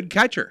good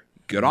catcher.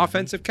 Good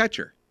offensive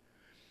catcher.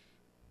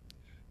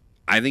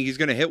 I think he's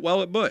going to hit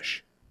well at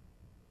Busch.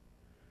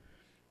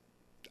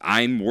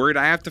 I'm worried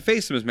I have to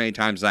face him as many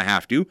times as I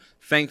have to.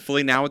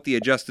 Thankfully, now with the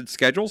adjusted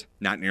schedules,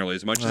 not nearly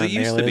as much as it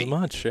used to be. Not nearly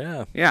as much,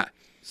 yeah. Yeah.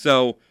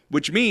 So,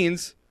 which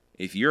means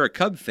if you're a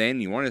Cub fan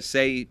and you want to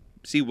see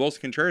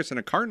Wilson Contreras in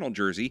a Cardinal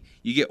jersey,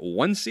 you get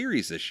one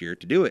series this year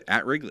to do it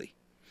at Wrigley.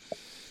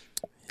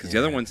 Because the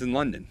other one's in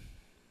London.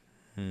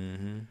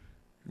 Mm-hmm.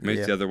 Maybe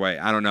it's the other way.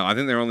 I don't know. I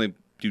think they only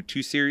do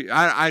 2 series.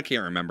 I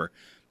can't remember.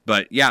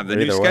 But, yeah, the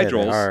new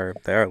schedules.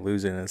 They are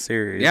losing a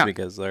series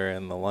because they're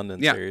in the London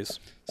series.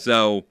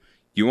 So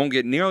you won't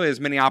get nearly as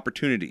many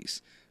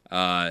opportunities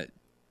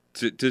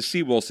to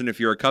see Wilson if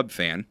you're a Cub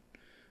fan,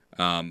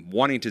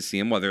 wanting to see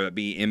him, whether it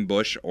be in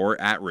Busch or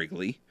at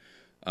Wrigley.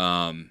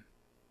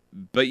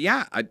 But,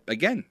 yeah,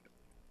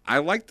 I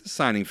like the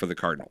signing for the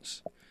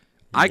Cardinals.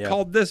 I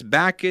called this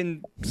back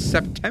in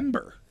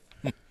September.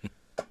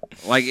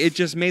 Like, it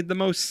just made the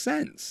most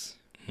sense.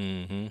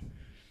 Mm-hmm.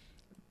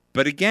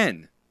 But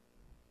again,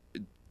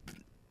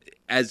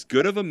 as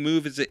good of a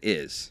move as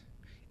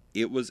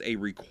it was a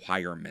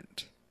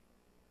requirement.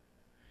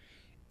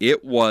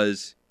 It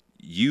was,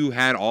 you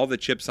had all the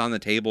chips on the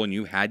table and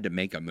you had to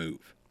make a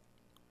move.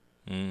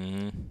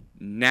 Mm-hmm.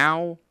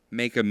 Now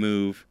make a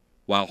move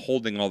while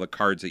holding all the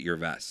cards at your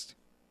vest.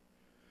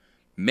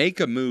 Make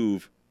a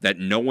move that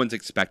no one's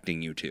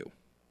expecting you to.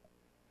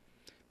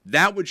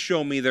 That would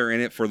show me they're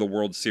in it for the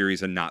World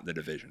Series and not the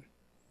division.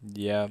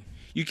 Yeah.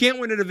 You can't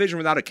win a division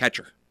without a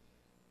catcher.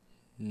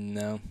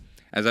 No.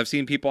 As I've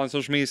seen people on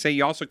social media say,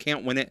 you also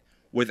can't win it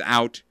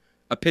without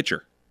a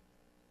pitcher.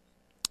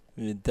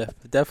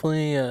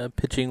 Definitely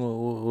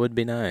pitching would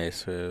be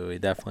nice. We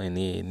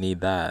definitely need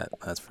that.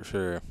 That's for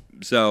sure.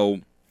 So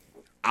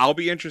I'll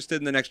be interested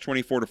in the next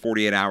 24 to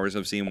 48 hours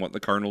of seeing what the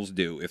Cardinals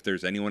do if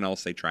there's anyone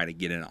else they try to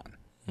get in on.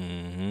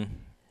 Mm-hmm.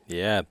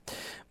 Yeah.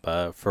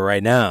 But for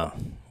right now,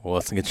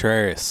 Wilson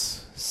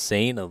Contreras,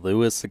 St.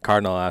 Louis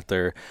Cardinal,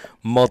 after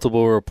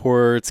multiple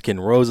reports. Ken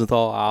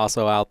Rosenthal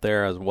also out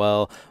there as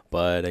well,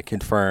 but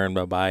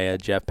confirmed by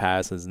Jeff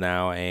Passan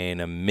now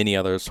and many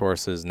other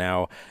sources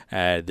now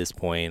at this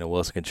point.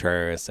 Wilson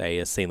Contreras,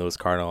 a St. Louis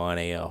Cardinal on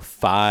a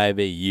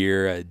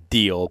 5-year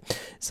deal.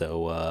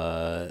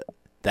 So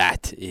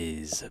that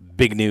is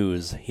big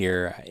news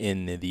here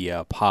in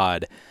the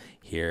pod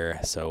here.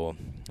 So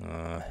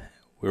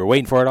we were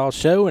waiting for it all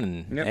show,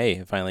 and hey,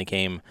 it finally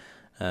came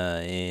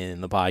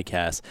in the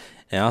podcast.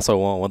 And also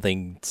one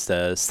thing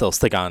to still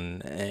stick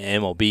on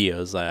MLB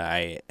is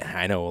I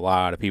know a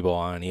lot of people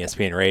on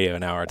ESPN Radio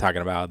now are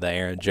talking about the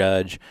Aaron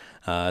Judge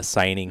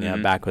signing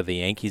back with the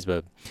Yankees,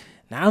 but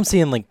now I'm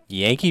seeing like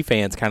Yankee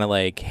fans kind of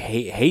like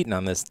hating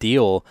on this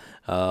deal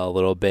a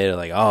little bit,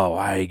 like, oh,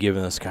 why are you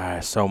giving this guy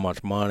so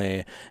much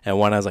money? And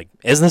when I was like,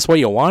 isn't this what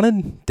you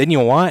wanted? Didn't you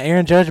want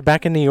Aaron Judge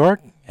back in New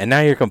York? And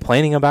now you're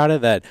complaining about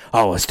it that,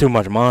 oh, it's too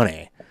much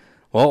money.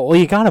 Well,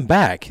 you got him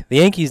back. The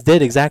Yankees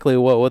did exactly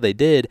what they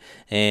did,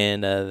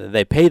 and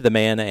they paid the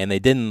man, and they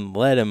didn't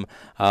let him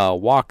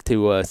walk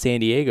to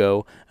San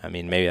Diego. I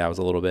mean, maybe that was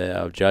a little bit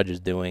of Judge's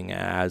doing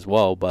as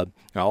well, but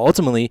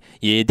ultimately,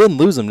 you didn't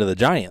lose him to the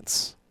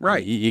Giants.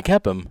 Right. You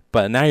kept him,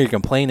 but now you're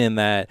complaining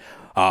that,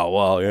 oh,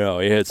 well, you know,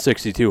 he hit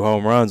 62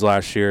 home runs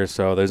last year,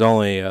 so there's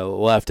only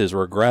left is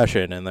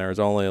regression, and there's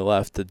only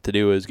left to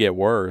do is get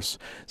worse.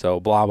 So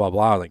blah, blah,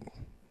 blah. Like,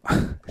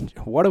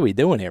 what are we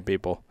doing here,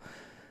 people?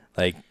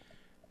 Like,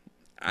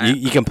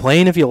 you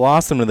complain if you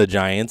lost him to the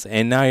Giants,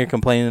 and now you're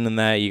complaining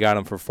that you got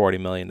him for $40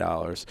 million.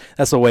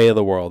 That's the way of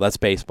the world. That's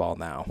baseball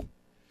now.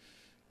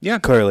 Yeah.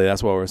 Clearly,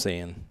 that's what we're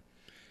seeing.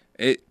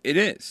 It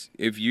is.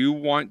 If you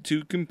want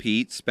to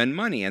compete, spend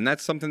money, and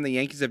that's something the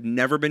Yankees have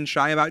never been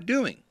shy about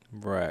doing.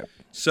 Right.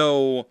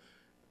 So,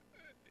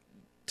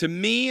 to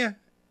me,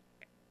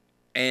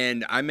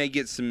 and I may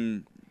get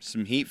some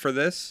heat for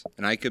this,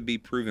 and I could be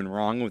proven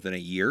wrong within a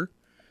year,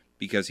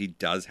 because he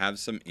does have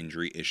some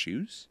injury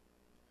issues.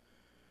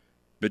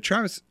 But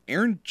Travis,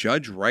 Aaron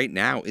Judge right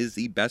now is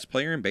the best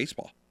player in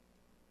baseball.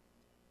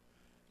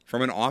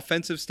 From an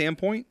offensive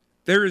standpoint,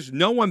 there is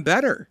no one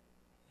better.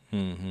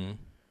 Mm-hmm.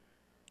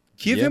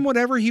 Give him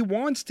whatever he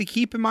wants to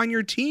keep him on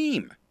your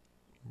team.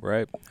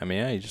 Right. I mean,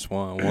 yeah, he just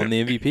won the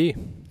MVP.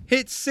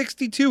 Hit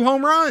 62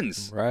 home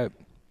runs. Right.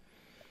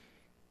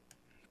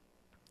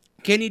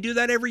 Can he do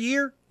that every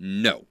year?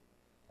 No.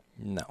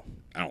 No.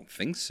 I don't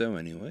think so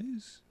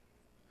anyways.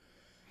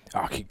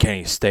 Oh, can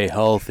he stay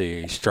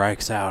healthy? He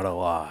strikes out a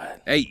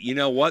lot. Hey, you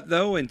know what,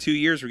 though? In 2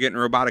 years, we're getting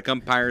robotic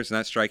umpires, and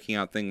that striking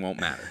out thing won't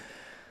matter.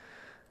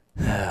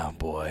 Oh,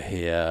 boy,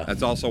 yeah.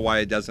 That's also why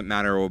it doesn't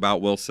matter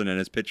about Wilson and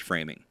his pitch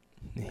framing.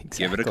 Exactly.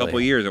 Give it a couple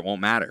of years, it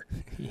won't matter.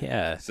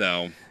 Yeah.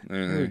 So,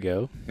 there you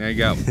go. There you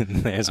go.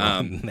 There's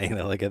one thing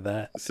to look at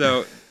that.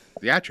 So,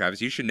 yeah,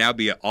 Travis, you should now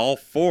be all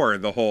for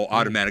the whole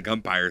automatic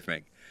umpire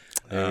thing.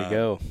 There you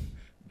go.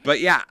 But,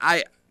 yeah,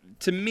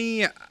 to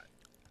me,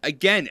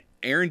 again,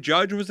 Aaron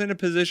Judge was in a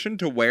position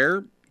to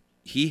where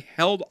he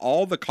held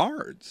all the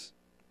cards.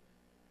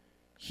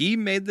 He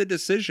made the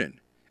decision.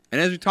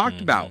 And as we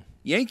talked about,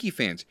 Yankee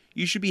fans,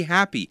 you should be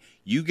happy.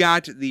 You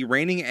got the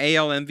reigning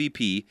AL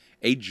MVP,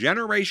 a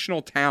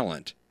generational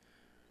talent,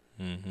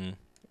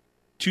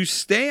 to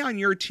stay on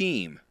your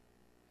team,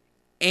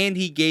 and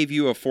he gave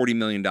you a $40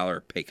 million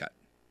pay cut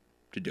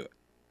to do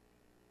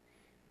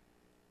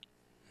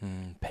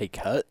it. Pay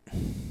cut?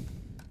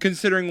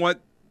 Considering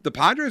what the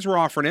Padres were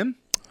offering him.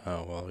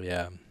 Oh, well,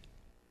 yeah.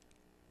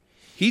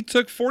 He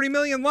took $40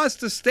 million less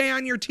to stay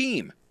on your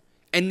team.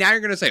 And now you're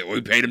going to say,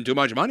 we paid him too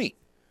much money.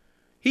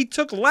 He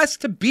took less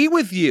to be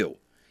with you.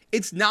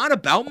 It's not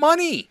about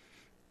money.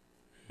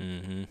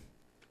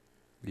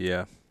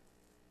 Yeah.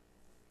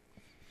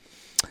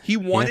 He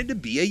wanted to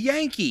be a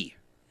Yankee.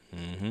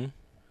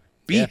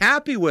 Be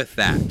happy with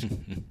that.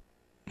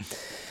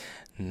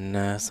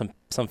 Nah,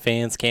 some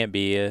fans can't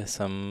be.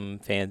 Some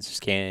fans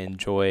just can't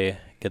enjoy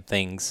good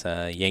things.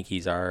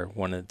 Yankees are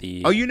one of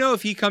the... Oh, you know,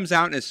 if he comes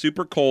out and is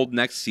super cold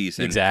next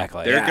season,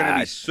 exactly, there are going to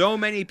be so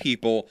many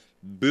people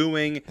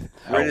booing,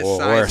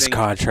 criticizing, worst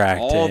contract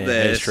all in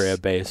this, history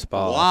of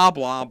baseball. Blah,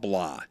 blah,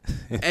 blah.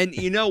 And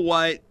you know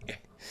what?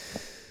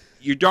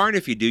 You're darned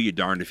if you do, you're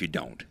darned if you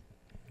don't.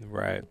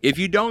 Right. If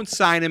you don't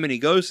sign him and he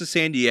goes to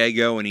San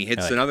Diego and he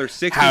hits another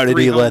 63 how did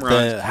he home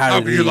runs,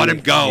 how could you let him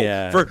go?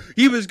 Yeah.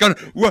 He was going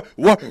to...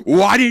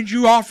 Why didn't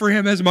you offer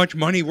him as much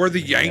money? We're the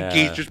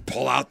Yankees. Just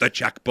pull out the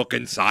checkbook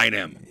and sign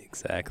him.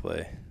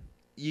 Exactly.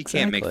 You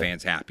can't make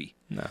fans happy.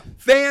 No.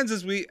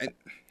 Fans,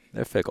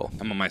 they're fickle.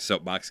 I'm on my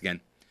soapbox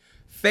again.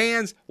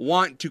 Fans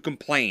want to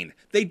complain.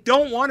 They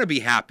don't want to be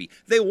happy.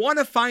 They want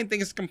to find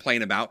things to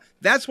complain about.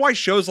 That's why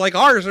shows like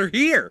ours are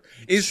here,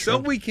 is so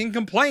we can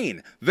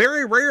complain.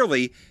 Very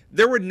rarely,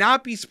 there would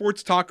not be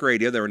sports talk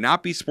radio, there would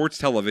not be sports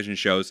television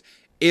shows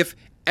if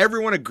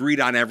everyone agreed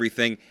on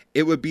everything.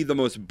 It would be the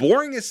most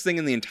boringest thing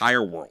in the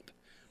entire world.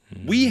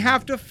 We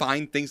have to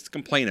find things to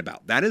complain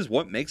about. That is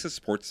what makes a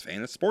sports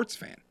fan a sports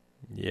fan.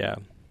 Yeah.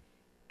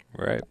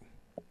 Right.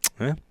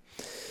 Yeah.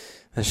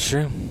 That's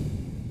true.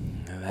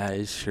 That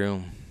is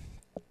true.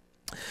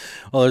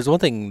 Well, there's one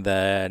thing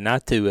that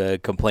not to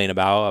complain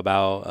about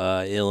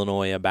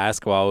Illinois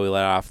basketball. We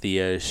let off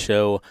the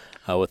show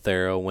with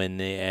their win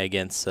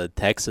against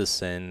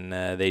Texas, and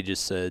they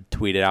just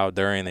tweeted out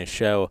during the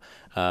show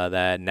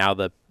that now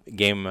the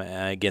game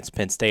against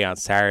Penn State on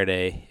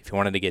Saturday, if you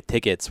wanted to get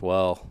tickets,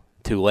 well,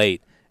 too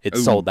late.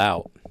 It's sold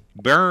out.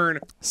 Burn.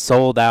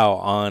 Sold out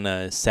on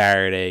a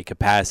Saturday,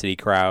 capacity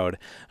crowd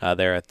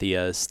there at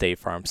the State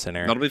Farm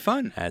Center. That'll be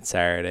fun. At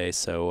Saturday.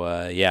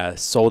 So,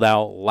 sold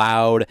out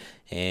loud,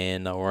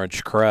 and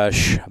Orange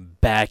Crush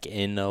back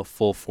in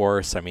full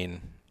force. I mean,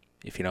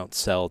 if you don't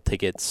sell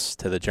tickets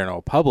to the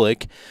general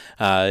public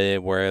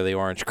where the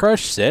Orange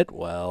Crush sit,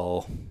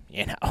 well,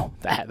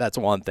 that's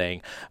one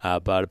thing.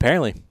 But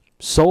apparently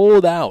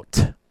sold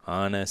out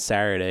on a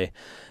Saturday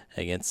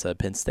against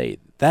Penn State.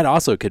 That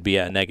also could be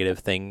a negative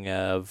thing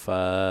of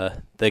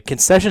the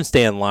concession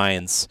stand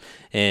lines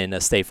in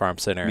State Farm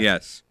Center.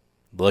 Yes.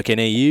 Looking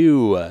at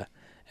you,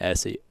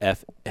 SFC.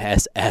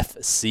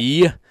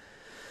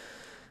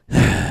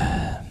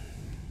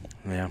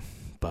 Yeah,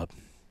 but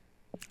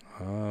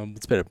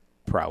it's been a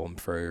problem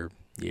for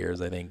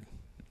years, I think.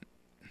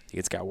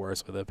 It's got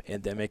worse with the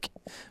pandemic.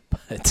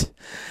 But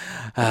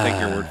I'll take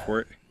your word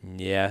for it.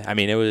 Yeah, I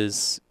mean, it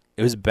was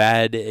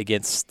bad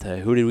against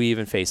who did we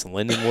even face?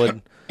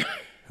 Lindenwood?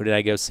 Who did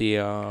I go see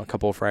a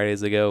couple of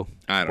Fridays ago?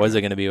 I don't know. Was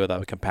it going to be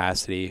without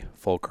capacity,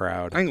 full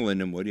crowd? I think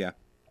Lindenwood, yeah.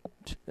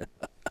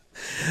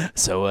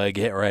 So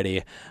get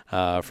ready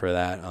for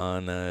that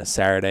on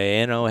Saturday.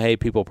 And, hey,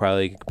 people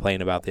probably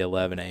complain about the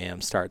 11 a.m.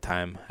 start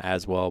time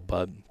as well,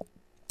 but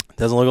it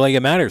doesn't look like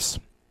it matters.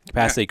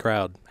 Capacity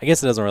crowd. I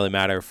guess it doesn't really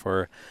matter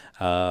for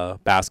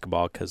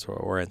basketball because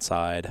we're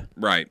inside.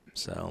 Right.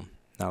 So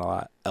not a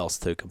lot else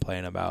to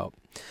complain about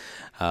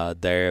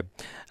there.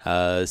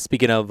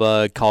 Speaking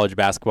of college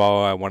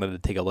basketball, I wanted to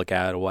take a look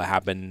at what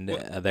happened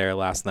there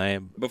last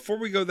night. Before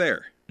we go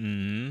there,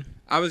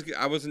 I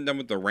wasn't done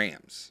with the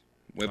Rams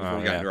before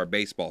we got into our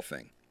baseball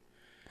thing.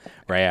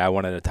 Right, I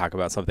wanted to talk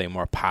about something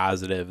more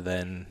positive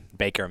than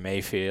Baker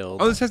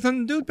Mayfield. Oh, this has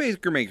nothing to do with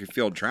Baker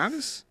Mayfield,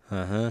 Travis.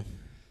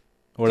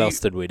 What else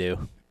did we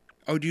do?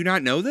 Oh, do you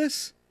not know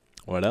this?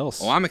 What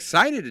else? Oh, I'm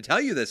excited to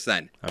tell you this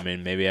then. I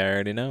mean, maybe I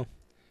already know.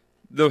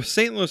 The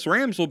St. Louis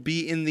Rams will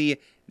be in the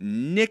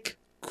Nick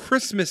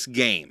Christmas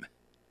game.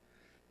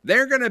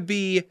 They're going to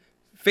be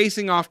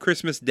facing off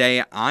Christmas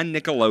Day on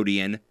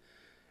Nickelodeon,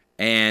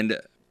 and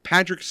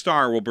Patrick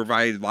Starr will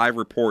provide live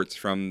reports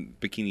from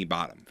Bikini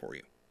Bottom for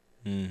you.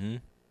 Mm-hmm.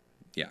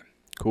 Yeah.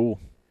 Cool.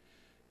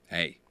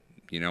 Hey,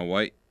 you know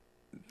what?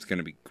 It's going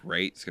to be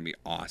great. It's going to be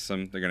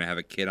awesome. They're going to have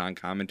a kid on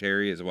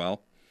commentary as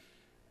well.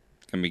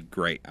 It's going to be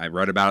great. I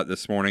read about it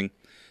this morning.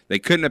 They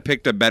couldn't have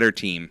picked a better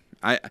team.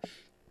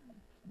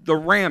 The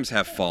Rams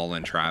have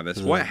fallen,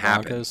 Travis. What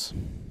happened?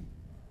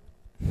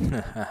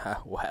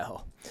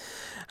 Well,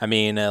 I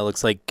mean, it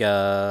looks like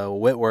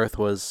Whitworth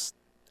was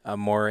a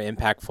more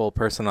impactful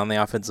person on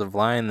the offensive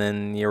line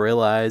than you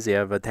realize. You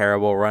have a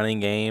terrible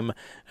running game.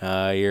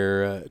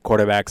 Your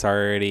quarterback's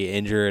already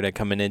injured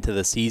coming into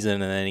the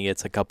season, and then he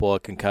gets a couple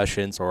of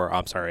concussions,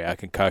 a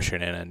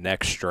concussion and a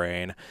neck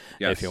strain,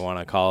 if you want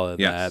to call it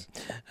that.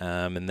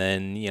 And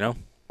then,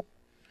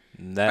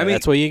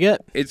 that's what you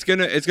get. It's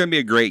gonna be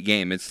a great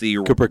game. It's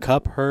the Cooper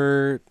Kupp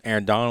hurt,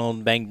 Aaron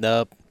Donald banged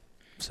up.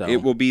 So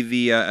it will be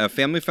the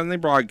family-friendly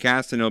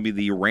broadcast, and it'll be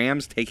the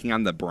Rams taking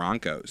on the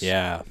Broncos.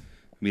 Yeah.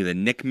 Be the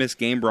Nick Miss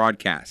game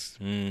broadcast.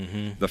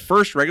 Mm-hmm. The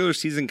first regular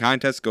season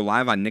contests go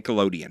live on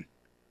Nickelodeon.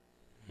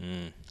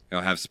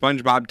 It'll have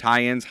SpongeBob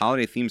tie-ins,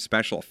 holiday-themed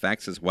special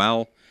effects as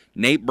well.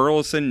 Nate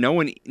Burleson,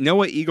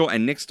 Noah Eagle,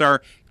 and Nick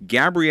star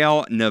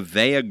Gabrielle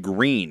Nevaeh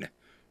Green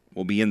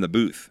will be in the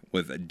booth,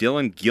 with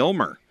Dylan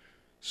Gilmer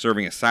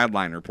serving as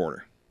sideline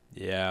reporter.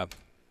 Yeah.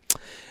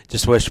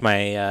 Just wish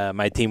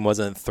my team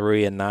wasn't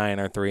 3-9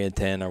 or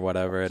 3-10 or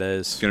whatever it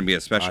is. It's going to be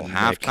a special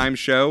halftime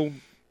show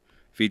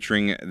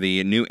featuring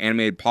the new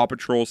animated Paw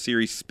Patrol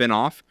series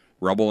spinoff,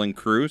 Rubble and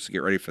Crew, so get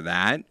ready for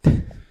that.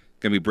 Going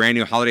to be brand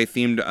new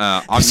holiday-themed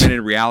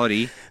augmented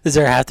reality. Does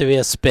there have to be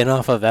a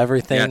spinoff of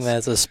everything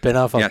that's a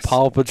spinoff of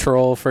Paw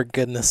Patrol, for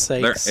goodness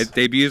sakes? It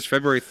debuts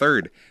February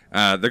 3rd.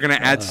 They're going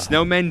to add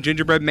snowmen,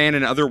 gingerbread man,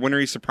 and other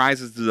wintry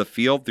surprises to the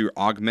field through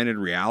augmented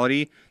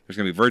reality. There's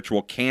going to be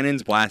virtual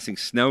cannons blasting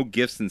snow,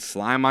 gifts, and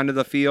slime onto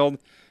the field.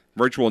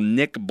 Virtual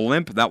Nick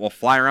Blimp that will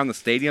fly around the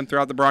stadium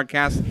throughout the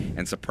broadcast,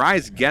 and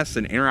surprise guests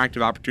and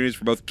interactive opportunities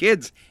for both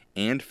kids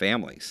and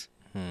families.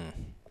 The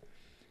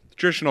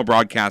traditional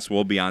broadcast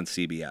will be on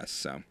CBS,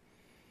 so.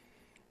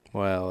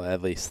 Well,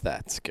 at least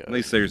that's good. At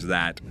least there's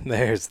that.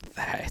 There's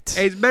that.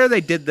 Hey, it's better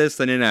they did this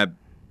than in a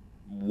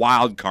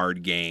wild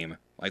card game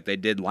like they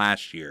did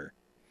last year.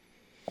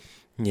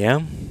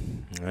 Yeah,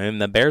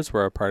 and the Bears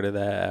were a part of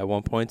that at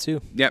one point,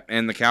 too. Yep,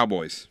 and the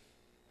Cowboys.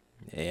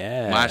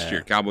 Yeah. Last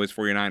year, Cowboys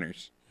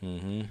 49ers.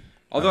 Mm-hmm.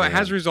 Although it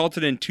has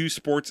resulted in 2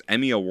 sports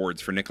Emmy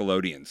Awards for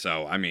Nickelodeon.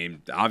 So, I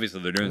mean,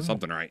 obviously they're doing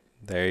something right.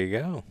 There you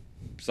go.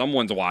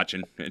 Someone's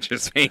watching. It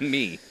just ain't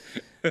me.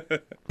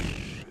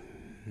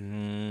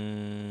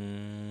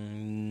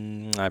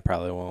 I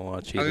probably won't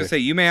watch either. I was going to say,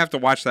 you may have to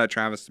watch that,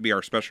 Travis, to be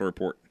our special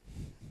report.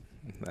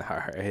 All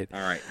right.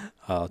 All right.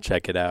 I'll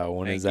check it out.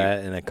 When Thank is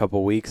that? In a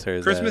couple weeks? Or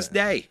is Christmas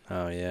Day.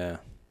 Oh, yeah.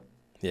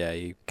 Yeah,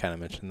 you kind of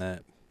mentioned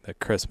that. The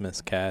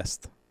Christmas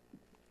cast.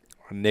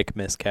 Or Nick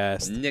Miss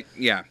cast.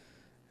 Yeah.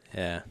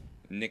 Yeah.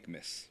 Nick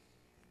Miss.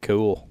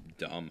 Cool.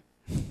 Dumb.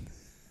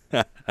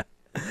 All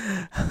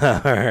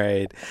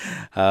right.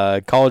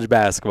 College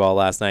basketball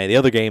last night. The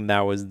other game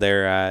that was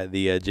there at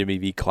the Jimmy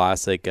V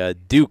Classic,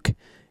 Duke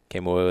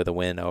came away with a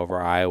win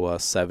over Iowa,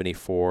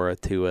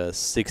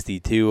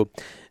 74-62.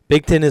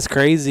 Big Ten is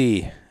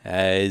crazy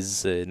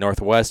as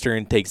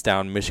Northwestern takes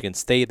down Michigan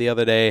State the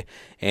other day,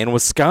 and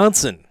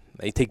Wisconsin,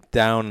 they take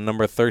down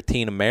number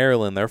 13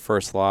 Maryland, their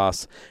first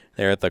loss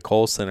there at the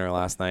Kohl Center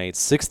last night.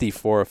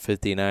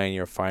 64-59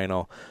 your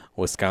final.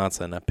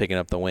 Wisconsin picking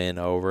up the win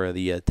over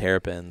the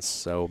Terrapins.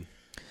 So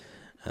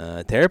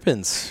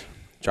Terrapins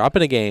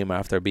dropping a game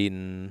after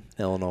beating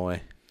Illinois.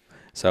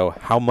 So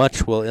how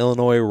much will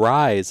Illinois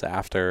rise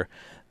after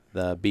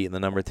beating the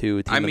number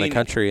 2 team in the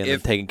country and then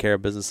taking care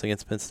of business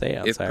against Penn State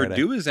on Saturday? If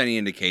Purdue is any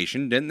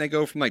indication, didn't they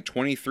go from like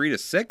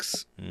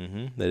 23-6?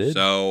 Mm-hmm, they did.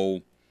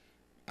 So,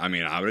 I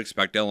mean, I would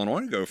expect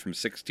Illinois to go from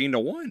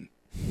 16-1.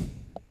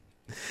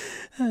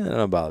 I don't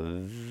know about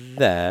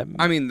that.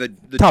 I mean, the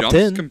top jump's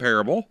 10.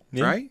 Comparable,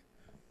 Yeah. right?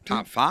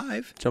 Top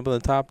 5. Jump in the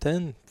top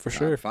 10 for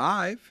sure. Top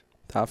 5.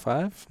 Top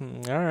 5.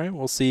 All right,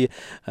 we'll see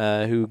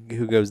who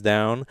goes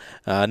down.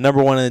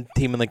 Number 1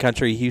 team in the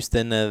country,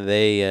 Houston.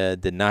 They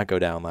did not go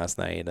down last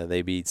night.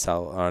 They beat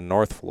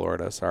North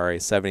Florida.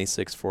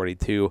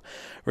 76-42.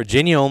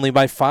 Virginia only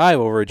by 5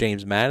 over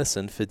James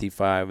Madison,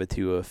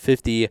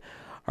 55-50.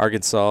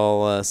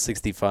 Arkansas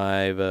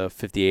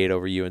 65-58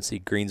 over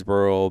UNC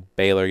Greensboro.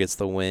 Baylor gets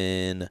the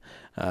win.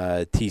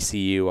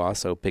 TCU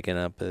also picking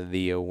up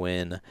the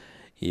win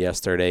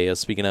yesterday.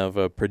 Speaking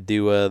of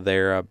Purdue,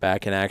 they're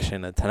back in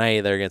action tonight.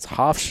 They're against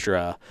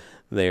Hofstra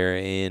there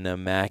in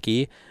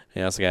Mackey.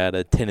 We also got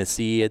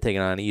Tennessee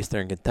taking on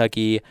Eastern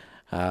Kentucky.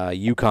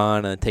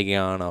 UConn taking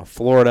on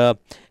Florida.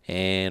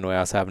 And we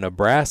also have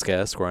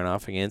Nebraska squaring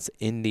off against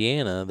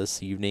Indiana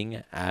this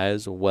evening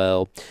as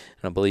well.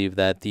 And I believe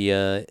that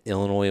the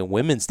Illinois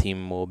women's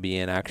team will be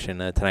in action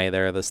tonight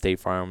there at the State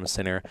Farm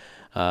Center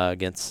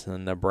against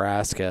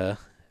Nebraska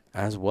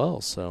as well.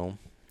 So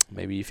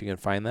maybe if you can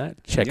find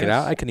that, check it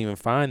out. I couldn't even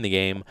find the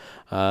game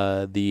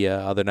the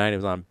other night. It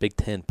was on Big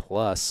Ten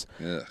Plus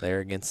there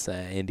against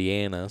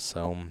Indiana.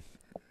 So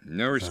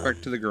No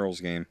respect to the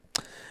girls' game.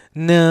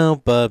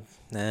 No, but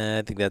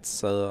I think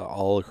that's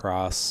all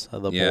across the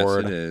board. Yes,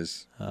 it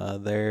is.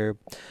 There.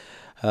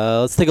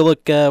 Let's take a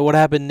look at what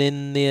happened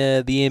in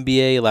the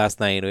NBA last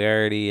night. We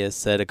already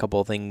said a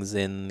couple of things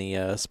in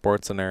the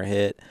Sports Center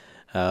hit.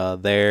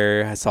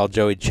 There, I saw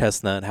Joey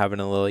Chestnut having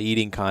a little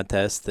eating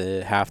contest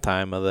at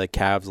halftime of the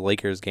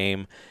Cavs-Lakers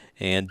game.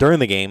 And during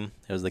the game,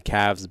 it was the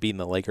Cavs beating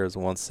the Lakers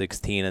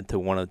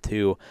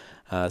 116-102.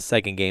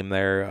 Second game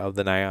there of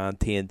the night on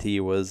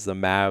TNT was the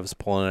Mavs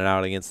pulling it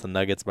out against the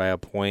Nuggets by a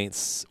point,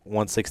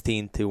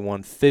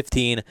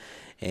 116-115.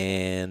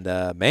 And,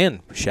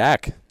 man,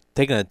 Shaq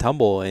taking a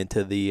tumble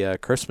into the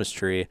Christmas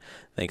tree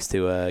thanks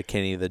to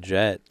Kenny the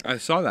Jet. I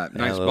saw that.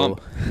 Nice bump.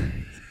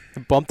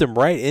 Bumped him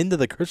right into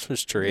the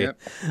Christmas tree. Yep.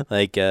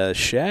 Like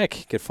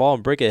Shaq could fall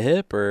and break a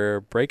hip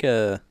or break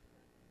a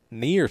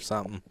knee or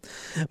something.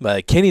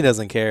 But Kenny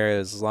doesn't care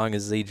as long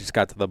as he just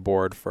got to the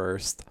board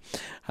first.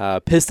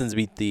 Pistons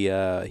beat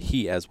the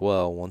Heat as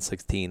well,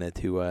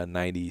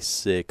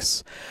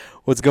 116-96.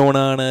 What's going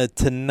on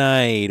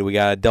tonight? We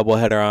got a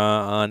doubleheader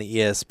on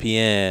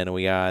ESPN.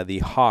 We got the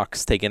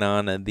Hawks taking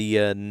on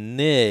the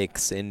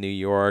Knicks in New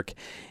York.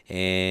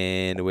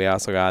 And we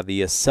also got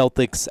the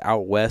Celtics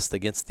out west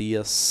against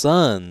the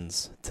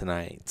Suns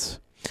tonight.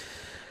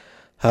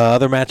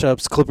 Other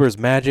matchups, Clippers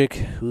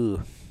Magic.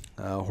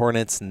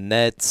 Hornets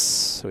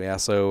Nets. We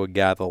also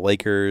got the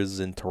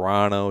Lakers in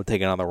Toronto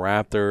taking on the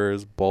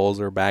Raptors. Bulls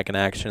are back in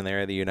action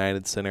there at the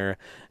United Center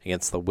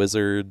against the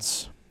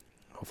Wizards.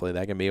 Hopefully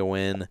that can be a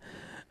win.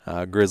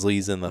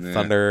 Grizzlies and the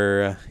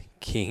Thunder.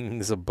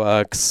 Kings,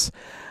 Bucks.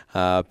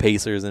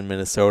 Pacers in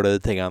Minnesota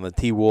taking on the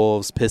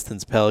T-Wolves.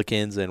 Pistons,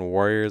 Pelicans, and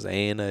Warriors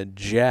and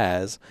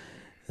Jazz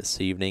this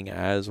evening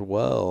as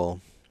well.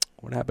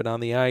 What happened on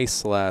the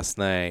ice last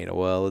night?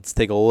 Well, let's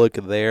take a look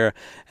there.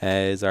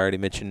 As I already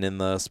mentioned in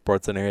the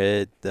Sports Center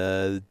hit,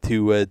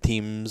 two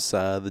teams,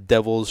 the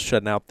Devils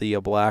shutting out the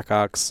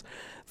Blackhawks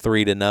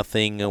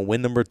 3-0.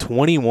 Win number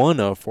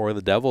 21 for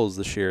the Devils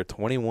this year,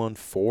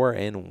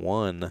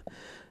 21-4-1.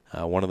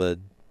 One of the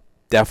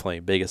definitely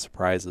biggest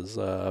surprises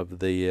of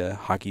the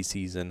hockey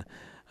season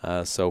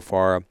so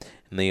far.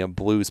 And the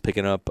Blues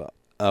picking up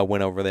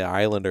win over the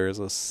Islanders,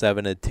 a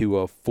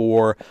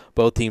 7-2-4.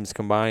 Both teams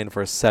combined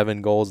for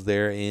 7 goals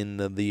there in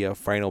the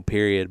final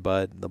period,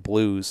 but the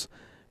Blues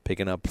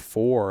picking up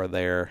 4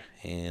 there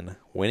and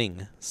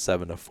winning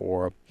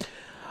 7-4.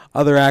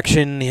 Other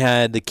action, you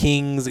had the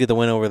Kings get the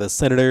win over the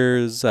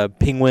Senators,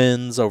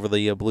 Penguins over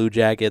the Blue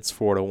Jackets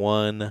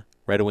 4-1,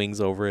 Red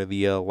Wings over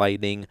the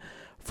Lightning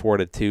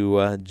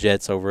 4-2,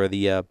 Jets over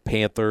the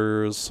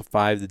Panthers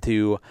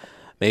 5-2.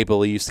 Maple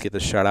Leafs get the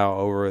shutout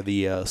over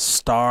the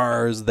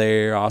Stars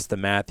there.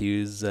 Austin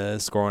Matthews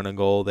scoring a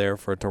goal there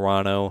for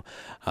Toronto.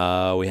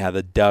 We have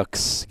the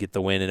Ducks get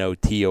the win in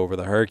OT over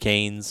the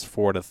Hurricanes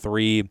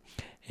 4-3.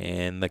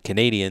 And the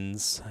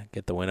Canadiens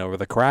get the win over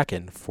the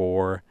Kraken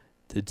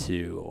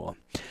 4-2.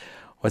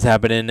 What's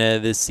happening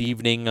this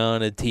evening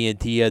on a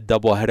TNT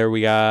doubleheader?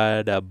 We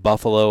got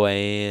Buffalo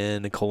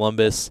and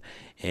Columbus.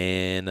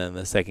 And in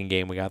the second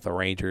game, we got the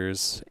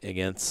Rangers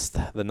against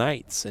the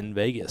Knights in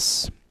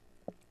Vegas.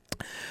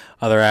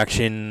 Other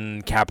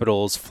action,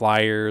 Capitals,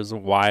 Flyers,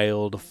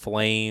 Wild,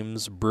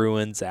 Flames,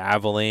 Bruins,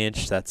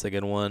 Avalanche. That's a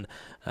good one.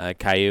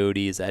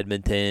 Coyotes,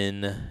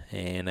 Edmonton,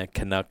 and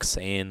Canucks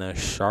and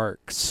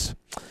Sharks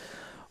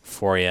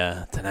for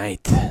you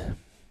tonight.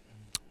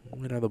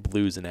 When are the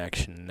Blues in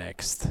action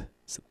next?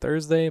 Is it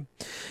Thursday?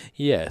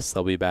 Yes,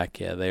 they'll be back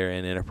there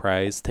in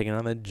Enterprise taking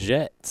on the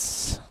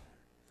Jets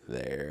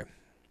there.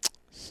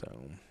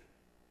 So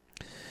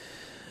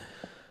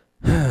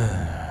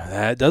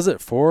that does it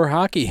for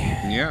hockey.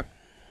 Yeah.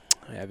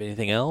 Have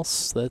anything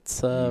else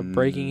that's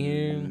breaking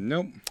here?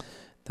 Nope.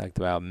 Talked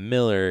about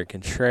Miller,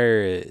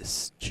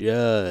 Contreras,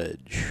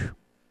 Judge.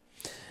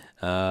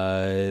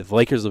 The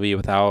Lakers will be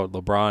without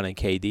LeBron and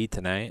KD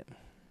tonight.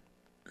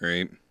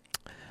 Great.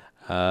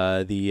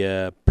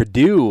 The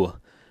Purdue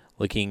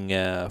looking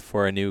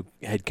for a new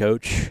head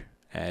coach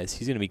as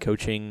he's going to be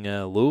coaching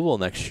Louisville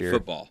next year.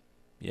 Football.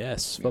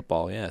 Yes,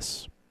 football,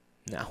 yes.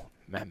 No,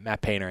 Matt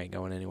Painter ain't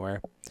going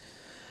anywhere.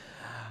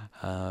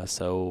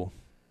 So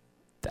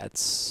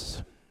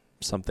that's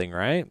something,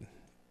 right?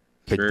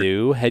 Sure.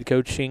 Purdue head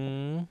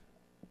coaching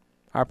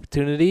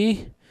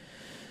opportunity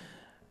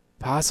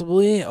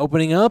possibly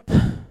opening up.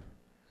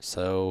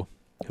 So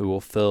who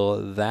will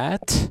fill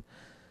that?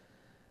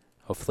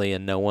 Hopefully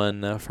no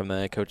one from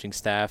the coaching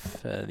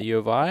staff at the U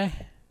of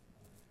I.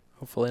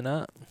 Hopefully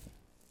not.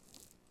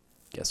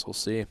 Guess we'll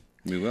see.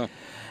 We will.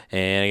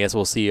 And I guess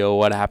we'll see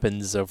what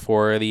happens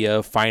for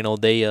the final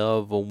day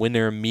of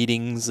winter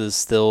meetings. Is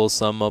still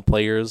some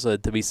players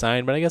to be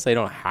signed, but I guess they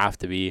don't have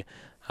to be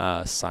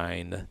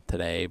signed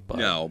today. But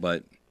no,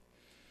 but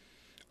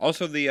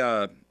also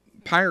the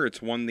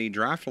Pirates won the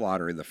draft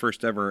lottery, the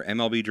first ever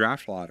MLB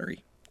draft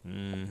lottery.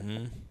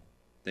 Mm-hmm.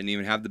 Didn't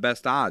even have the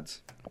best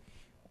odds.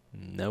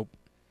 Nope.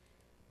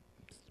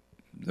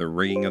 The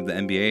rigging of the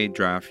NBA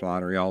draft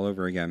lottery all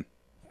over again.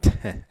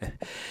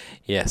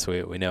 Yes,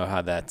 we know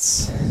how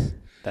that's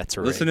rigged.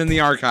 Listen in the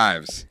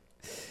archives.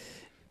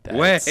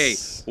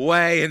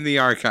 Way in the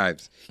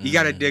archives. You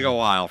got to dig a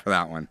while for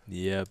that one.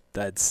 Yep,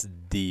 that's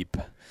deep.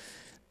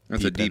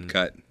 That's a deep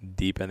cut.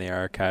 Deep in the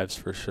archives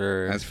for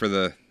sure. That's for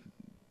the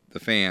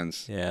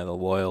fans. Yeah, the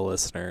loyal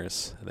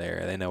listeners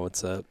there. They know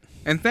what's up.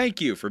 And thank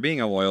you for being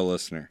a loyal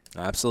listener.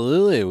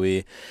 Absolutely.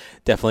 We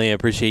definitely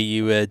appreciate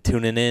you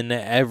tuning in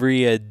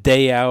every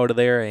day out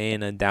there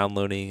and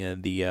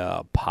downloading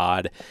the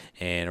pod.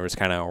 And we're just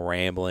kind of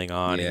rambling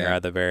on here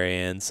at the very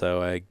end,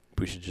 so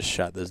we should just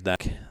shut this down.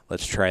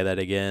 Let's try that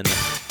again.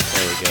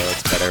 There we go.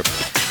 That's better.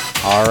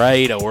 All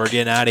right, we're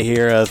getting out of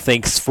here.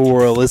 Thanks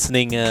for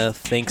listening.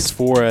 Thanks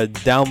for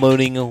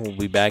downloading. We'll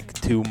be back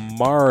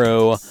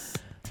tomorrow.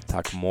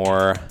 Talk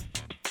more,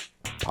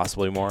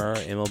 possibly more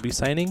MLB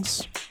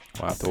signings.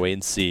 We'll have to wait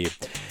and see.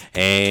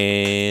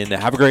 And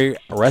have a great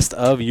rest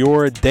of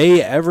your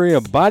day,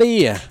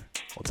 everybody.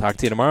 We'll talk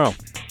to you tomorrow.